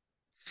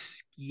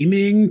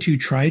scheming to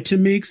try to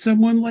make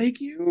someone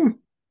like you.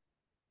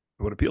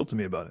 What appealed to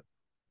me about it?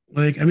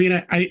 Like, I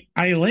mean,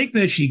 I like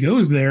that she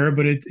goes there,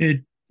 but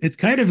it's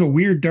kind of a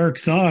weird, dark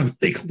song,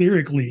 like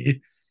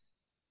lyrically.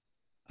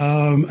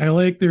 I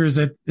like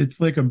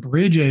it's like a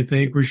bridge, I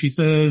think, where she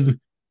says,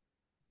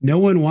 "No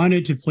one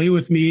wanted to play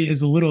with me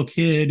as a little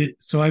kid,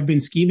 so I've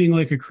been scheming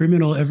like a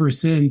criminal ever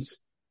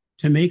since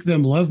to make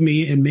them love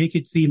me and make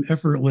it seem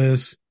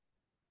effortless.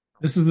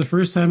 This is the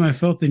first time I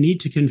felt the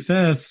need to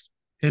confess,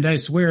 and I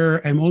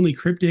swear I'm only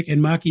cryptic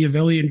and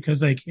Machiavellian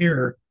because I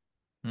care."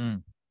 Hmm.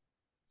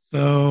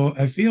 So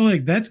I feel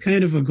like that's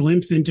kind of a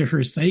glimpse into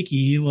her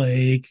psyche.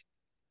 Like,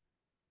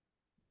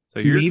 So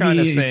you're kind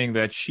of maybe saying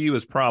that she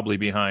was probably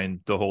behind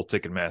the whole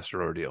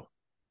Ticketmaster ordeal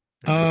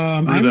and just threw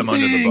I'm them under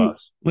the saying,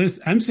 bus.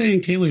 listen, I'm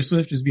saying Taylor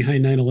Swift is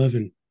behind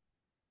 9/11.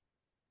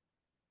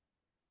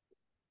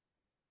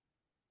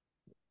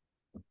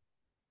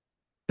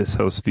 This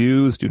host's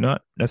views do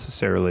not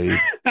necessarily No,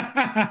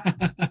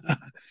 I'm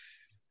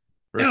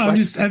reflect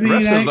just, I the mean,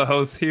 rest of the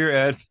hosts here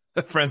at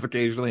Friends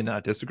Occasionally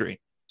Not Disagree.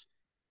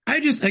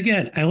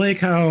 again, I like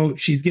how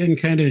she's getting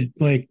kind of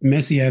like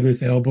messy on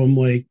this album.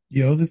 Like,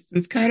 this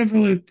it's kind of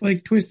a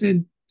like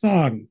twisted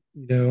song.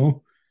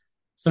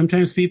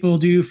 Sometimes people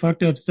do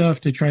fucked up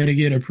stuff to try to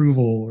get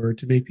approval or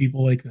to make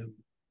people like them.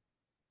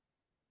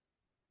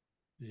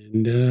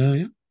 And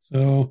yeah,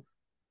 so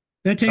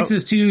that takes Oh,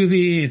 us to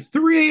the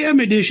 3 a.m.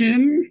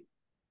 edition.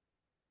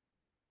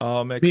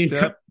 all I mixed mean,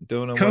 up.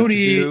 Don't know what to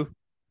Cody, do.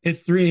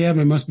 it's 3 a.m.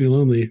 It must be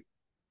lonely.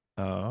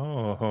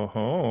 Oh, ho,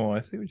 ho.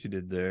 I see what you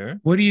did there.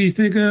 What do you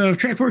think of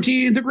track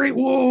 14, The Great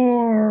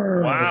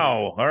War?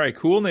 Wow. All right.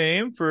 Cool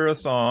name for a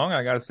song.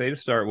 I got to say to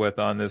start with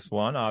on this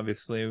one.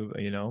 Obviously,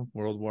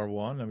 World War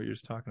One. We were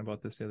just talking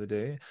about this the other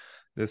day.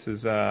 This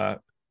is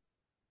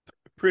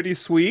pretty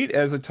sweet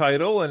as a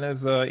title and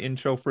as a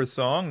intro for a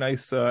song.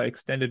 Nice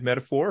extended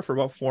metaphor for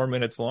about 4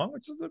 minutes long,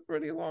 which is a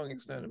pretty long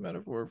extended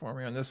metaphor for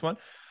me on this one.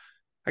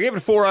 I gave it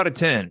a 4 out of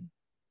 10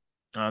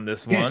 on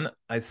this Yeah. one.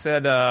 I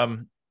said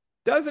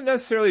doesn't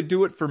necessarily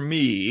do it for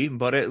me,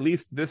 but at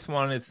least this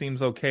one, it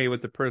seems okay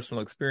with the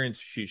personal experience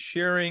she's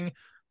sharing.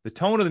 The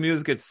tone of the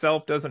music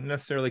itself doesn't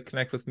necessarily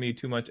connect with me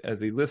too much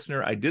as a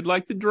listener. I did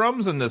like the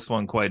drums in this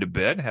one quite a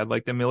bit. Had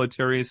like the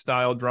military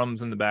style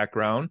drums in the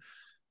background.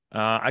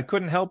 I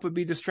couldn't help but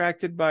be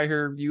distracted by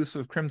her use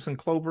of Crimson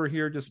Clover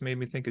here. Just made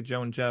me think of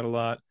Joan Jett a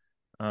lot.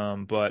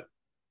 But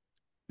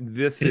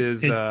this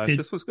this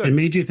was It good.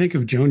 made you think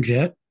of Joan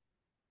Jett.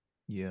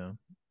 Yeah,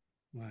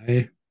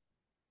 Why?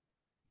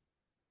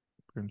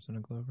 Crimson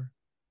and Clover.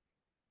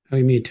 Oh,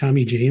 you mean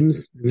Tommy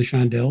James and the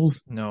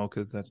Shondells? No,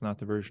 because that's not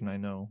the version I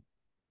know.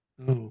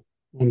 Oh,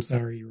 well, I'm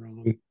sorry, you're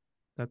wrong.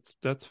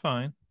 That's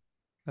fine.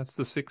 That's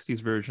the 60s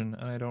version,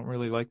 and I don't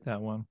really like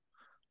that one.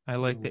 I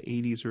like Oh. the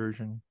 80s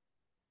version.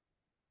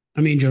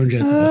 I mean, Joan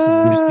Jett's awesome.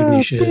 I'm just giving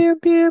you shit.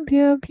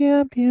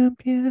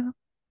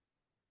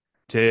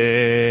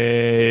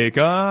 Take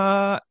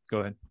on. Go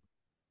ahead.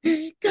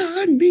 Take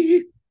on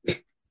me.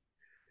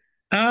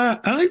 I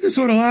like this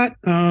one a lot.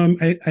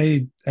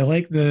 I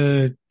like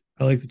the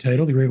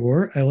title, The Great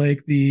War. I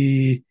like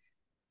the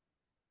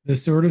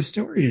sort of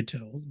story it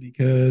tells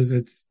because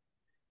it's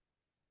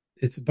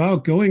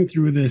about going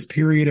through this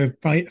period of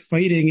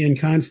fighting and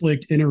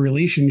conflict in a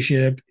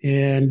relationship,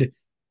 and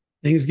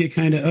things get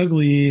kind of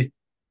ugly.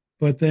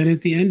 But then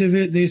at the end of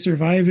it, they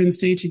survive and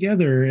stay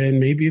together, and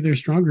maybe they're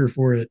stronger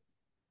for it.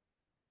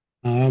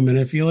 And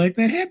I feel like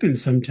that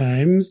happens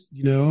sometimes.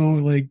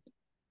 Like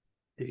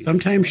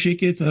sometimes shit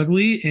gets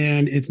ugly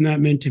and it's not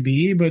meant to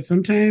be, but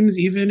sometimes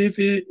even if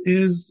it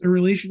is a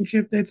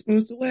relationship that's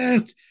supposed to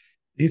last,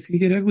 things can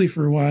get ugly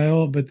for a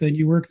while, but then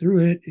you work through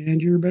it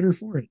and you're better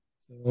for it.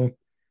 So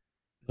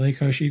I like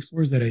how she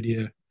explores that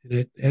idea.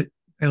 And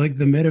I like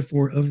the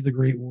metaphor of the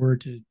Great War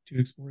to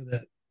explore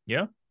that.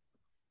 Yeah.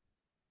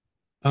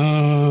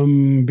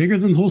 Bigger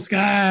than the whole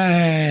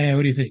sky.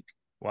 What do you think?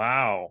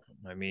 Wow.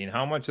 I mean,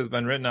 how much has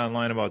been written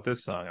online about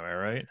this song? Am I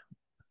right?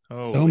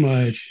 So Holy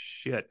much.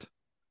 shit.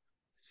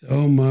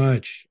 So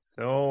much.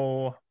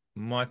 So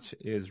much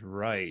is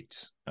right.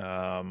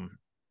 I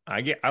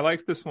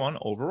like this one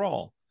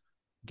overall.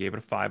 Gave it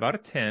a 5 out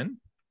of 10.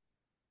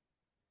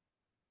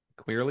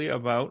 Clearly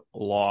about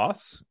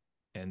loss,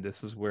 and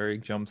this is where he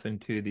jumps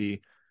into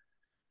the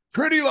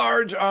pretty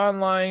large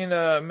online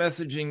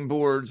messaging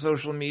board,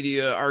 social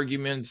media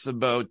arguments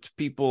about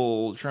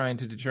people trying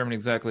to determine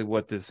exactly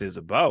what this is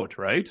about,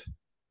 right?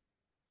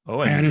 I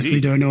honestly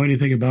OMG. don't know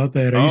anything about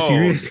that. Are you Oh,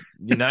 serious?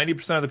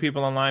 90% of the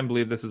people online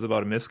believe this is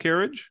about a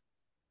miscarriage.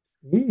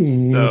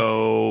 Ooh.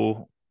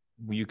 So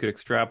you could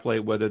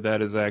extrapolate whether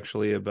that is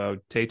actually about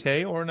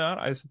Tay-Tay or not,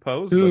 I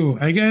suppose. Ooh,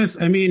 I guess,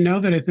 I mean, now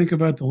that I think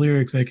about the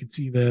lyrics, I could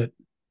see that.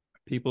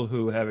 People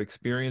who have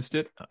experienced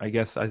it, I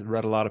guess I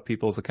read a lot of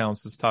people's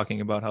accounts just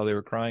talking about how they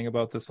were crying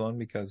about this one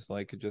because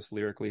like it just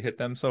lyrically hit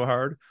them so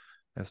hard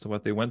as to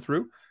what they went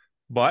through.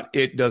 But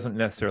it doesn't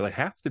necessarily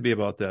have to be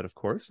about that, of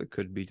course. It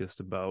could be just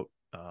about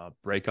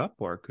breakup,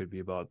 or it could be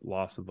about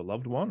loss of a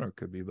loved one, or it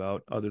could be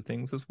about other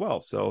things as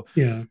well. So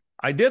Yeah.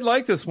 I did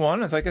like this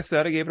one. As like I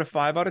said, I gave it a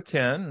 5 out of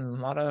 10.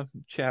 A lot of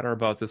chatter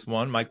about this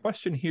one. My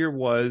question here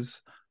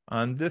was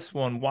on this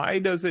one, why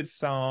does it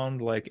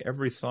sound like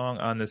every song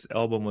on this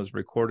album was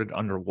recorded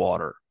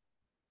underwater?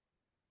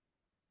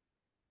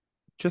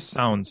 Just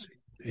sounds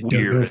I don't know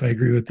weird if I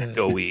agree with and that.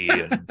 echoey,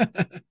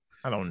 and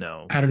I don't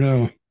know. I don't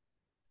know.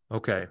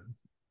 Okay.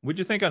 What'd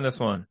you think on this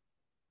one?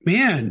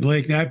 Man,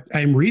 like that,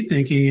 I'm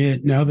rethinking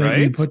it now that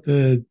you Right? put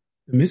the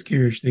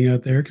miscarriage thing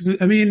out there.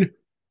 Because, I mean,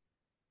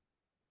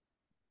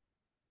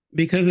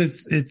 because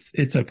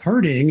it's a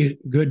parting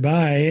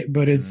goodbye,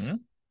 but Mm-hmm.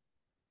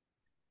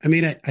 I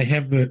mean, I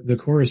have the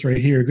chorus right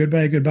here.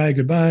 Goodbye, goodbye,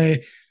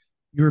 goodbye.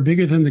 You were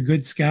bigger than the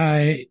good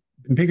sky,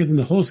 bigger than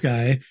the whole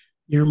sky.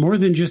 You're more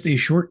than just a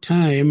short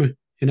time,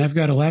 and I've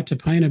got a lot to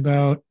pine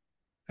about.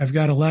 I've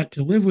got a lot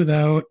to live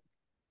without.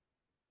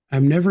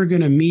 I'm never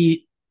going to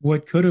meet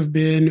what could have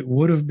been,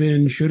 would have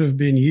been, should have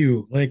been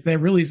you. Like that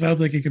really sounds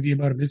like it could be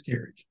about a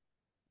miscarriage.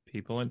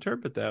 People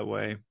interpret that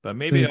way, but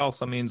maybe it Like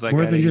also means like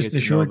more I than didn't just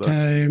get a to know short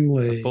time. the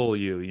Like, full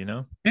you.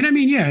 and I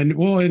mean, yeah, and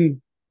well,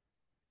 and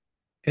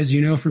as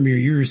you know from your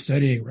years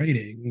studying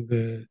writing,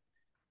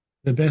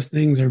 the best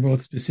things are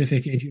both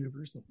specific and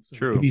universal. So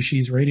True. maybe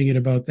she's writing it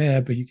about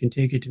that, but you can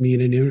take it to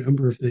mean a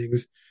number of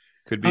things.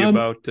 Could be Um,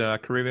 about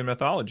Caribbean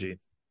mythology.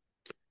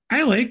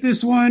 I like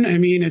this one. I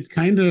mean, it's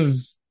kind of.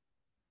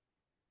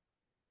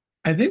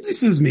 I think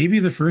this is maybe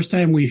the first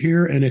time we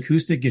hear an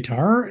acoustic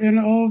guitar in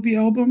all of the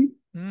album.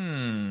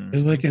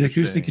 There's like an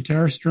acoustic Interesting.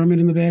 guitar strumming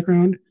in the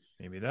background.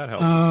 Maybe that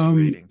helps its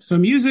rating. So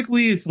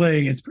musically, it's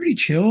like it's pretty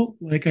chill.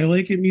 Like I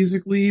like it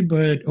musically,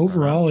 but Uh-huh.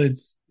 overall,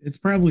 it's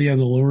probably on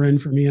the lower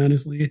end for me,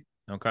 honestly.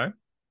 Okay.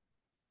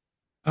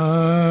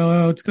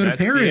 Let's go to That's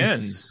the end.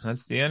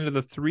 That's the Paris. end of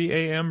the 3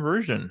 a.m.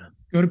 version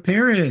Go to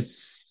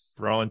Paris.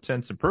 for all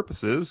intents and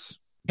purposes.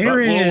 But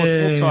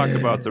we'll talk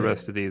about the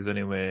rest Paris. of these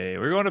anyway.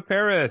 We're going to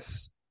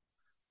Paris.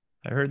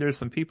 I heard there's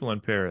some people in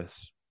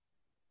Paris.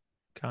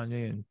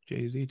 Kanye and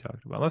Jay-Z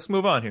talked about. Let's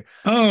move on here.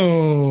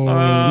 Oh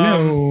Um,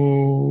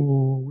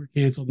 no, we're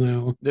canceled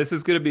now. this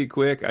is going to be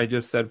quick. I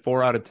just said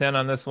 4 out of 10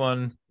 on this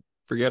one.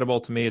 Forgettable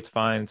to me. It's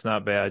fine. It's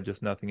not bad.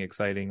 Just nothing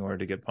exciting or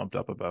to get pumped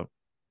up about.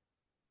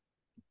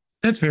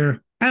 That's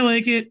fair. I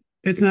like it.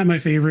 It's not my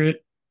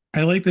favorite.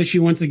 I like that she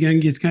once again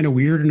gets kind of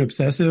weird and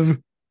obsessive.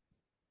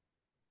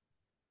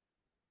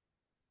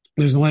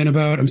 There's a line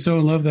about I'm so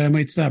in love that I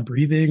might stop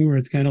breathing, where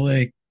it's kind of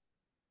like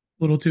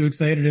a little too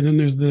excited. And then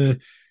there's the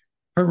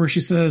part where she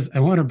says,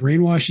 I want to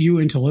brainwash you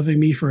into loving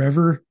me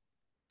forever.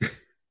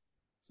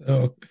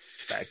 So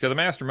Back to the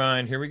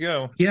mastermind. Here we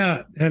go.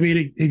 yeah, I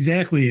mean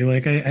exactly.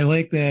 Like I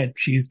like that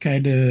she's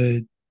kind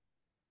of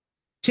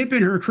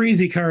tipping her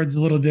crazy cards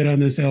a little bit on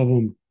this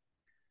album.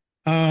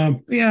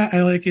 Yeah,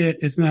 I like it.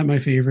 It's not my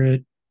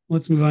favorite.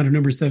 Let's move on to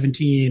number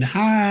 17,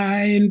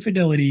 High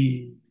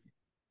Infidelity.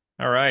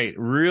 All right.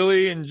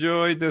 Really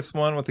enjoyed this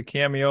one with a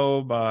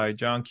cameo by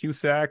John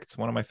Cusack. It's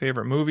one of my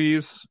favorite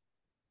movies.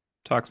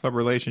 Talks about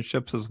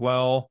relationships as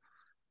well.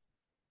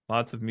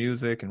 Lots of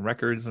music and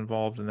records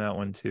involved in that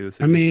one too.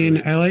 So I just mean,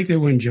 really I liked it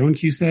when Joan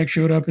Cusack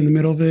showed up in the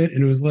middle of it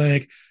and it was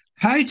like,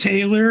 Hi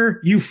Taylor,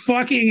 you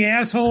fucking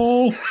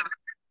asshole.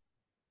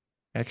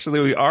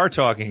 actually we are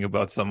talking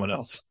about someone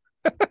else.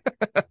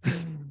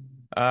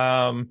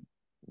 um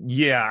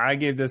yeah, I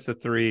gave this a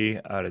 3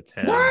 out of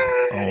 10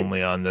 What?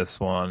 only on this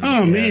one.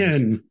 Oh And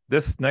man.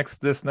 this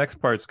next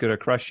part's gonna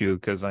crush you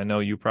because I know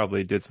you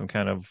probably did some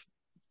kind of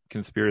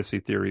conspiracy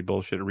theory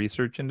bullshit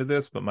research into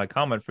this, but my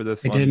comment for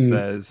this I one didn't.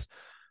 says,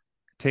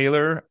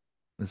 Taylor,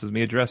 this is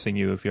me addressing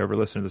you if you ever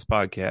listen to this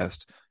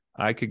podcast.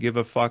 I could give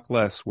a fuck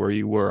less where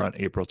you were on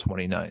April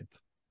 29th.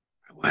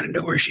 I want to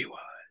know where she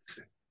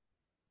was.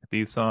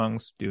 These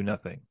songs do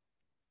nothing.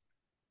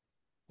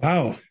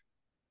 Wow.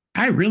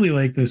 I really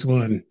like this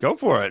one. Go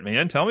for it,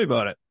 man. Tell me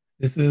about it.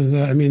 This is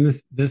I mean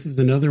this is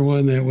another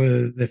one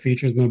that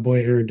features my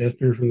boy Aaron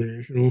Dessner from the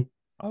National.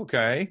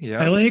 Okay. I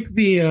Yep. like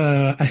the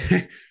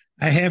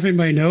I have in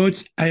my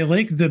notes, I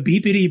like the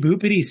beepity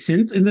boopity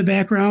synth in the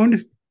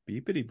background.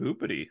 Beepity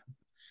boopity.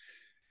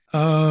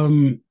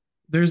 Um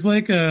there's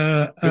like Good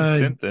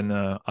synth and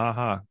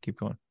aha. Keep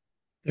going.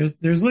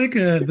 there's like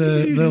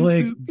the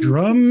like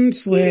drum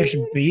slash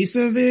bass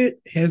of it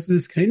has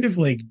this kind of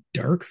like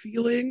dark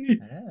feeling,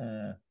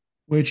 Ah,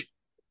 which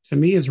to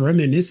me is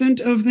reminiscent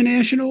of the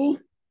National.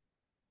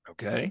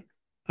 okay.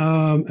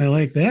 I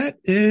like that.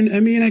 And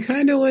I mean I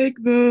kind of like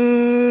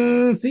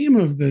the theme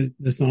of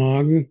the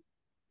song.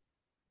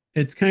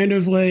 It's kind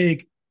of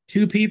like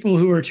two people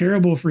who are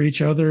terrible for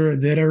each other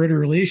that are in a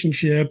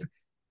relationship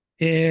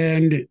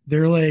and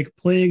they're like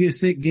playing a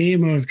sick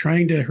game of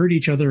trying to hurt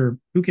each other.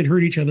 Who can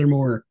hurt each other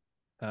more?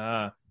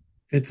 Ah,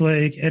 It's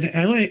like, and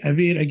I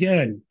mean,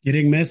 again,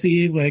 getting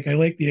messy. Like, I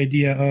like the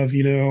idea of,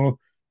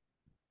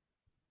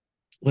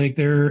 like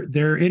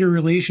they're in a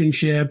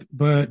relationship,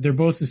 but they're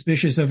both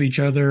suspicious of each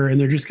other and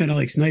they're just kind of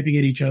like sniping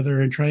at each other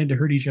and trying to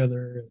hurt each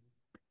other.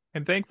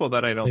 I'm thankful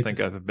that I don't Like,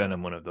 think I've been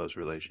in one of those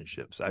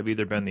relationships. I've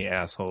either been the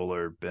asshole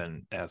or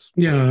been yeah.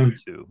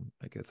 assholed too.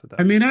 I guess at I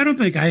that mean, point. I don't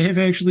think I have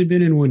actually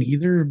been in one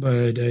either,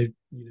 but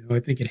I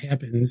think it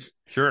happens.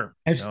 Sure.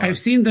 No, I've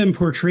seen them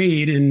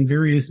portrayed in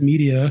various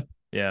media.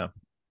 yeah.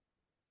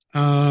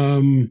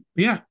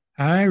 Yeah,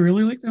 I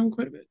really like that one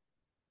quite a bit.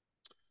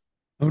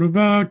 What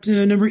about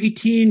number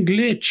 18,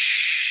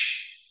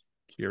 Glitch?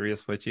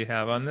 Curious what you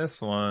have on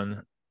this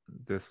one.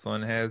 This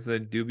one has a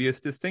dubious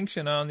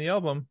distinction on the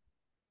album.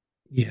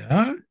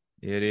 Yeah.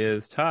 It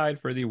is tied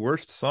for the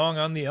worst song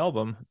on the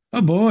album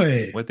Oh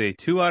boy. with a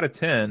 2 out of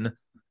 10.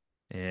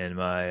 And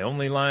my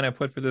only line I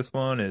put for this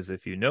one is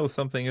if you know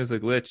something is a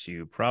glitch,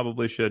 you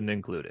probably shouldn't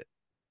include it.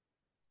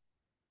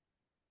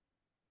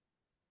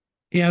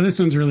 Yeah, this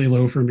one's really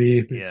low for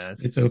me.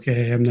 Yes. It's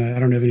okay. I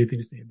don't have anything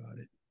to say about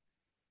it.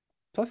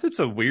 Plus, it's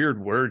a weird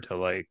word to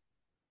like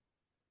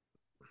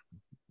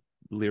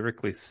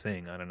lyrically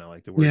sing. I don't know,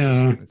 like the word.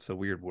 Yeah. It's a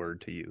weird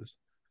word to use.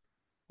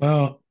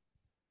 Well,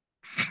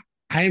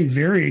 I'm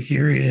very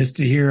curious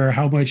to hear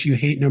how much you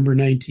hate number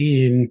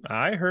 19.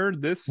 I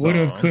heard this Would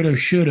have, song could have,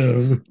 should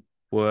have.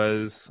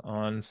 was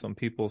on some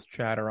people's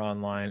chatter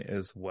online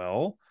as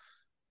well.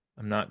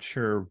 I'm not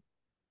sure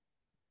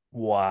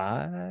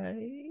why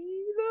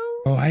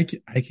though. Oh, I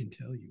can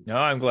tell you. No,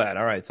 I'm glad.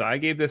 All right, so I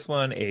gave this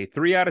one a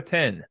 3 out of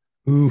 10.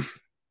 Oof.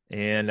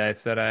 And I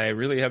said, I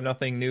really have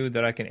nothing new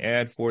that I can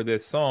add for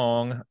this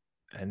song.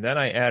 And then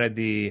I added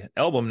the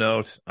album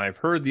note. I've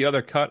heard the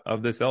other cut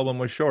of this album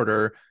was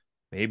shorter.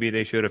 Maybe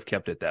they should have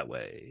kept it that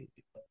way.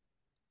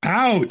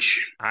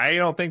 Ouch. I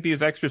don't think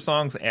these extra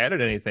songs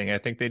added anything. I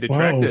think they Whoa.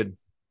 detracted.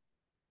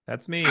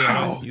 That's me.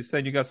 Ow. You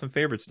said you got some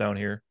favorites down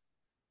here.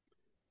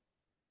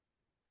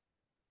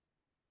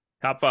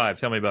 Top five.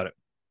 Tell me about it.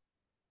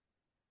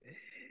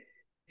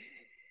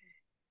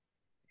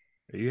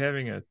 Are you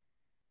having a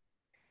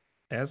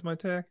asthma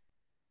attack?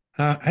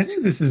 I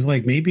think this is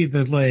like maybe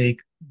the like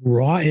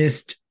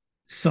rawest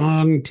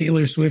song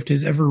Taylor Swift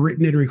has ever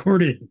written and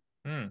recorded.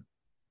 Hmm.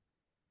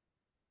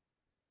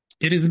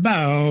 It is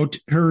about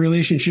her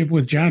relationship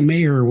with John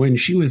Mayer when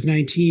she was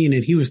 19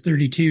 and he was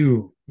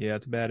 32, Yeah,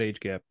 it's a bad age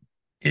gap.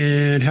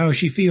 and how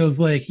she feels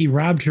like he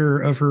robbed her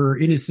of her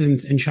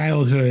innocence and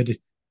childhood,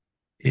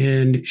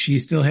 and she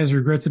still has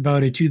regrets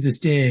about it to this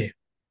day.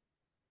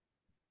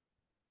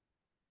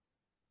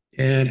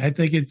 And I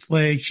think it's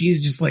like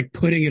she's just like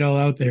putting it all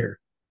out there.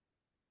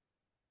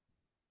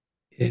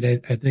 And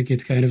I think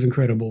it's kind of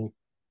incredible.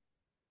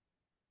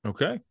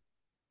 Okay.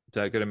 Is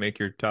that going to make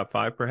your top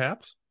five,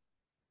 perhaps?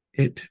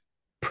 It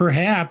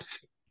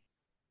perhaps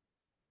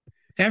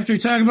after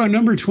talking about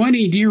number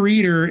 20, Dear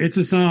Reader, it's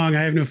a song.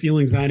 I have no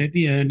feelings on it at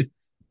the end.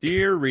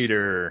 Dear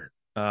reader,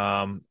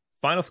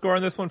 final score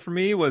on this one for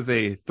me was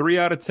a 3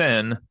 out of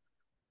 10.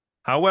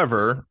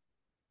 However,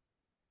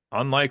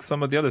 unlike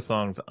some of the other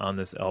songs on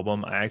this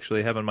album, I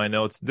actually have in my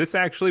notes, this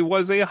actually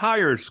was a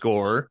higher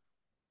score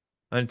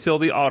until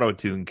the auto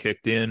tune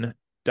kicked in. ...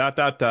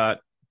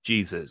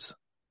 Jesus.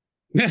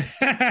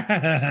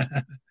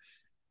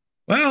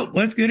 Well,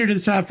 let's get into the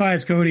top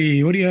fives,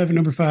 Cody. What do you have at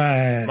number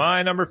five?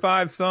 My number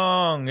five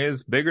song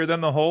is Bigger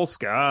Than the Whole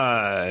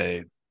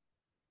Sky.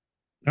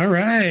 All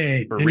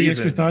right. For Any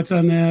extra reasons. thoughts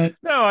on that?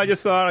 No, I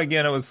just thought,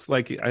 again, it was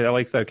like, I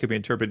like that it could be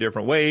interpreted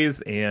different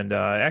ways. And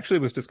actually,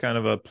 it was just kind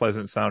of a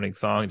pleasant sounding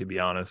song, to be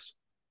honest.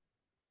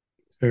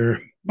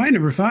 Fair. My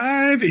number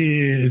five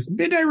is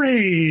Midnight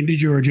Rain to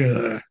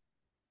Georgia.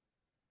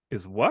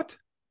 Is what?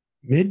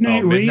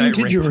 Midnight Rain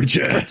to Rain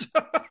Georgia.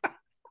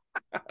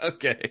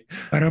 Okay.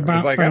 I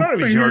was like, I don't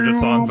have any Georgia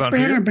songs on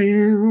here.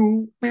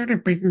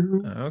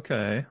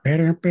 Okay.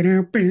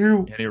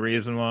 Any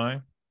reason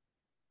why?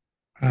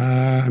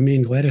 I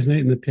mean, Gladys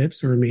Knight and the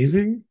Pips were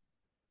amazing.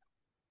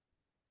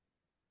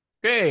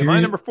 Okay, my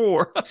number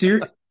four.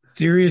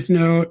 Serious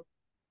note.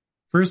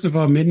 First of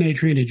all, Midnight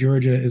Train to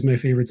Georgia is my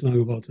favorite song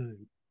of all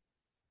time.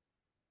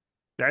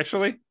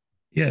 Actually?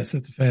 Yes,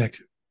 that's a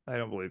fact. I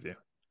don't believe you.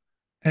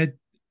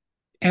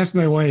 Ask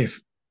my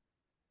wife.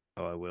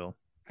 Oh, I will.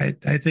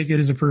 I think it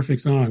is a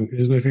perfect song. It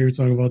is my favorite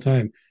song of all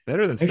time.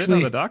 Better than Sitting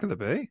on the Dock of the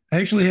Bay?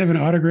 I actually have an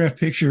autographed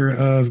picture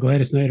of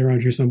Gladys Knight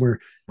around here somewhere.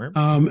 No,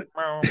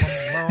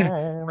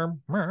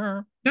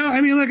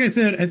 I mean, like I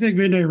said, I think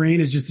Midnight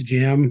Rain is just a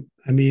jam.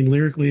 I mean,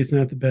 lyrically, it's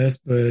not the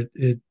best, but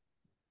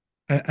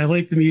I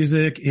like the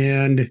music,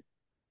 and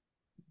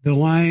the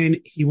line,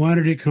 he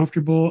wanted it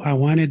comfortable. I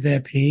wanted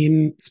that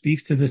pain,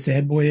 speaks to the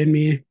sad boy in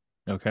me.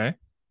 Okay.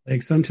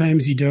 Like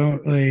sometimes you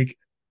don't like,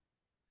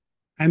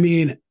 I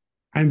mean,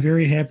 I'm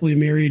very happily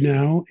married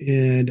now,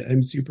 and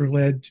I'm super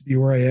glad to be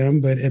where I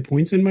am. But at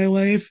points in my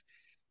life,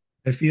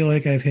 I feel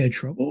like I've had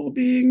trouble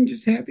being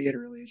just happy in a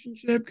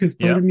relationship because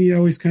part of me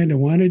always kind of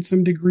wanted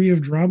some degree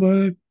of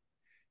drama.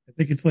 I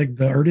think it's like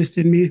the artist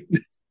in me.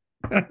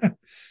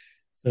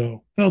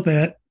 So felt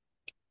that.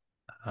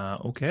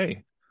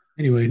 Okay.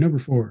 Anyway, number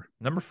four.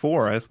 Number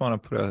four, I just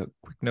want to put a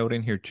quick note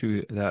in here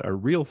too that a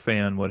real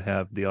fan would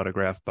have the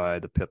autograph by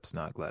the Pips,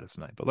 not Gladys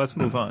Knight. But let's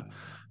move on.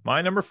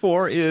 My number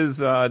four is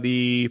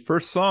the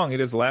first song.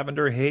 It is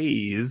Lavender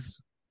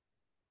Haze.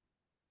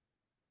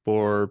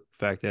 For the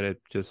fact that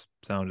it just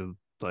sounded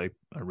like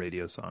a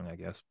radio song, I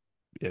guess.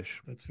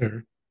 Ish. That's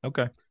fair.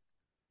 Okay.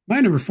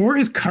 My number four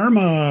is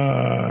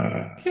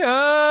Karma.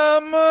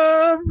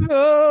 Karma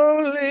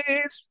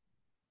police.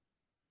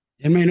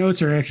 And my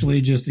notes are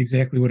actually just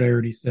exactly what I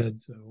already said.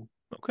 So,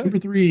 okay. Number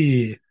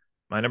three.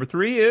 My number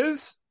three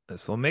is,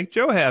 this will make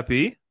Joe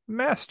happy,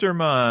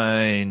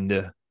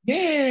 Mastermind.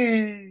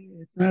 Yay!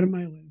 It's not on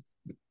my list.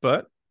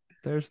 But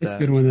there's that. It's a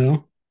good one,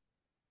 though.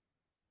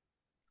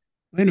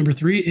 My number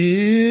three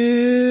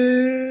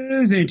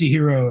is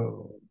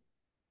Antihero.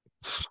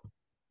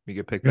 You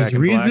get picked Back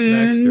in Black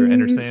next or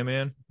Enter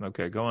Sandman?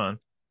 Okay, go on.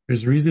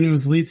 There's a reason it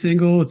was lead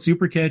single. It's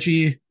super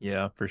catchy.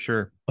 Yeah, for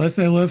sure. Plus,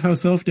 I love how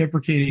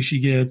self-deprecating she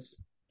gets.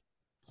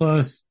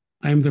 Plus,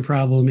 I'm the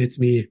problem. It's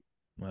me.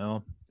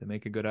 Well, they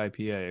make a good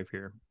IPA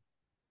here.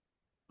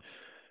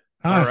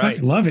 I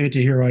fucking love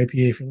Antihero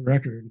IPA for the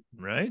record.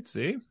 Right,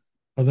 see?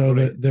 Although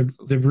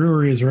the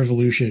brewery is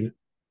Revolution.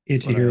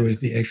 Antihero is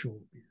the actual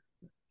beer.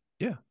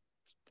 Yeah,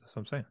 that's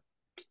what I'm saying.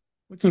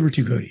 What's number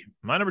two, Cody?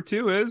 My number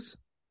two is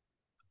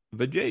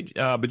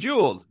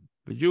Bejeweled.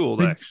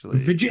 Bejeweled,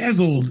 actually.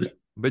 Bejazzled.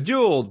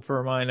 Bejeweled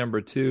for my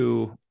number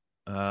two.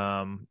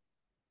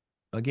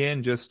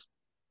 Again, just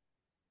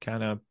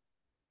kind of,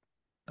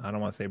 I don't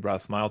want to say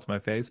brought a smile to my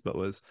face, but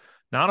was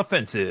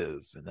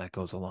non-offensive, and that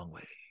goes a long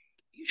way.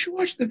 You should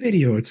watch the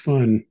video. It's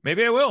fun.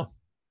 Maybe I will.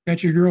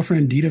 Got your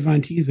girlfriend Dita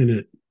Von Teese in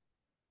it.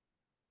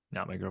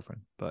 Not my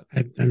girlfriend, but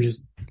I'm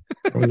just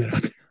throwing that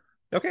out there.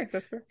 Okay,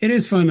 that's fair. It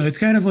is fun though. It's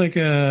kind of like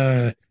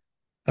a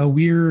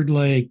weird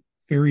like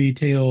fairy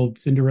tale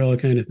Cinderella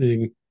kind of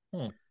thing.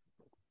 Okay.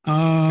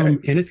 And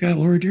it's got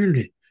Laura Dern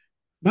in it.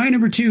 My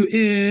number 2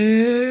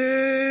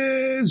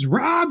 is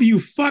Rob, you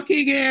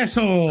fucking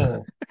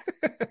asshole.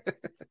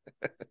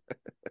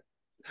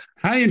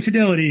 High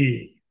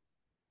Infidelity.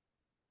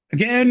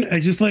 Again, I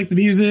just like the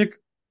music.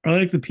 I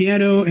like the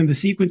piano and the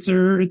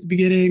sequencer at the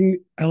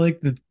beginning. I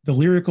like the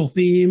lyrical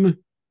theme.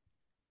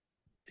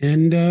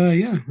 And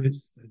yeah,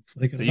 it's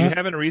like so you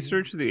haven't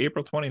researched the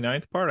April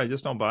 29th part? I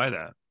just don't buy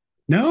that.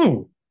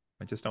 No.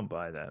 I just don't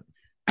buy that.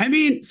 I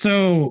mean,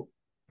 so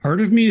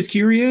part of me is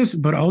curious,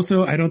 but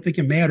also I don't think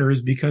it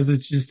matters because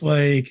it's just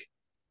like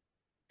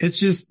it's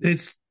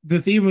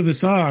the theme of the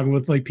song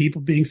with like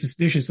people being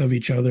suspicious of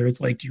each other. It's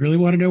like, do you really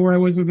want to know where I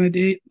was on that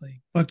date? Like,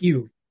 fuck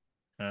you.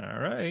 All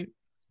right.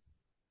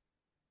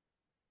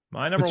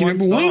 My number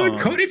one,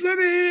 Cody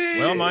Fleming.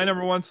 Well, my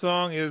number one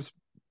song is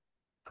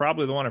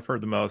probably the one I've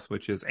heard the most,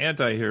 which is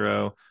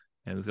Anti-Hero,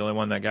 and it's the only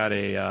one that got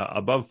a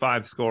above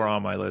 5 score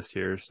on my list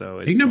here. So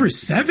it's big number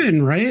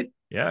 7, right?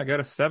 Yeah, I got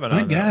a 7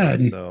 my on God. That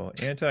one. So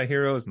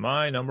Anti-Hero is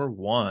my number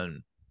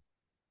 1.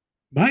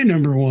 My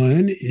number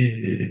 1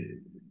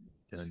 is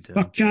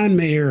fuck John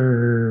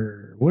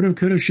Mayer. Would've,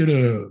 could've,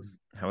 should've.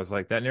 I was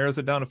like, that narrows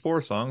it down to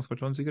 4 songs.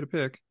 Which one's he gonna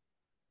pick?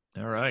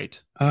 All right.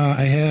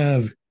 I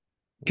have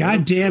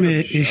God damn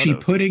it, is she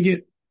putting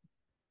it?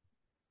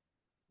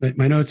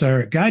 My notes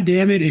are, God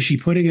damn it, is she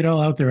putting it all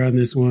out there on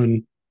this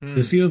one?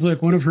 This feels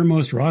like one of her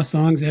most raw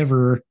songs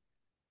ever.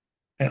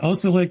 I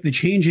also like the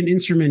change in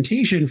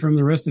instrumentation from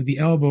the rest of the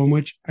album,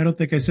 which I don't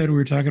think I said we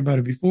were talking about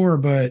it before,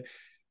 but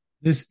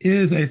this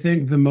is, I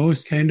think, the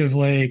most kind of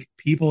like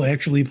people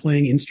actually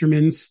playing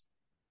instruments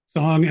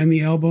song on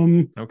the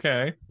album.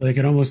 Okay. Like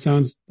it almost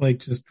sounds like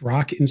just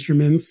rock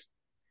instruments.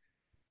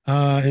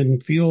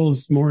 And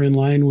feels more in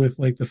line with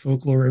like the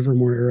Folklore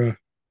Evermore era.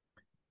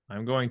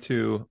 I'm going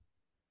to,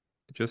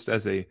 just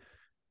as a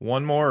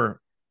one more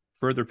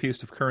further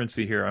piece of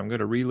currency here, I'm going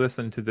to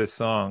re-listen to this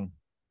song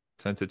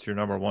since it's your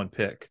number 1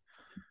 pick.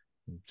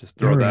 Just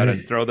throw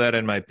that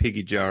in my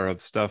piggy jar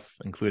of stuff,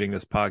 including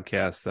this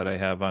podcast that I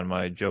have on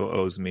my Joe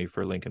Owes Me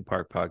for Linkin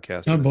Park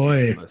podcast. Oh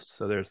boy! List.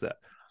 So there's that.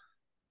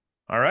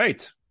 All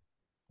right,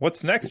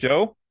 what's next,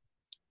 Joe?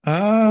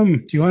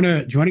 Do you want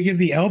to give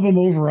the album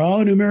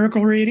overall a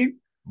numerical rating?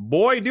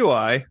 Boy, do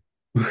I.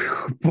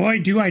 Boy,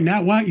 do I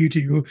not want you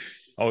to.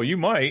 Oh, you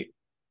might.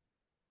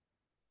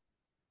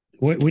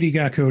 What do you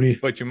got, Cody?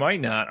 But you might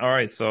not. All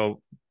right,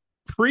 so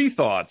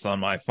pre-thoughts on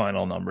my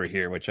final number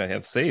here, which I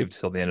have saved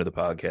till the end of the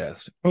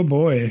podcast. Oh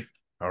boy.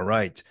 All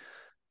right.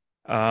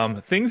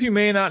 Things you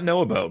may not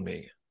know about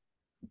me.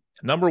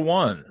 Number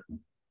 1,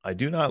 I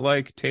do not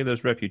like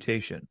Taylor's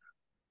Reputation.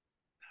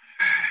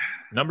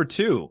 Number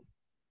 2,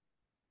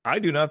 I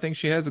do not think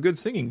she has a good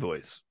singing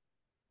voice.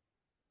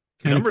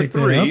 Number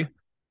 3,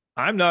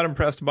 I'm not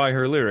impressed by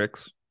her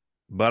lyrics,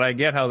 but I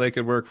get how they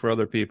could work for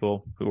other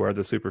people who are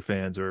the super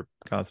fans or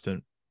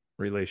constant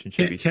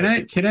relationship. Can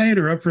I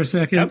interrupt for a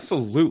second?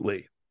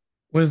 Absolutely.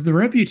 Was the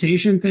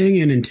Reputation thing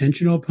an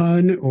intentional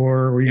pun,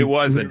 or were you? It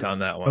wasn't on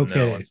that one. Okay.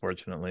 No,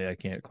 unfortunately, I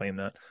can't claim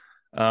that.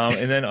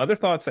 And then other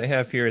thoughts I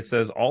have here, it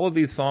says all of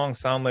these songs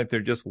sound like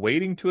they're just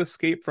waiting to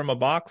escape from a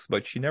box,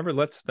 but she never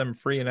lets them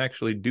free and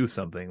actually do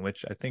something,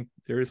 which I think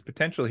there is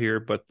potential here,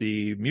 but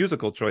the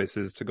musical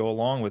choices to go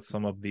along with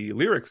some of the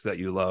lyrics that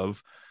you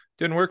love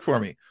didn't work for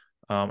me.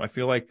 I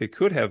feel like they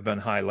could have been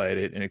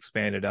highlighted and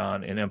expanded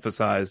on and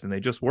emphasized, and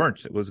they just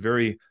weren't. It was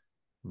very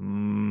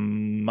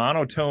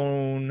monotone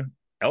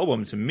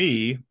album to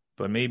me,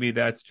 but maybe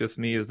that's just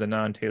me as the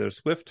non-Taylor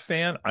Swift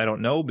fan. I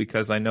don't know,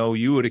 because I know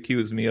you would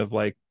accuse me of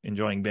like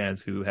enjoying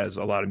bands who has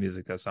a lot of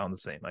music that sound the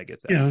same. I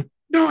get that. Yeah.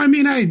 No, I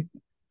mean,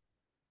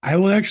 I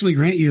will actually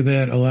grant you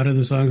that a lot of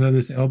the songs on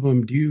this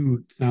album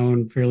do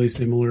sound fairly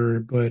similar,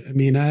 but I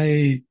mean,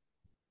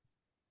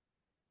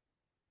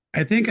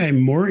 I think I'm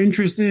more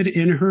interested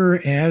in her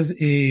as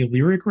a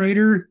lyric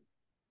writer,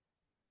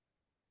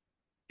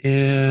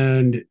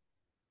 and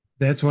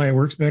that's why it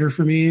works better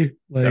for me.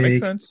 Like, that makes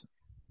sense.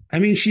 I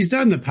mean, she's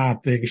done the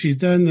pop thing. She's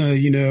done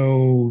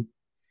the,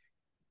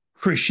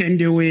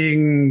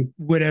 crescendoing,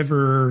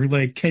 whatever,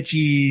 like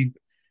catchy,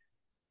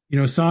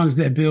 songs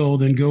that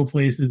build and go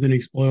places and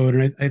explode.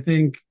 And I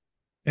think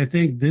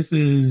this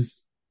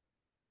is.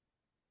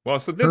 Well,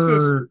 so this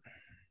is.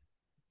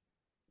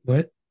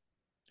 What?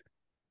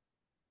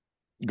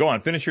 Go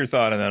on, finish your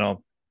thought, and then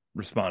I'll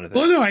respond to that.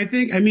 Well, no, I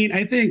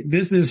think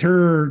this is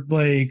her,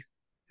 like,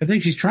 I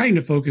think she's trying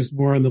to focus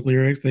more on the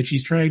lyrics, that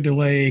she's trying to,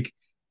 like,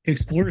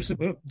 explore some,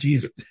 oh,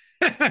 geez,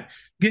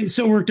 getting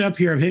so worked up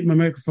here. I'm hitting my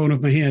microphone with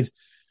my hands.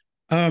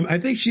 I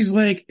think she's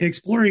like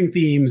exploring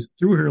themes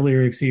through her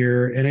lyrics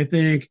here. And I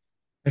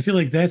feel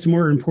like that's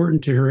more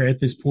important to her at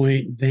this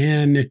point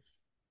than,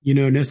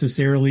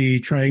 necessarily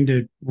trying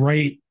to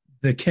write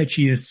the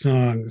catchiest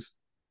songs.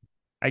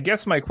 I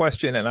guess my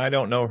question, and I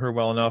don't know her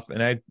well enough,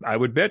 and I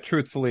would bet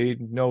truthfully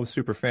no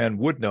super fan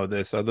would know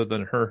this other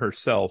than her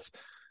herself.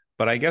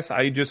 But I guess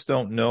I just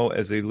don't know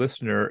as a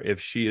listener if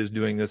she is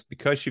doing this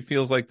because she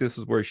feels like this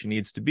is where she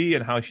needs to be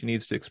and how she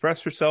needs to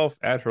express herself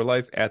at her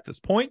life at this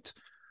point,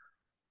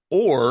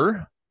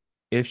 or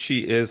if she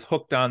is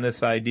hooked on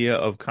this idea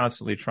of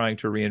constantly trying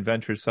to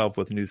reinvent herself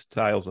with new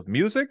styles of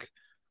music,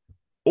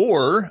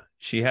 or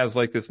she has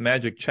like this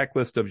magic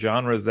checklist of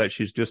genres that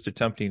she's just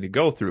attempting to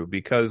go through.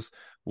 Because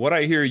what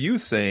I hear you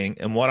saying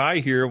and what I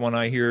hear when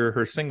I hear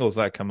her singles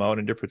that come out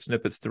and different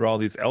snippets through all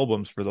these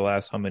albums for the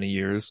last how many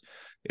years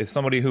is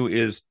somebody who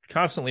is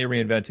constantly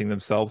reinventing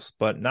themselves,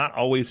 but not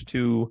always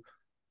to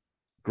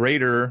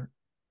greater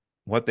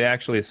what they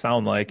actually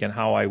sound like and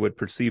how I would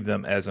perceive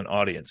them as an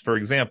audience. For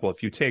example,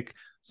 if you take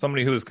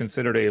somebody who is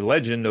considered a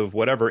legend of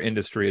whatever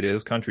industry it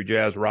is, country,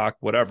 jazz, rock,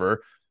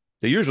 whatever,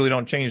 they usually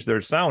don't change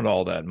their sound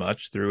all that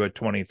much through a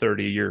 20,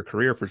 30-year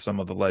career for some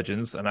of the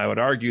legends. And I would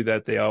argue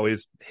that they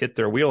always hit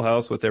their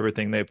wheelhouse with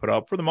everything they put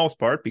out for the most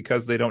part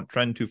because they don't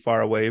trend too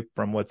far away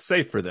from what's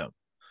safe for them.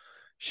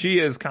 She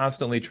is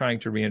constantly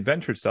trying to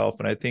reinvent herself,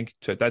 and I think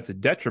that's a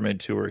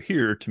detriment to her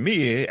here, to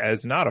me,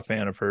 as not a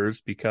fan of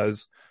hers,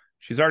 because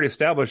she's already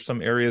established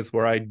some areas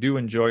where I do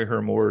enjoy her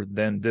more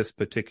than this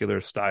particular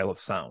style of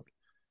sound.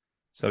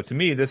 So to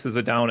me, this is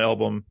a down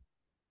album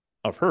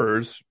of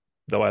hers,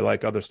 though I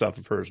like other stuff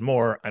of hers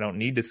more. I don't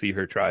need to see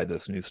her try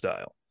this new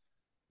style.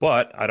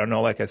 But I don't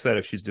know, like I said,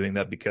 if she's doing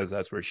that because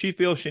that's where she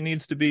feels she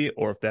needs to be,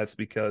 or if that's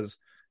because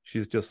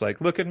she's just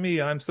like, look at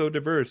me, I'm so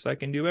diverse, I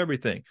can do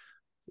everything.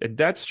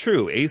 That's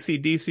true.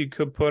 AC/DC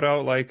could put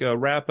out like a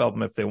rap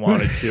album if they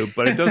wanted to,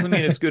 but it doesn't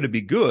mean it's going to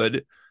be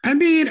good. I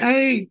mean,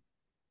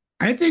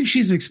 I think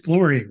she's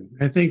exploring.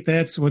 I think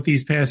that's what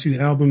these past few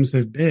albums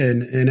have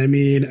been. And I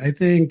mean, I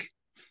think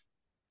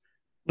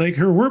like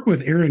her work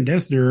with Aaron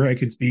Dessner, I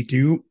could speak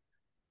to.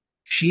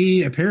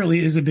 She apparently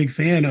is a big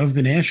fan of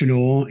The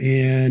National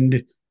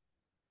and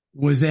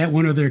was at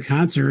one of their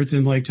concerts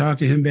and like talked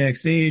to him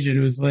backstage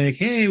and was like,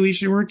 hey, we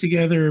should work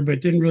together,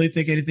 but didn't really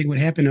think anything would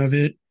happen of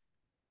it.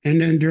 And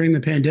then during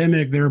the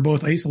pandemic, they were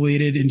both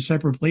isolated in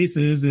separate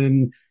places.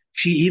 And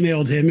she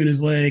emailed him and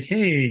is like,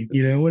 hey,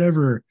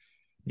 whatever.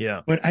 Yeah.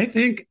 But I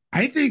think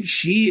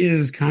she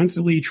is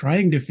constantly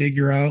trying to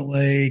figure out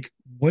like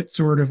what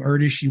sort of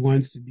artist she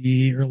wants to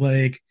be or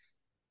like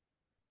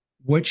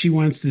what she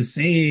wants to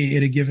say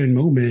at a given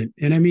moment.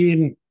 And I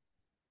mean,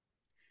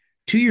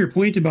 to your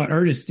point about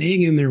artists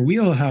staying in their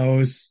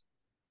wheelhouse,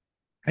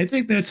 I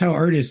think that's how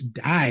artists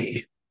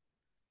die.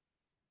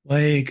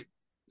 Like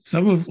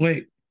some of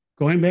like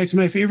going back to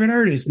my favorite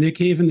artist, Nick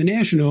Cave and The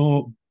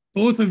National,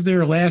 both of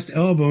their last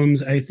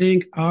albums, I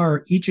think,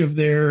 are each of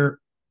their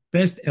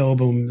best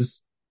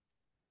albums.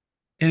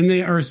 And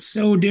they are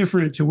so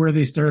different to where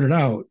they started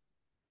out.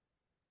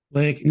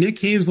 Like Nick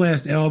Cave's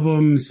last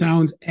album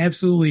sounds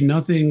absolutely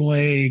nothing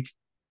like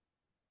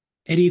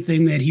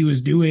anything that he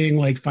was doing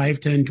like 5,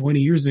 10, 20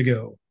 years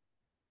ago.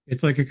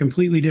 It's like a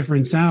completely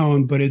different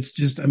sound, but it's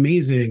just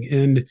amazing.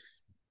 And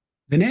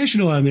The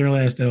National on their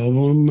last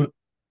album,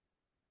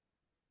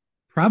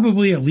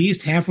 probably at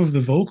least half of the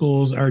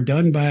vocals are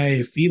done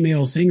by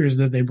female singers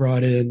that they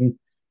brought in.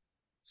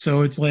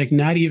 So it's like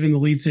not even the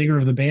lead singer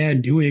of the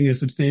band doing a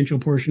substantial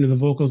portion of the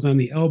vocals on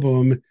the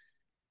album.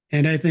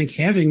 And I think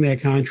having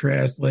that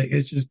contrast, like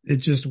it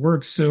just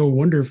works so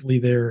wonderfully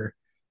there.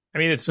 I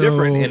mean, it's So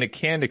different and it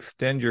can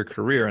extend your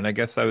career. And I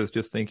guess I was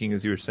just thinking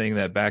as you were saying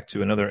that back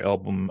to another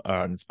album,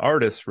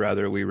 artist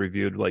rather, we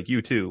reviewed like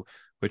U2,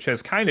 which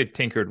has kind of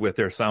tinkered with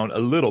their sound a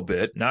little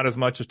bit, not as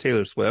much as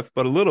Taylor Swift,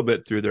 but a little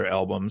bit through their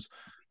albums.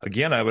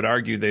 Again, I would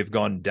argue they've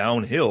gone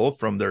downhill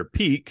from their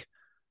peak,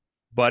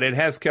 but it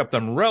has kept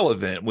them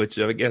relevant, which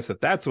I guess if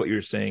that's what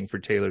you're saying for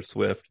Taylor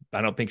Swift,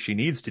 I don't think she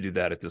needs to do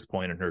that at this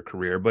point in her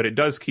career, but it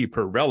does keep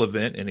her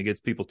relevant and it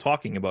gets people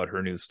talking about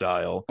her new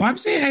style. well, I'm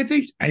saying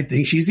I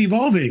think she's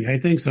evolving. I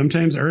think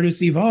sometimes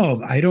artists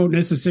evolve. I don't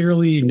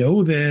necessarily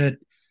know that.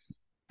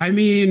 I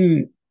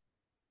mean,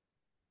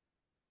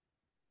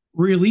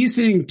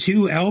 releasing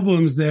 2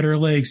 albums that are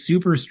like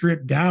super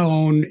stripped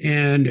down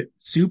and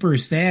super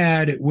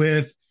sad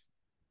with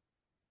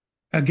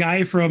a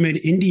guy from an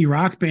indie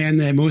rock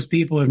band that most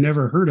people have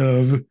never heard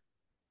of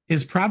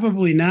is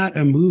probably not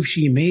a move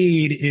she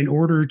made in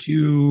order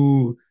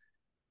to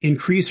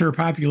increase her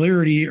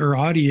popularity or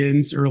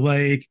audience or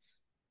like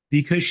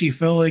because she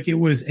felt like it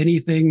was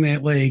anything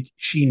that like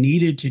she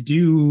needed to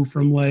do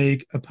from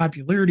like a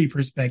popularity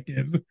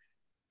perspective.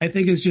 I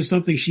think it's just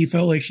something she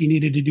felt like she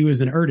needed to do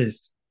as an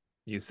artist.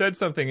 You said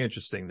something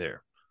interesting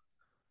there.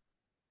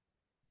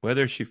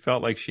 Whether she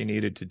felt like she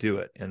needed to do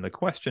it. And the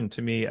question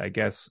to me, I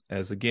guess,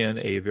 as again,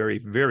 a very,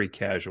 very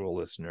casual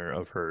listener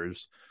of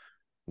hers,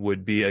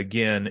 would be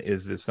again,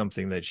 is this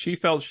something that she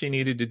felt she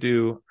needed to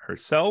do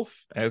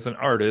herself as an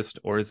artist,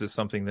 or is this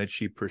something that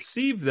she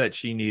perceived that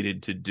she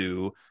needed to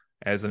do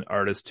as an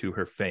artist to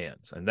her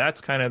fans? And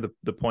that's kind of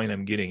the point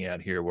I'm getting at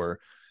here, where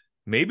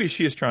maybe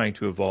she is trying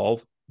to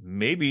evolve,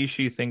 maybe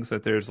she thinks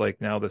that there's like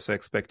now this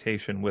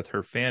expectation with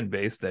her fan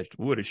base that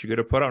what is she going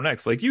to put out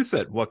next? Like you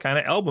said, what kind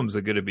of album is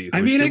it going to be? I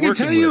Who's mean, she I can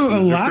working tell with? you a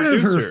Who's her lot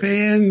of her producer?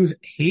 fans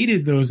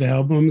hated those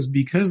albums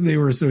because they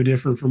were so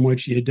different from what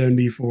she had done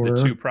The two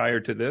before. prior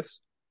to this?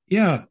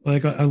 Yeah,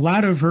 like a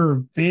lot of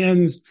her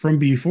fans from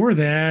before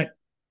that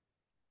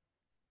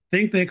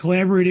think that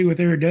collaborating with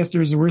Eric Dester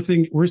is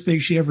the worst thing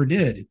she ever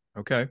did.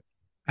 Okay.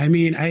 I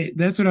mean, I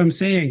that's what I'm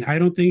saying. I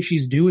don't think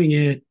she's doing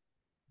it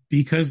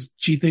because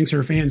she thinks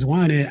her fans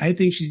want it. I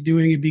think she's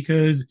doing it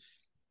because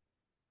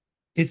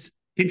it's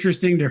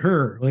interesting to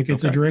her. Like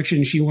it's a Okay.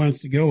 direction she wants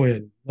to go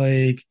in.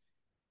 Like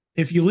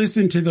if you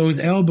listen to those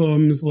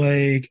albums,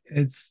 like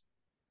it's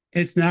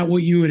not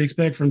what you would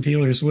expect from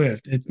Taylor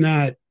Swift. It's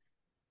not.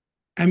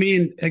 I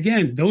mean,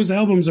 again, those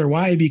albums are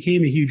why I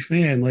became a huge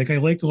fan. Like I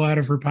liked a lot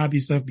of her poppy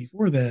stuff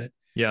before that.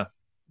 Yeah.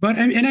 But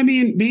and I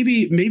mean,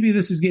 maybe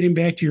this is getting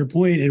back to your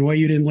point and why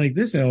you didn't like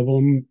this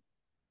album.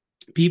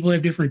 People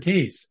have different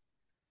tastes.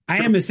 I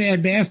True. am a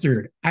sad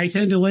bastard. I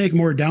tend to like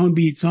more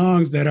downbeat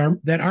songs that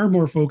are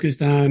more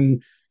focused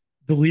on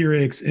the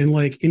lyrics and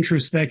like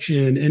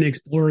introspection and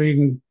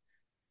exploring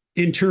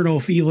internal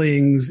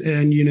feelings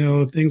and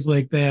things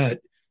like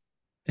that.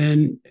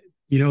 And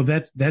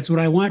that's what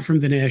I want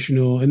from the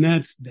National, and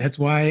that's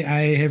why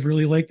I have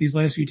really liked these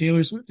last few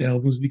Taylor Swift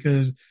albums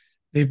because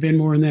they've been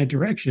more in that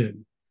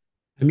direction.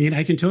 I mean,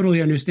 I can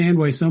totally understand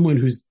why someone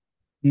who's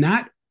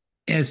not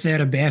as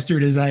sad a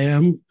bastard as I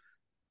am,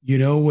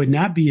 would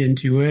not be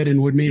into it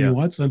and would maybe Yeah.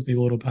 want something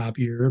a little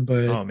poppier.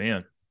 But Oh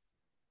man.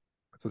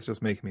 So it's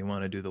just making me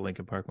want to do the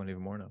Linkin Park one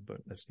even more now, but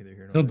that's neither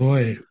here nor oh there.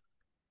 boy,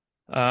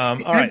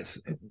 All right.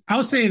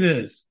 I'll say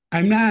this: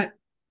 I'm not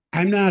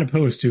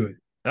opposed to it.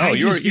 Oh, I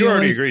you just feel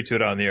already like agreed to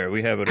it on the air.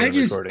 We have it I on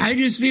just recording. I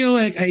just feel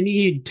like I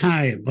need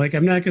time. Like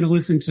I'm not going to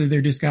listen to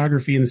their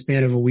discography in the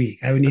span of a week.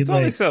 I would need It's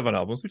only like 7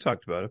 albums. We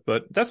talked about it,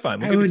 but that's fine.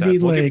 We'll I give you would time.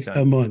 need We'll give you like time.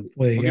 a month. Like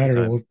We'll give I you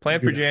don't time. know.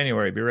 Plan for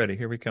January. Be ready.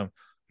 Here we come.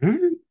 All right.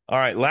 All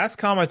right. Last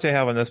comment I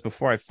have on this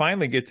before I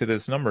finally get to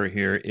this number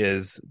here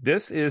is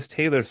this is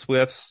Taylor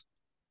Swift's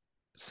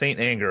Saint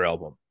Anger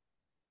album.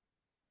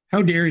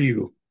 How dare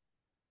you?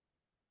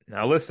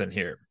 Now listen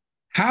here.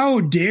 How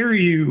dare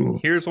you?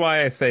 Here's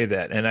why I say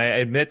that, and I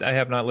admit I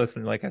have not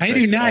listened. Like I said, I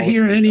do to not all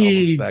hear of these any.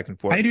 albums back and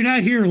forth. I do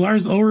not hear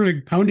Lars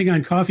Ulrich pounding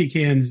on coffee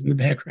cans in the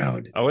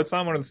background. Oh, it's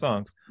on one of the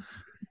songs.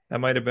 That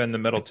might have been the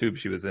metal tube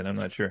she was in. I'm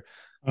not sure.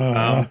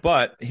 Uh,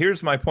 But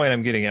here's my point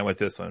I'm getting at with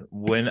this one.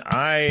 When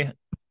I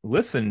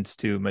listened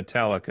to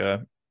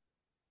Metallica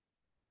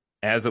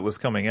as it was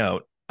coming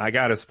out, I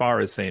got as far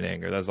as Saint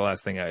Anger. That was the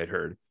last thing I had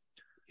heard.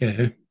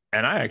 yeah.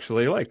 And I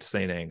actually liked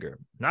Saint Anger.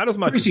 Not as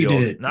much course as the you old,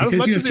 did, not as because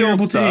much you as have the old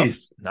terrible stuff.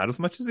 taste. Not as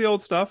much as the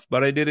old stuff,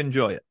 but I did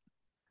enjoy it.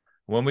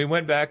 When we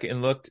went back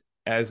and looked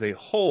as a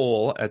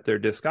whole at their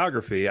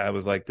discography, I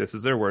was like, this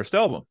is their worst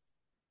album.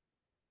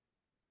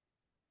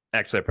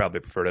 Actually, I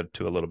probably preferred it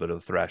to a little bit of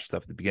the thrash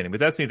stuff at the beginning, but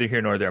that's neither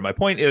here nor there. My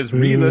point is,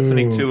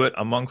 re-listening to it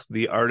amongst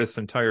the artist's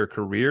entire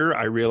career,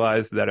 I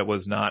realized that it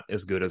was not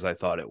as good as I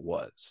thought it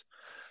was.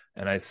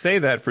 And I say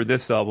that for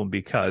this album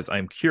because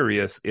I'm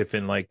curious if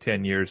in like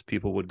 10 years,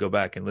 people would go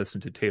back and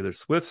listen to Taylor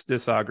Swift's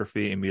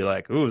discography and be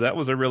like, ooh, that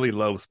was a really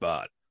low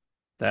spot,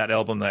 that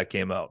album that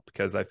came out.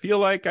 Because I feel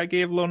like I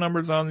gave low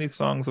numbers on these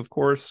songs, of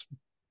course,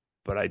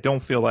 but I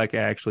don't feel like I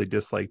actually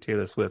dislike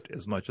Taylor Swift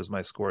as much as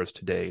my scores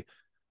today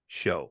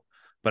show.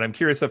 But I'm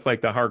curious if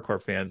like the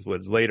hardcore fans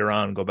would later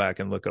on go back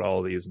and look at all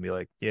of these and be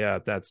like, yeah,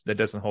 that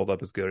doesn't hold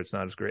up as good. It's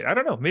not as great. I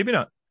don't know. Maybe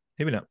not.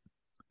 Maybe not.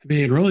 I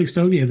mean, Rolling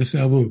Stone gave this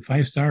album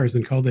 5 stars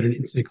and called it an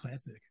instant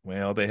classic.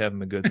 Well, they haven't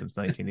been good since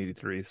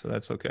 1983, so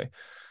that's okay.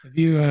 Have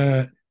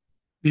you,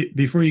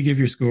 before you give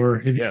your score,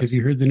 have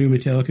you heard the new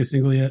Metallica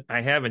single yet?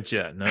 I haven't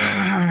yet. No.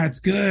 It's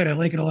good. I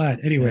like it a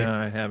lot. Anyway. No,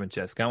 I haven't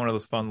yet. It's got one of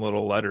those fun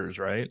little letters,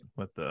 right?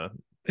 With the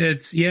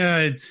It's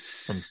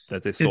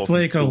that they stole it's from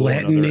like a Tool and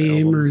Latin other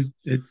name albums.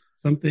 Or it's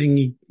something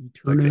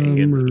It's like eternum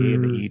A and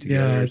or E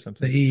together or it's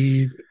something.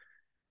 the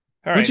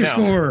All right, what's your now,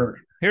 score?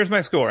 here's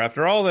my score.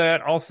 After all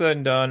that, all said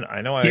and done,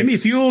 I know Give me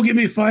fuel, give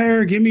me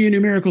fire, give me a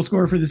numerical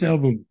score for this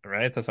album.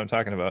 right? That's what I'm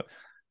talking about.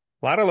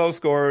 A lot of low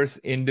scores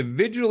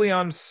individually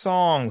on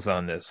songs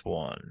on this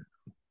one.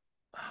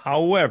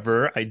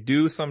 However, I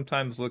do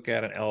sometimes look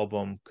at an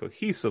album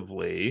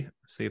cohesively,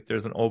 see if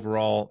there's an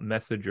overall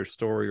message or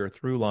story or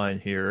through line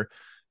here.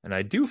 And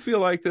I do feel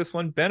like this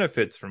one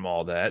benefits from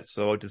all that.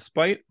 So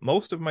despite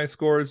most of my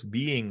scores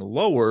being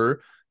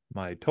lower,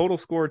 my total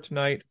score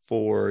tonight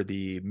for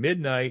the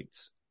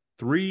Midnight's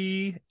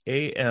 3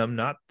 a.m.,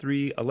 not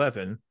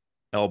 3:11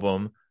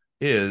 album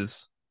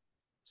is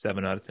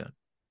 7 out of 10.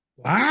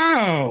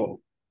 Wow.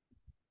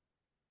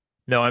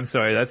 No, I'm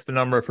sorry. That's the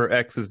number for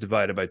X's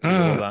divided by 2.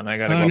 Hold on. I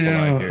got to go up a no,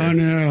 line here. Oh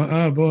no.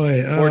 Oh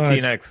boy.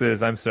 14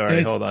 X's. I'm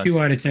sorry. Hold on. 2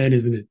 out of 10,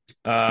 isn't it?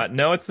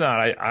 No, it's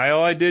not.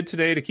 All I did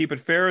today to keep it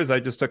fair is I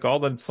just took all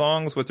the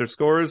songs with their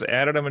scores,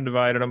 added them and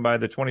divided them by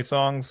the 20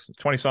 songs,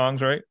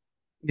 right?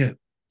 Yeah.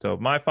 So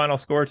my final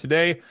score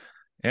today,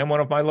 and one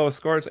of my lowest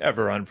scores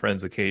ever on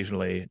Friends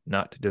Occasionally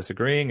Not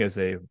Disagreeing, is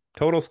a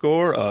total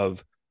score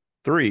of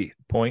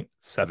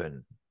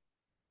 3.7.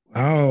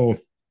 Wow.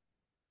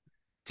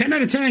 10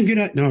 out of 10. Good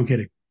night. No, I'm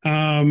kidding.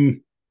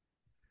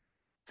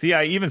 See,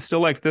 I even still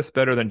liked this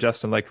better than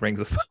Justin liked Rings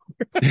of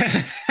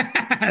Fire.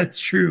 That's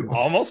true.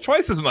 Almost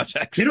twice as much,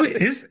 actually.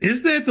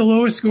 Is that the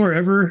lowest score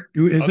ever?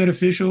 Is that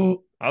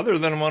official? Other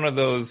than one of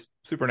those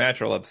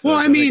supernatural episodes. Well,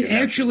 I mean,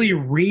 actually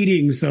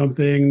rating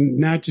something,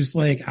 not just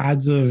like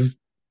odds of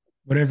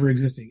whatever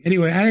existing.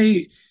 Anyway,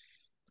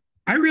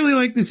 I really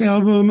like this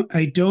album.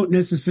 I don't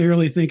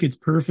necessarily think it's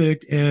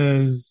perfect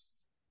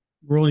as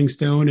Rolling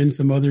Stone and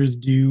some others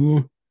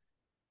do.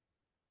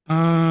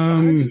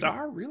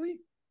 5-star, really?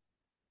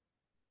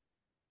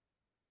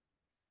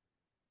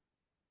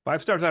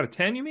 5 stars out of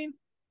 10, you mean?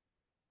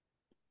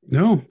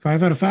 No,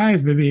 5 out of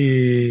 5,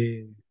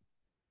 baby. If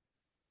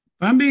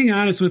I'm being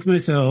honest with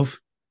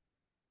myself,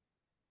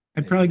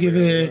 I'd probably give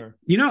it.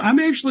 I'm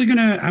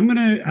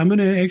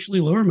gonna actually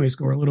lower my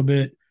score a little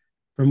bit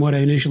from what I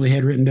initially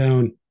had written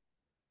down.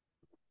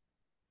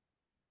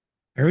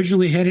 I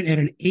originally had it at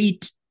an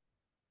 8,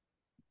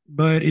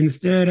 but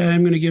instead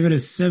I'm gonna give it a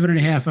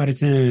 7.5 out of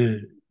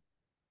 10.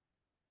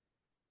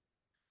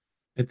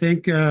 I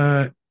think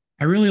I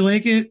really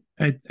like it.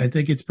 I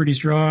think it's pretty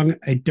strong.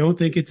 I don't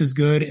think it's as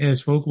good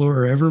as Folklore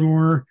or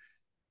Evermore.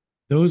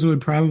 Those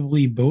would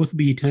probably both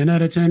be 10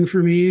 out of 10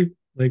 for me.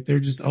 Like they're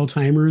just all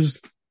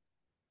timers.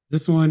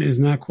 This one is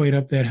not quite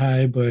up that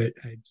high, but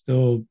I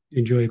still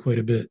enjoy it quite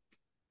a bit.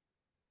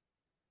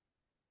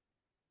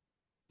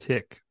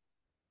 Tick,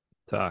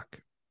 tock,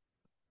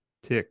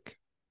 tick,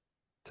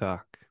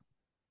 tock,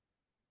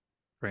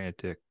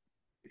 frantic.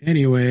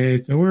 Anyway,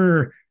 so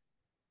we're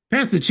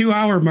past the 2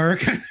 hour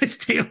mark on this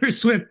Taylor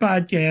Swift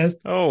podcast.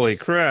 Holy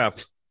crap.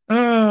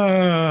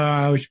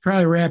 We should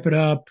probably wrap it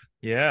up.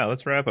 Yeah,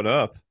 let's wrap it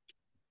up.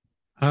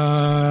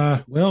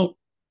 Well,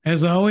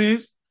 as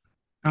always,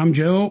 I'm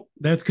Joe.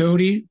 That's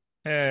Cody.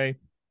 Hey.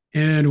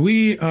 And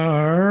we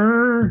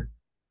are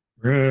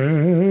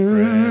friends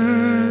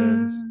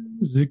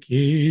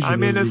occasionally.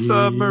 I'm in a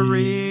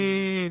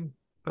submarine,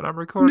 but I'm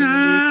recording a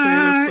new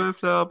Taylor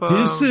Swift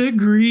album.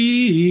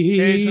 Disagreeing.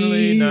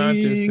 Occasionally not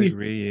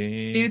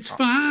disagreeing. It's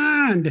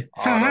fun.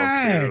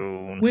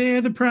 Auto-tune.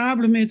 Where the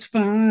problem, it's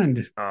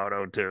fun.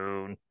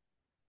 Auto-tune.